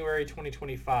January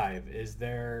 2025, is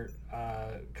there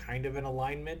kind of an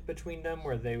alignment between them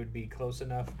where they would be close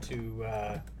enough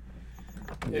to...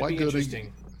 it'd be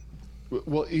interesting.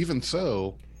 Well, even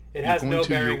so... It has no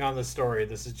bearing on the story.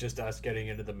 This is just us getting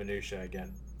into the minutia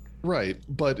again. Right.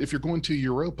 But if you're going to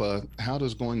Europa, how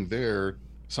does going there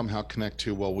somehow connect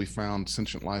to, well, we found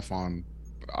sentient life on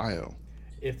Io?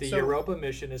 If the Europa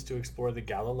mission is to explore the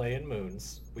Galilean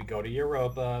moons, we go to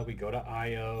Europa, we go to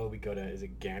Io, we go to, is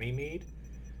it Ganymede?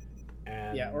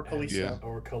 Or Callisto.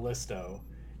 Or Callisto.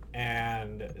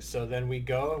 And so then we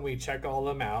go and we check all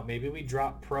them out. Maybe we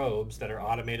drop probes that are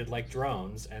automated like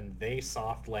drones, and they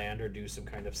soft land or do some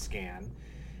kind of scan.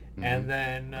 Mm-hmm. And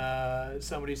then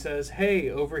somebody says, hey,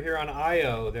 over here on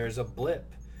Io, there's a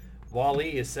blip.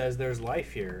 Wall-E says there's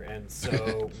life here. And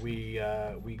so we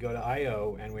go to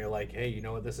Io and we're like, hey, you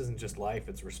know what? This isn't just life.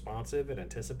 It's responsive. It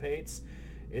anticipates.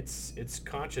 It's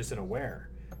conscious and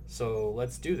aware. So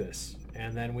let's do this.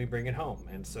 And then we bring it home.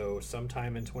 And so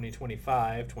sometime in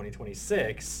 2025,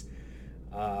 2026,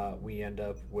 we end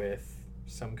up with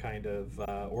some kind of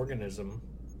organism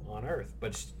on Earth.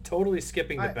 But totally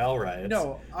skipping the Bell riots.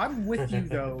 No, I'm with you,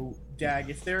 though, Dag.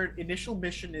 If their initial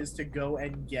mission is to go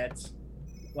and get,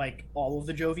 like, all of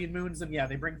the Jovian moons, then yeah,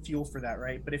 they bring fuel for that,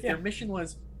 right? But if their mission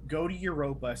was go to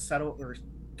Europa, settle, or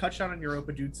touch down on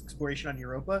Europa, do exploration on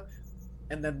Europa,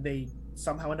 and then they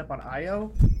somehow end up on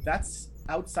Io, that's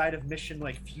outside of mission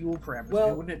like fuel parameters. Well,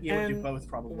 they wouldn't be able to do both,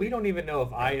 probably. We don't even know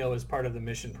if Io is part of the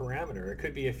mission parameter. It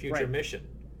could be a future mission.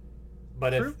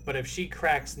 But if she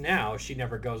cracks now, she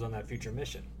never goes on that future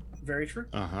mission. Very true.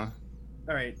 Uh-huh.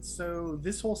 All right, so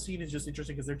this whole scene is just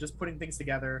interesting because they're just putting things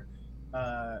together.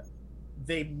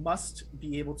 They must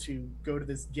be able to go to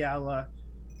this gala,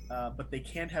 but they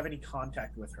can't have any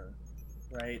contact with her,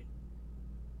 right?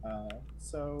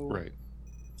 Right.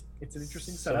 It's an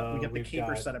interesting setup. We get the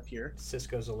caper setup here.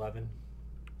 Cisco's 11.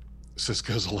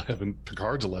 Cisco's 11.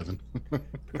 Picard's 11.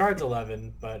 Picard's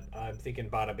 11, but I'm thinking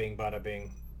bada bing, bada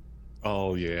bing.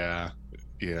 Oh, yeah.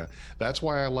 Yeah. That's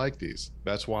why I like these.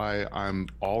 That's why I'm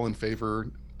all in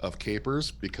favor of capers,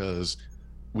 because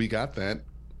we got that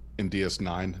in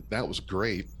DS9. That was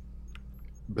great.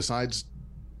 Besides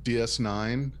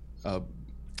DS9,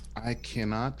 I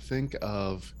cannot think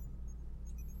of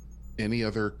any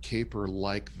other caper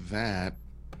like that,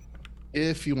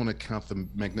 if you want to count the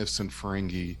Magnificent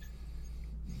Ferengi,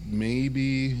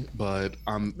 maybe, but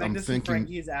I'm thinking Magnificent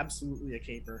Ferengi is absolutely a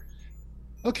caper.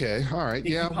 Okay, all right,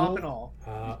 yeah. Pop and all.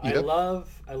 I love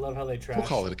how they trash. We'll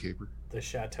call it a caper. The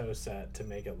chateau set to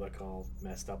make it look all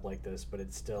messed up like this, but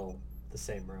it's still the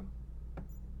same room.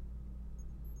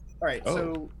 All right,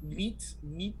 so neat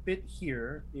bit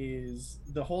here is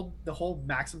the whole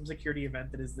maximum security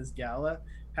event that is this gala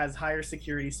has higher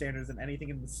security standards than anything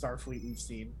in the Starfleet we've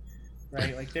seen,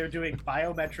 right? Like they're doing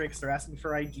biometrics, they're asking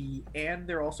for ID, and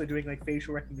they're also doing like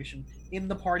facial recognition in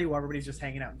the party while everybody's just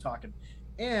hanging out and talking.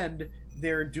 And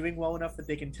they're doing well enough that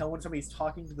they can tell when somebody's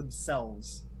talking to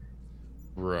themselves.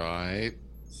 Right.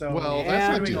 So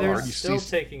that's not too hard. They're still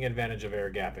taking advantage of air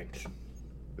gapping.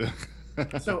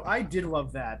 So I did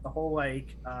love that. The whole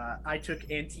like I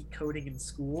took antique coding in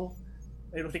school.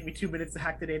 It'll take me 2 minutes to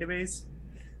hack the database.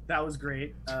 That was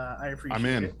great. I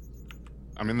appreciate it.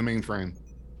 I'm in the mainframe.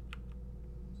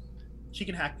 She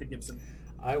can hack the Gibson.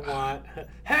 I want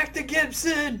hack the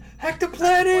Gibson, hack the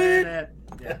planet.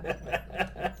 Yeah.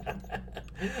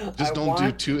 Just I don't want,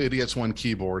 do 2 idiots, 1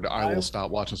 keyboard. I will stop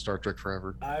watching Star Trek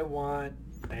forever. I want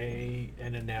an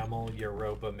enamel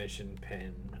Europa mission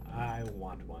pin. I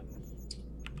want one.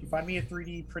 If you find me a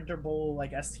 3D printable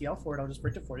like STL for it, I'll just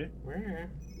print it for you.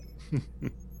 Where? Did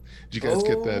you guys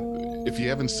get that? If you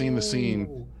haven't seen the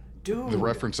scene, dude, the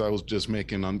reference I was just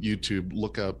making on YouTube,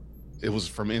 look up. It was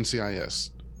from NCIS.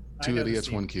 I 2 know the idiots,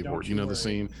 scene. 1 keyboard. Don't You know worry. the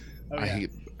scene? Oh, I yeah.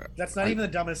 hate. That's not even the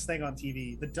dumbest thing on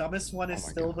TV. The dumbest one is Oh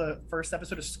my still the first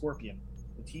episode of Scorpion.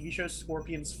 The TV show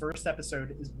Scorpion's first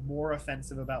episode is more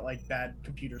offensive about like bad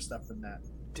computer stuff than that.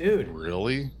 dude,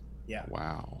 Really? Yeah.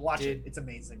 Wow. Watch Did- it. It's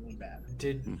amazingly bad.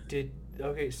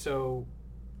 okay, so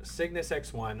Cygnus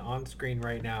X1 on screen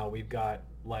right now, we've got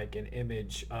like an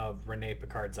image of Renee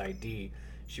Picard's ID.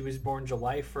 She was born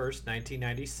July 1st,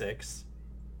 1996.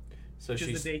 So Which is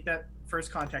she's the date that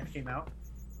First Contact came out.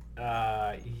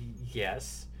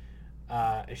 yes.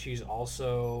 She's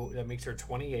also, that makes her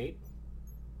 28.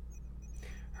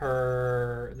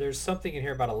 There's something in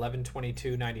here about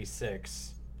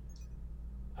 11/22/96.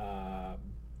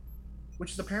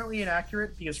 Which is apparently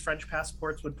inaccurate because French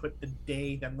passports would put the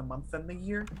day, then the month, then the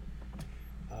year.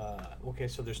 Okay,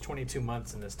 so there's 22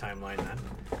 months in this timeline then.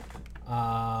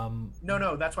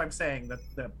 No, that's why I'm saying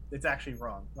that it's actually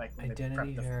wrong. Like when they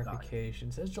Identity prepped the doc.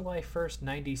 verification says July 1st,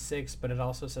 96, but it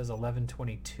also says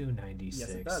 11/22/96. Yes,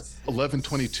 it does.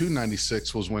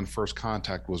 11/22/96 was when First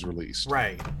Contact was released.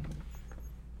 Right.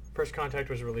 First Contact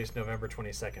was released November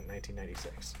 22nd,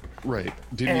 1996. Right.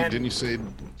 And- Didn't you say I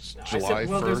July said,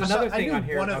 well, there's 1st? another I thing knew on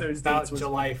here one of those about dates was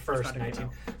July when First 1st, Contact came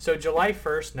 19. So July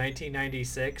 1st,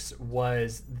 1996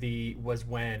 was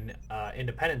when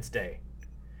Independence Day.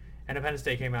 Independence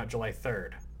Day came out July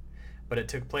 3rd, but it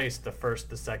took place the 1st,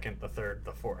 the 2nd, the 3rd,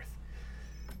 the 4th.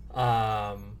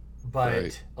 But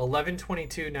Right.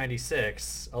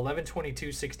 11/22/96,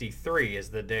 11/22/63 is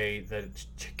the day that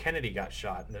Kennedy got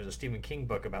shot. And there's a Stephen King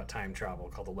book about time travel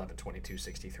called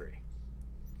 11/22/63.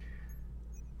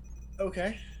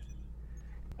 Okay.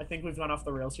 I think we've gone off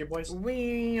the rails here, boys.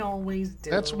 We always do.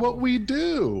 That's what we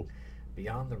do.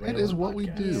 Beyond the That Rails is what we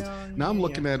podcast. do. Yeah, Now I'm yeah,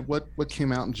 looking at what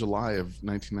came out in July of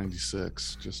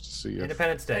 1996, just to see if.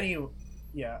 Independence Day. Anyway,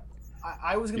 yeah.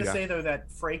 I was gonna Yeah. say though that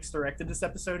Frakes directed this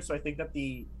episode, so I think that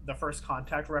the First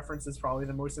Contact reference is probably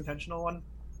the most intentional one.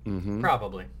 Mhm.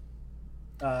 Probably.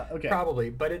 Okay. Probably.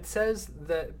 But it says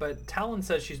that. But Talon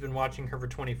says she's been watching her for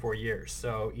 24 years.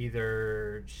 So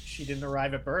either She didn't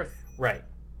arrive at birth. Right.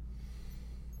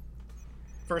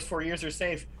 First 4 years are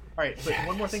safe. All right, but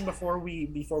one more Yes. thing before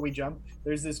we jump.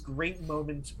 There's this great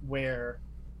moment where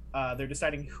they're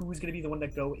deciding who's going to be the one to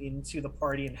go into the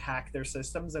party and hack their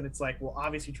systems, and it's like, well,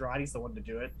 obviously Girardi's the one to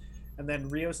do it. And then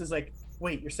Rios is like,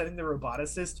 wait, you're setting the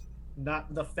roboticist,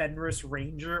 not the Fenris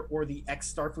Ranger or the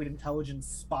ex-Starfleet intelligence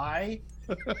spy?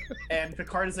 And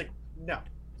Picard is like, no,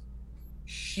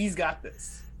 she's got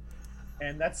this.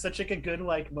 And that's such like a good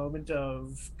like moment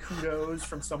of kudos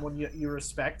from someone you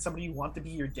respect, somebody you want to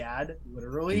be your dad,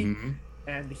 literally. Mhm.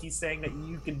 And he's saying that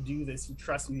you can do this, he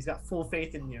trusts you, he's got full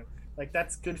faith in you. Like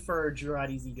that's good for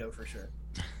Girardi's ego for sure.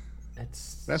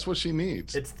 it's That's what she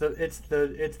needs. it's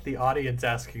the audience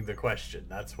asking the question.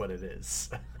 That's what it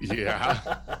is.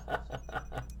 Yeah.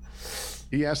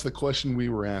 He asked the question we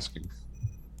were asking.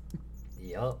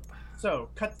 Yup. So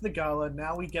cut to the gala.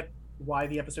 Now we get why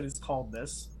the episode is called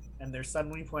this, and they're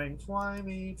suddenly playing "Fly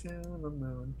Me to the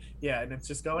Moon." Yeah, and it's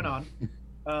just going on.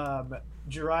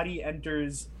 Girardi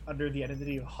enters under the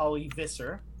identity of Holly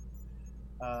Visser,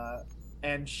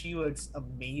 and she looks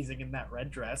amazing in that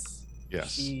red dress.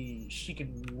 Yes. She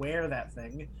can wear that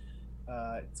thing.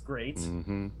 It's great.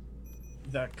 Mm-hmm.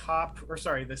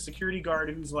 The security guard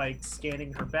who's like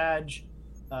scanning her badge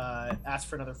asks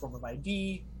for another form of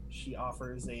ID. She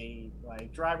offers a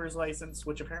like driver's license,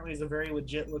 which apparently is a very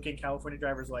legit looking California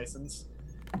driver's license.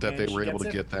 That they And were she able to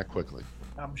gets it. get that quickly.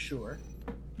 I'm sure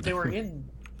they were in.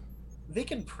 They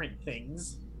can print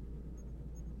things.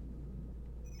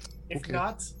 If Okay.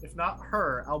 not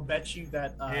her, I'll bet you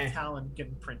that Eh. Talon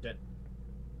can print it.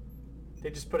 They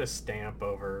just put a stamp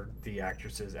over the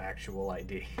actress's actual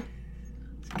ID.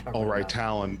 It's covered All right, up.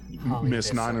 Talon, Holly Miss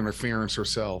Visser. Non-Interference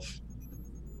herself.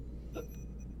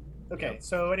 Okay,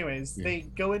 so anyways, Yeah. they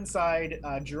go inside.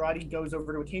 Girardi goes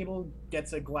over to a table,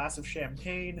 gets a glass of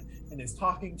champagne, and is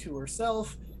talking to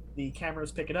herself. The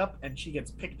cameras pick it up, and she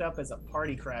gets picked up as a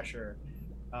party crasher.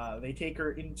 They take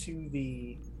her into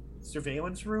the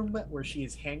surveillance room where she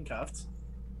is handcuffed,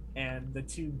 and the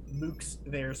two mooks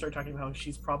there start talking about how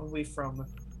she's probably from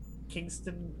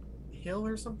Kingston Hill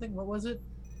or something. What was it?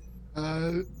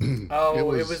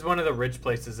 Oh, it was one of the rich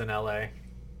places in LA.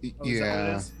 Oh, is that what it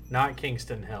Yeah. is? Not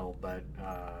Kingston Hill, but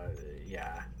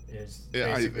yeah, is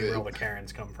Yeah, basically where all the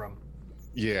Karens come from.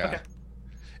 Yeah. Okay.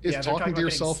 Is Yeah, they're talking talking to about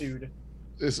yourself getting sued.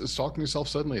 is talking to yourself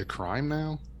suddenly a crime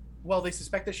now? Well, they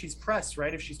suspect that she's press,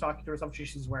 right? If she's talking to herself,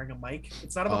 she's wearing a mic.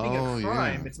 It's not about being Oh, a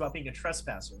crime. yeah. It's about being a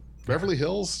trespasser. Beverly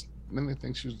Hills? Then they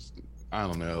think she's I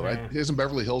don't know. Yeah. Isn't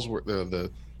Beverly Hills where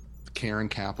the Karen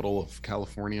capital of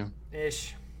California?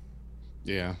 Ish.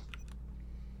 Yeah.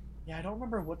 Yeah, I don't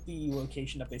remember what the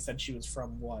location that they said she was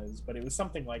from was, but it was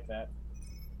something like that.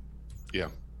 Yeah.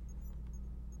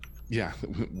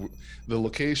 The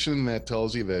location that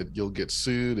tells you that you'll get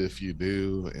sued if you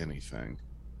do anything.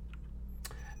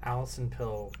 Allison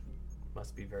Pill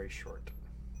must be very short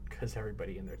because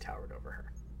everybody in there towered over her.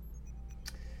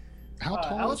 How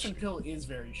tall is Alison she? Pill is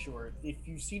very short. If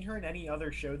you've seen her in any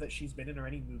other show that she's been in or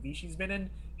any movie she's been in,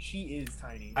 she is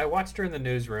tiny. I watched her in the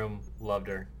newsroom. Loved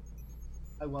her.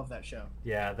 I love that show.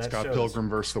 Yeah, that Scott show Pilgrim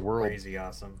versus the World. crazy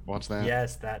awesome. Watch that.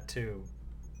 Yes, that too.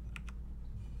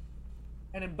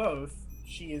 And in both,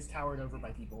 she is towered over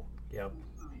by people. Yep.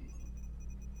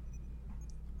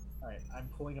 All right, I'm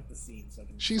pulling up the scene so I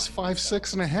can. She's find where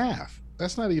 5'6" and a half.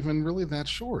 That's not even really that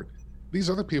short. These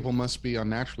other people must be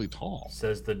unnaturally tall.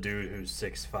 Says the dude who's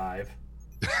 6'5".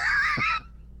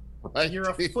 Right? You're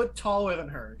a foot taller than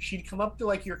her. She'd come up to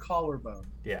like your collarbone.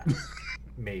 Yeah,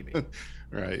 maybe.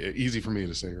 Right. Easy for me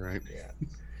to say, right?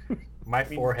 Yeah. My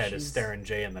mean, forehead is she's- staring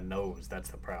Jay in the nose. That's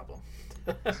the problem.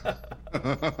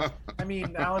 I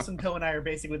mean, Alison Pill and I are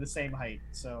basically the same height,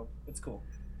 so it's cool.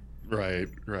 Right.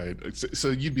 So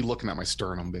you'd be looking at my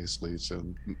sternum, basically. So,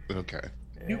 okay.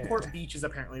 Newport Beach is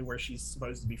apparently where she's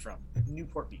supposed to be from.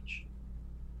 Newport Beach.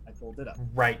 I pulled it up.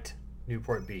 Right.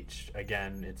 Newport Beach.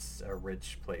 Again, it's a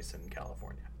rich place in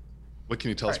California. What can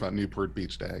you tell us Right. about Newport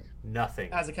Beach, Dag?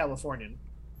 Nothing. As a Californian.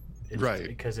 It's Right.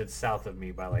 Because it's south of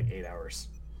me by like 8 hours.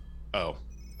 Oh,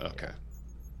 okay.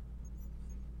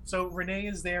 So Renee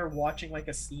is there watching like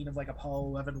a scene of like Apollo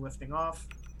 11 lifting off.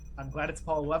 I'm glad it's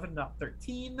Apollo 11, not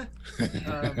 13.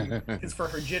 Because for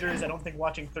her jitters, I don't think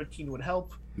watching 13 would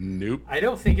help. Nope. I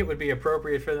don't think it would be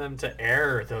appropriate for them to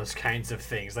air those kinds of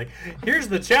things. Like, here's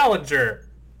the Challenger.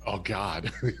 Oh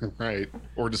God. Right.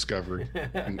 Or Discovery.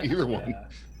 Either one. Yeah.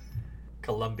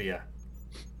 Columbia.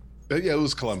 Yeah, it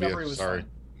was Columbia. Discovery was Sorry. fun.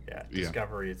 Yeah, Yeah.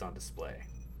 Discovery is on display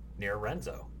near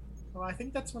Renzo. Well, I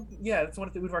think that's one. Yeah, that's one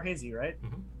at the Udvar Hazy, right?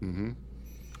 Mm-hmm.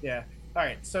 Yeah. All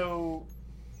right. So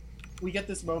we get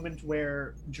this moment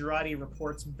where Girardi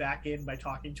reports back in by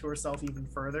talking to herself even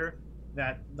further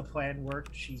that the plan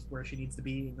worked. She's where she needs to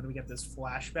be, and then we get this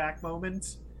flashback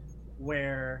moment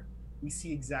where we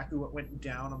see exactly what went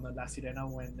down on the La Sirena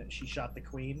when she shot the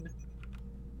queen.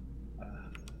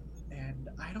 And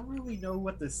I don't really know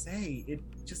what to say. It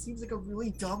just seems like a really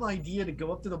dumb idea to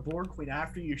go up to the Borg Queen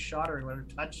after you shot her and let her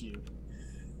touch you.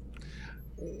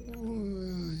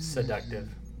 Seductive.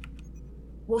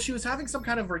 Well, she was having some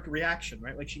kind of like reaction,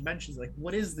 right? Like she mentions, like,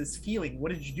 "What is this feeling?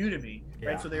 What did you do to me?" Yeah.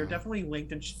 Right. So they were definitely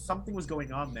linked, and something was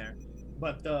going on there.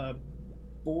 But the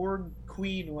Borg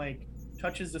Queen like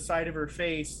touches the side of her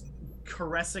face,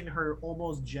 caressing her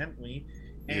almost gently,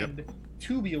 and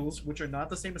tubules, which are not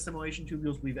the same assimilation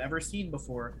tubules we've ever seen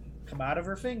before, come out of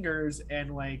her fingers,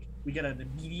 and like we get an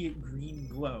immediate green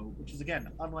glow, which is again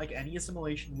unlike any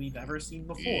assimilation we've ever seen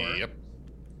before. Yep.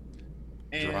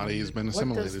 And Girardi has been What does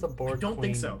assimilated. the Borg I don't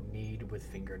Queen think so. need with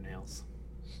fingernails?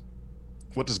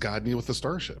 What does God need with the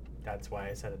starship? That's why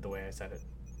I said it the way I said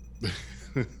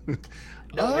it.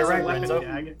 No, you're right, Weapon, Renzo.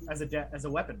 Dag, as a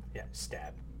weapon. Yeah,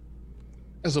 stab.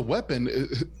 As a weapon,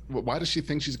 why does she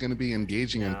think she's going to be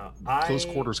engaging in Now, close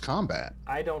quarters combat?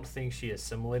 I don't think she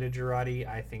assimilated Girardi.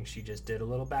 I think she just did a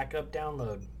little backup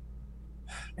download.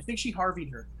 I think she Harvey'd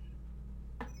her.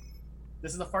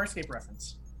 This is a Farscape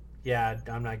reference. Yeah,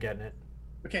 I'm not getting it.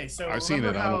 Okay, so I've seen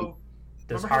remember it, I how don't-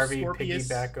 Does Remember how Harvey Scorpius-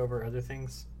 piggyback over other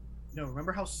things? no,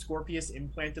 remember how Scorpius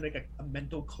implanted like a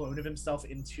mental clone of himself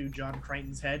into John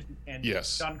Crichton's head, and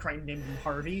Yes. John Crichton named him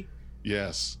Harvey.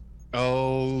 Yes.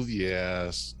 Oh,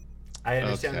 yes. I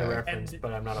understand the Okay. reference, And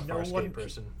but I'm not a no Farscape one-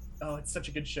 person. Oh, it's such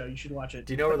a good show. You should watch it.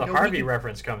 Do you know where the But nobody Harvey can-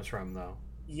 reference comes from, though?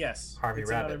 Yes, Harvey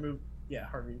it's Rabbit. Another movie. Yeah,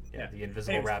 Harvey. Yeah, Yeah. the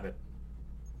Invisible Anyways. Rabbit.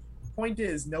 Point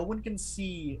is, no one can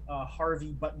see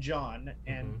Harvey but John,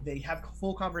 and Mhm. they have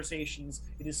full conversations.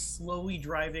 It is slowly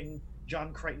driving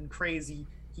John Crichton crazy.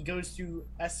 He goes through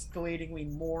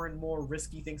escalatingly more and more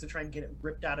risky things to try and get it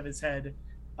ripped out of his head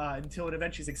until it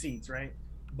eventually succeeds, right?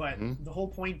 But Mhm. the whole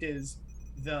point is,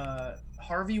 the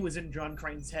Harvey was in John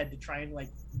Crichton's head to try and like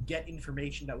get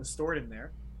information that was stored in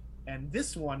there, and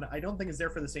this one I don't think is there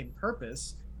for the same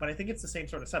purpose, but I think it's the same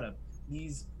sort of setup.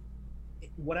 These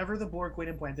whatever the Borg Queen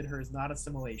implanted her is not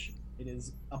assimilation. It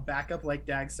is a backup, like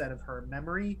Dag said, of her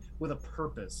memory with a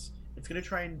purpose. It's going to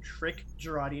try and trick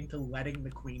Jurati into letting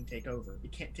the Queen take over.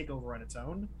 It can't take over on its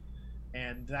own.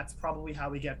 And that's probably how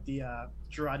we get the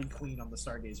Jurati Queen on the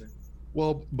Stargazer.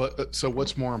 Well, but so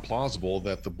what's more implausible,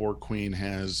 that the Borg Queen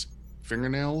has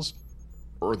fingernails,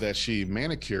 or that she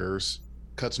manicures,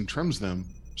 cuts and trims them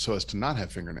so as to not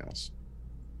have fingernails?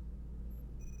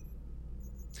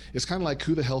 It's kind of like,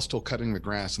 who the hell's still cutting the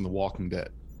grass in The Walking Dead?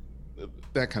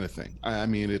 That kind of thing. I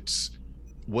mean, it's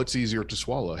what's easier to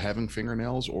swallow, having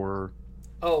fingernails or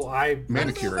I don't know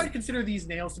manicuring? if I'd consider these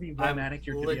nails to be well I'm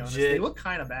manicured, to be honest. legit- They look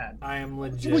kind of bad. I am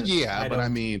legit. Well, yeah, I but I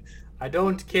don't- mean, I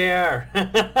don't care.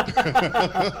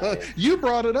 you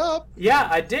brought it up. Yeah,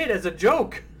 I did as a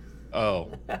joke.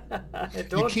 Oh, I you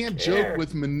don't can't care. joke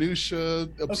with minutia.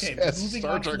 Okay, Obsessed moving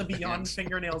Star on to Trek the Beyond fans.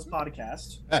 Fingernails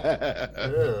podcast.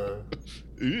 Ugh.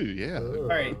 Ooh, yeah. Ugh. All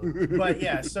right, but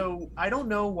yeah, so I don't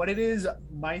know what it is.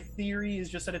 My theory is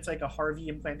just that it's like a Harvey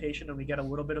implantation, and we get a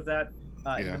little bit of that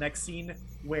in Yeah. the next scene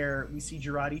where we see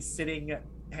Jurati sitting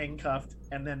handcuffed,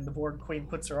 and then the Borg Queen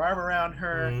puts her arm around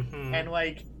her, Mhm. and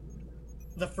like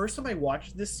the first time I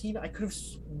watched this scene, I could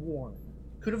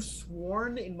have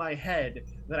sworn in my head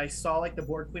that I saw like the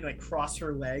Borg Queen like cross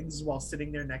her legs while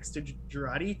sitting there next to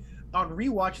Jurati. On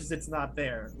rewatches, it's not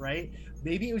there, right?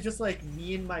 Maybe it was just like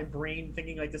me in my brain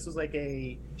thinking like this was like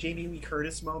a Jamie Lee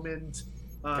Curtis moment.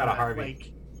 Got a Harvey.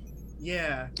 Like,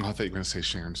 yeah. Oh, I thought you were going to say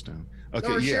Sharon Stone. Okay,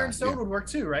 Or yeah. Sharon Stone yeah. would work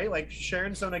too, right? Like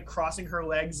Sharon Stone like crossing her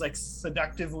legs like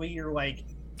seductively or like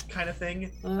kind of thing.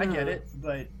 I get it,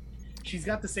 but she's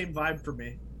got the same vibe for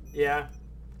me. Yeah.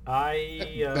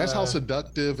 That's how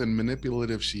seductive and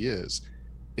manipulative she is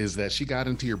that she got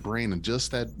into your brain in just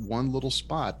that one little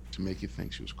spot to make you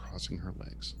think she was crossing her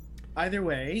legs. Either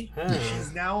way, Huh.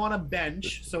 she's now on a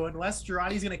bench, so unless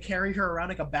Jurati's gonna carry her around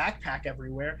like a backpack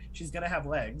everywhere, she's gonna have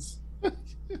legs.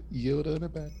 Yoda in a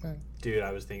backpack. Dude,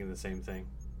 I was thinking the same thing.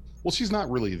 Well, she's not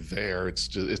really there. It's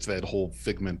that whole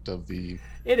figment of the.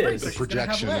 It Right, is. so The she's gonna have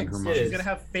projection in legs. her So mind. she's gonna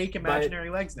have fake imaginary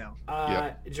legs now.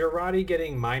 Jurati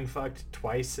getting mind fucked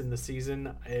twice in the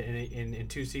season, in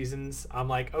 2 seasons. I'm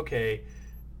like, okay,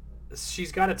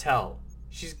 she's got to tell.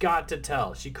 She's got to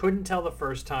tell. She couldn't tell the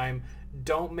first time.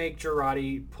 Don't make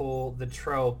Jurati pull the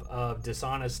trope of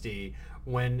dishonesty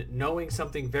when knowing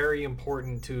something very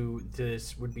important to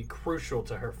this would be crucial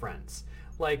to her friends.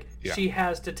 Like, Yeah. she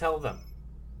has to tell them.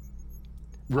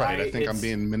 Right. I think I'm it's-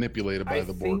 being manipulated by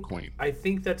the Borg Queen. I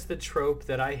think that's the trope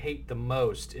that I hate the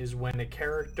most, is when a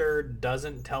character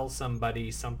doesn't tell somebody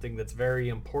something that's very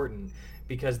important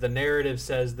because the narrative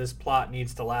says this plot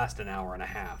needs to last an hour and a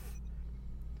half.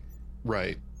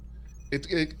 Right.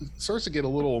 It starts to get a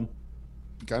little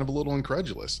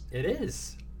incredulous. It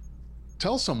is.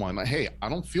 Tell someone, like, hey, I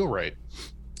don't feel right,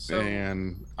 So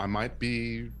and I might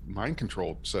be mind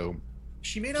controlled. So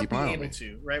she may not keep be an eye on able me.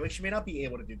 to, right? Like she may not be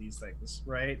able to do these things,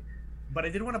 right? But I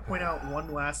did want to point out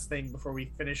one last thing before we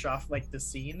finish off like the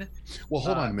scene. Well,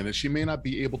 hold on a minute. She may not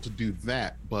be able to do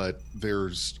that, but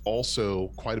there's also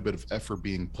quite a bit of effort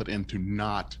being put into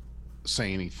not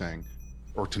say anything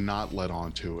or to not let on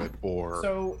to it or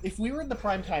So if we were in the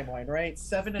prime timeline, right?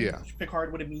 Seven and Yeah. Picard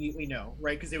would immediately know,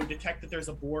 right? Because they would detect that there's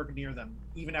a Borg near them,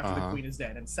 even after the Uh-huh. Queen is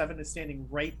dead. And Seven is standing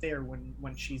right there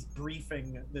when she's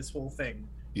briefing this whole thing.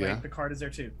 yeah. Right? Picard is there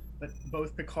too. But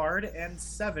both Picard and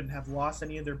Seven have lost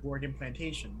any of their Borg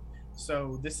implantation.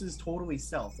 So this is totally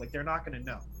self. Like they're not going to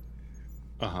know.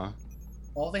 Uh-huh.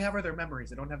 All they have are their memories.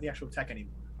 They don't have the actual tech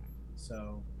anymore.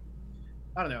 So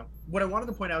I don't know. What I wanted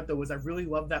to point out though was I really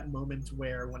love that moment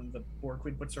where when the Borg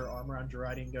Queen puts her arm around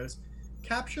Jurati and goes,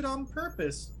 "Captured on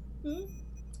purpose.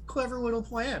 Clever little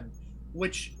plan."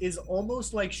 Which is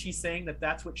almost like she's saying that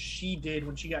that's what she did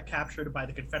when she got captured by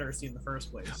the Confederacy in the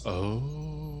first place.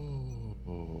 Oh.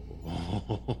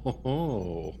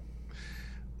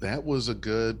 That was a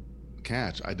good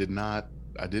catch. I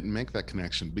didn't make that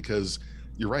connection because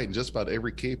you're right. In just about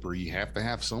every caper, you have to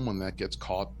have someone that gets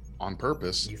caught on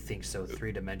purpose. You think so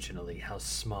three-dimensionally, how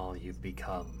small you've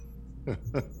become.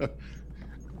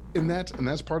 and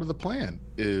that's part of the plan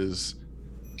is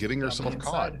getting On the yourself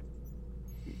caught. inside.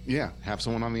 Yeah, have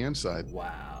someone on the inside.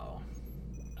 Wow.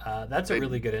 That's a They-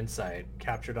 really good insight.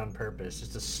 Captured on purpose.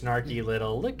 Just a snarky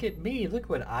little, look at me, look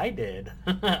what I did.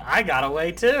 I got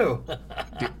away too.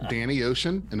 Danny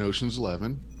Ocean in Ocean's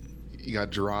 11. You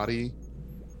got Jurati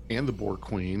and the Borg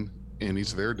Queen in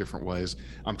each of their different ways.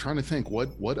 I'm trying to think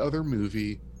what other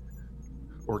movie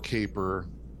or caper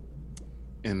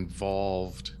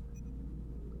involved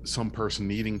some person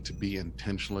needing to be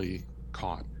intentionally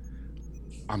caught.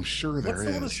 I'm sure there What's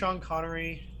the one with is. Sean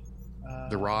Connery?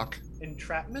 The Rock.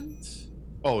 Entrapment?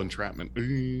 Oh, Entrapment.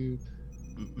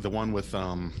 The one with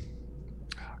oh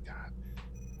God,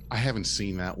 I haven't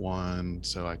seen that one,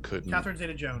 so I couldn't. Catherine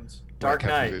Zeta-Jones. Dark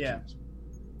Catherine Knight. Zeta-Jones.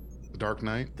 The Dark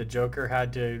Knight. The Joker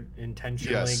had to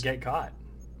intentionally Yes. get caught.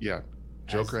 Yeah,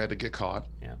 Joker had to get caught.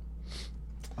 Yeah.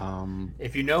 If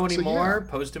If you know any So, more, yeah.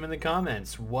 post them in the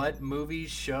comments. What movies,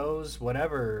 shows,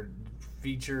 whatever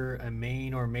feature a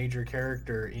main or major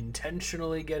character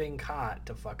intentionally getting caught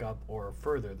to fuck up or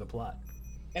further the plot?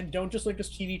 And don't just link us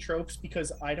TV tropes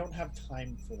because I don't have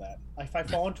time for that. If I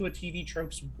fall into a TV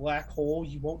tropes black hole,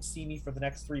 you won't see me for the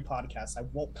next 3 podcasts. I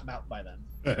won't come out by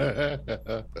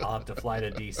then. I'll have to fly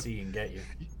to DC and get you.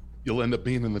 You'll end up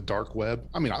being in the dark web.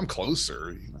 I mean, I'm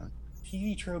closer. You know.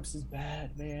 TV tropes is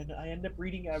bad, man. I end up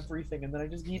reading everything and then I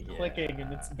just keep clicking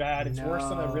and it's Yeah. bad. It's worse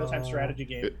than a real-time No. strategy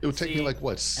game. It would take See, me like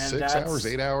what, and 6 that's- hours,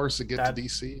 8 hours to get that- to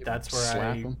DC. That's where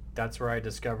Slap 'em. that's where I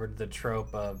discovered the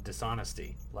trope of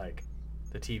dishonesty, like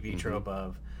the TV Mhm. trope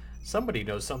of somebody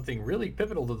knows something really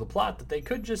pivotal to the plot that they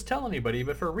could just tell anybody,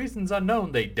 but for reasons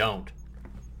unknown they don't.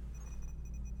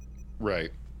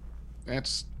 Right.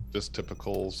 That's just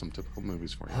some typical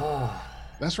movies for you.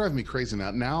 That's driving me crazy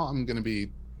now. Now I'm going to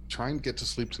be trying to get to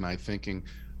sleep tonight thinking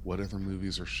what other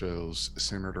movies or shows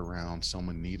centered around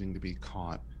someone needing to be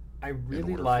caught I in really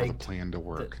order for the liked plan to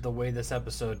work. the way this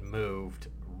episode moved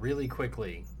really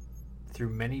quickly through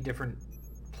many different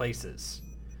places.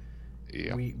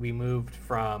 Yeah. We moved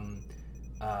from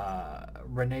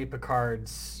Renee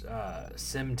Picard's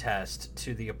sim test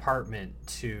to the apartment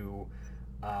to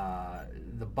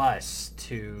the bus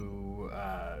to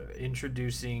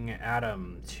introducing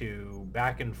Adam to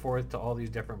back and forth to all these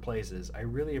different places. I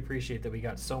really appreciate that we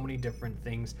got so many different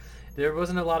things. There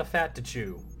wasn't a lot of fat to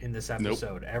chew in this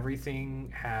episode. Everything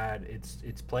had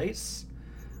its place.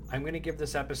 I'm going to give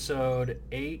this episode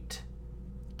 8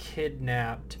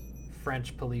 kidnapped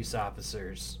French police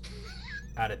officers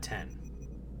out of 10.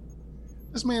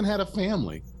 This man had a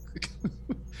family.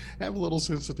 Have a little He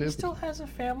sensitivity. still has a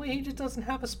family, he just doesn't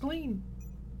have a spleen.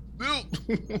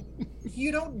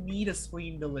 You don't need a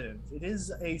spleen to live. It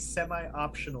is a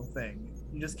semi-optional thing.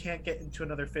 You just can't get into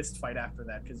another fist fight after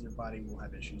that because your body will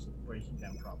have issues with breaking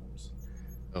down problems.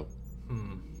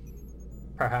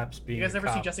 Perhaps being You guys a ever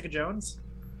see cop. Jessica Jones?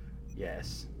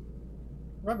 Yes.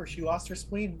 Remember, she lost her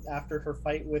spleen after her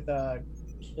fight with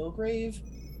Kilgrave,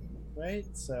 right?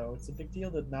 So it's a big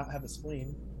deal to not have a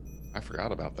spleen. I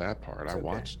forgot about that part. It's I okay.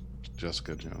 watched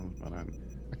Jessica Jones, but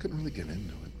I couldn't really get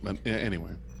into it. But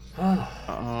anyway,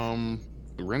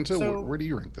 Renzo, So- where do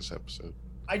you rank this episode?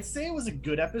 I'd say it was a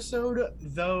good episode,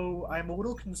 though I'm a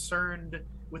little concerned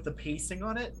with the pacing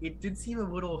on it. It did seem a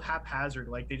little haphazard.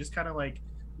 Like they just kind of like,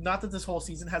 not that this whole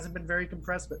season hasn't been very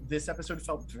compressed, but this episode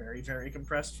felt very, very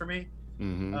compressed for me.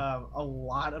 Mm-hmm. A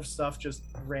lot of stuff just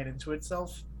ran into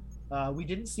itself. We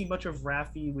didn't see much of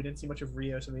Raffi. We didn't see much of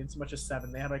Rios, and we didn't see much of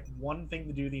Seven. They had like one thing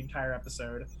to do the entire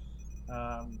episode.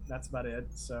 That's about it.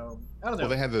 So I don't know. Well,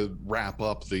 they had to wrap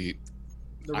up the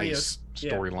the ice Rios,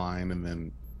 yeah. storyline, and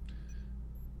then.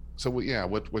 So yeah,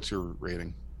 what's your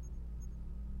rating?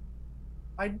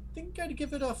 I think I'd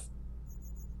give it a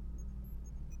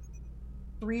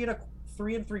 3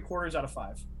 3.75 out of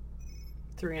 5.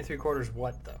 3 3/4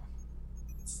 what though?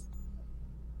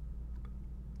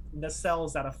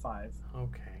 Nacelles out of 5.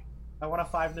 Okay. I want a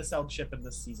 5 nacelle chip in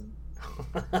this season.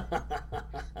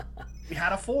 We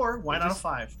had a 4. Why not a Just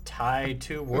 5? Tie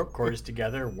 2 warp cores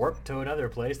together, warp to another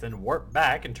place, then warp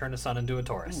back and turn the sun into a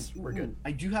Taurus. We're good.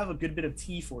 I do have a good bit of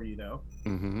tea for you though.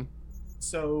 Mm-hmm.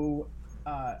 So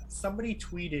somebody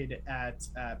tweeted at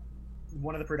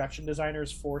one of the production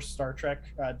designers for Star Trek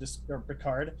or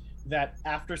Picard that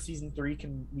after season 3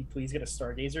 can we please get a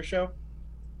Stargazer show,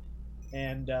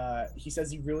 and he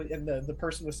says he really, and the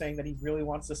person was saying that he really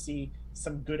wants to see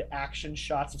some good action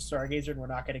shots of Stargazer, and we're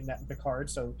not getting that in Picard,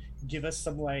 so give us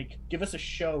a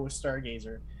show with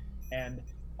Stargazer. And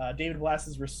David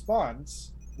Blass's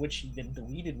response, which he then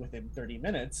deleted within 30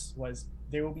 minutes, was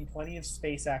there will be plenty of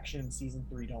space action in season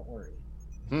 3, don't worry.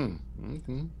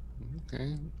 Mm-hmm.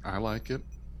 Okay, I like it.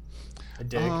 I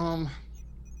dig.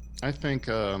 I think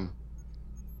ooh,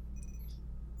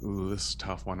 this is a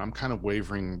tough one. I'm kind of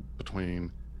wavering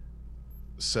between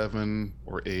 7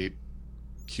 or 8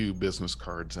 Q business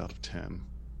cards out of 10.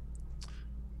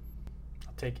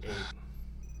 I'll take 8.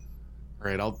 All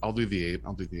right, I'll do the 8.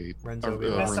 I'll do the 8. Renzo, Uh, we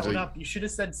You uh, messed that Renzo, one up. You should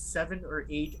have said 7 or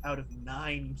 8 out of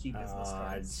 9 key business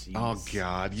cards. Oh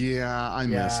God, yeah, I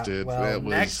missed it. Well, That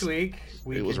was, next week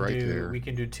we it can was right do there. we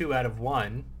can do 2 out of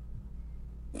 1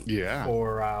 Yeah.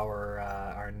 for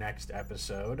our next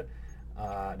episode.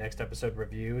 Next episode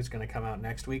review is going to come out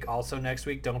next week. Also next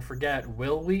week, don't forget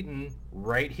Will Wheaton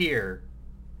right here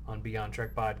on Beyond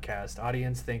Trek Podcast.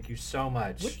 Audience, thank you so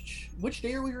much. Which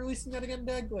day are we releasing that again,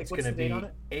 Doug? Like, It's what's going the to date be on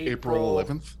it? April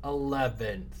 11th.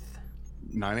 11th.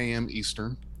 9 a.m.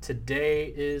 Eastern.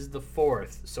 Today is the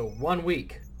 4th, so 1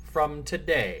 week from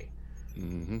today.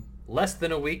 Mm-hmm. Less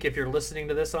than a week if you're listening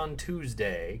to this on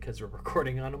Tuesday, because we're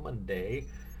recording on a Monday.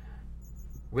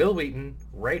 Will Wheaton,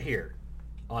 right here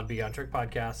on Beyond Trek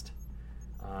Podcast.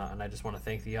 And I just want to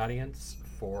thank the audience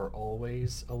for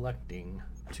always electing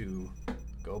to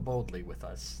go boldly with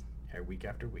us week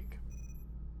after week.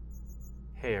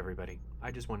 Hey everybody, I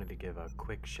just wanted to give a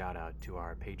quick shout out to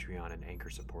our Patreon and Anchor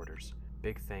supporters.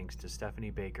 Big thanks to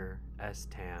Stephanie Baker, S.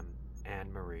 Tam,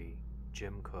 Anne Marie,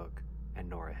 Jim Cook, and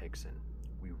Nora Hickson.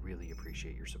 We really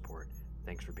appreciate your support.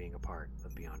 Thanks for being a part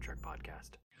of Beyond Trek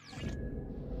Podcast.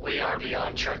 We are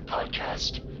Beyond Trek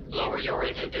Podcast. Lower your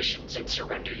inhibitions and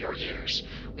surrender your years.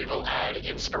 We will add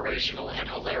inspirational and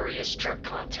hilarious Trek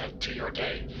content to your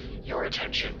day. Your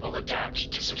attention will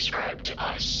adapt to subscribe to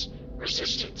us.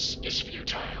 Resistance is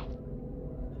futile.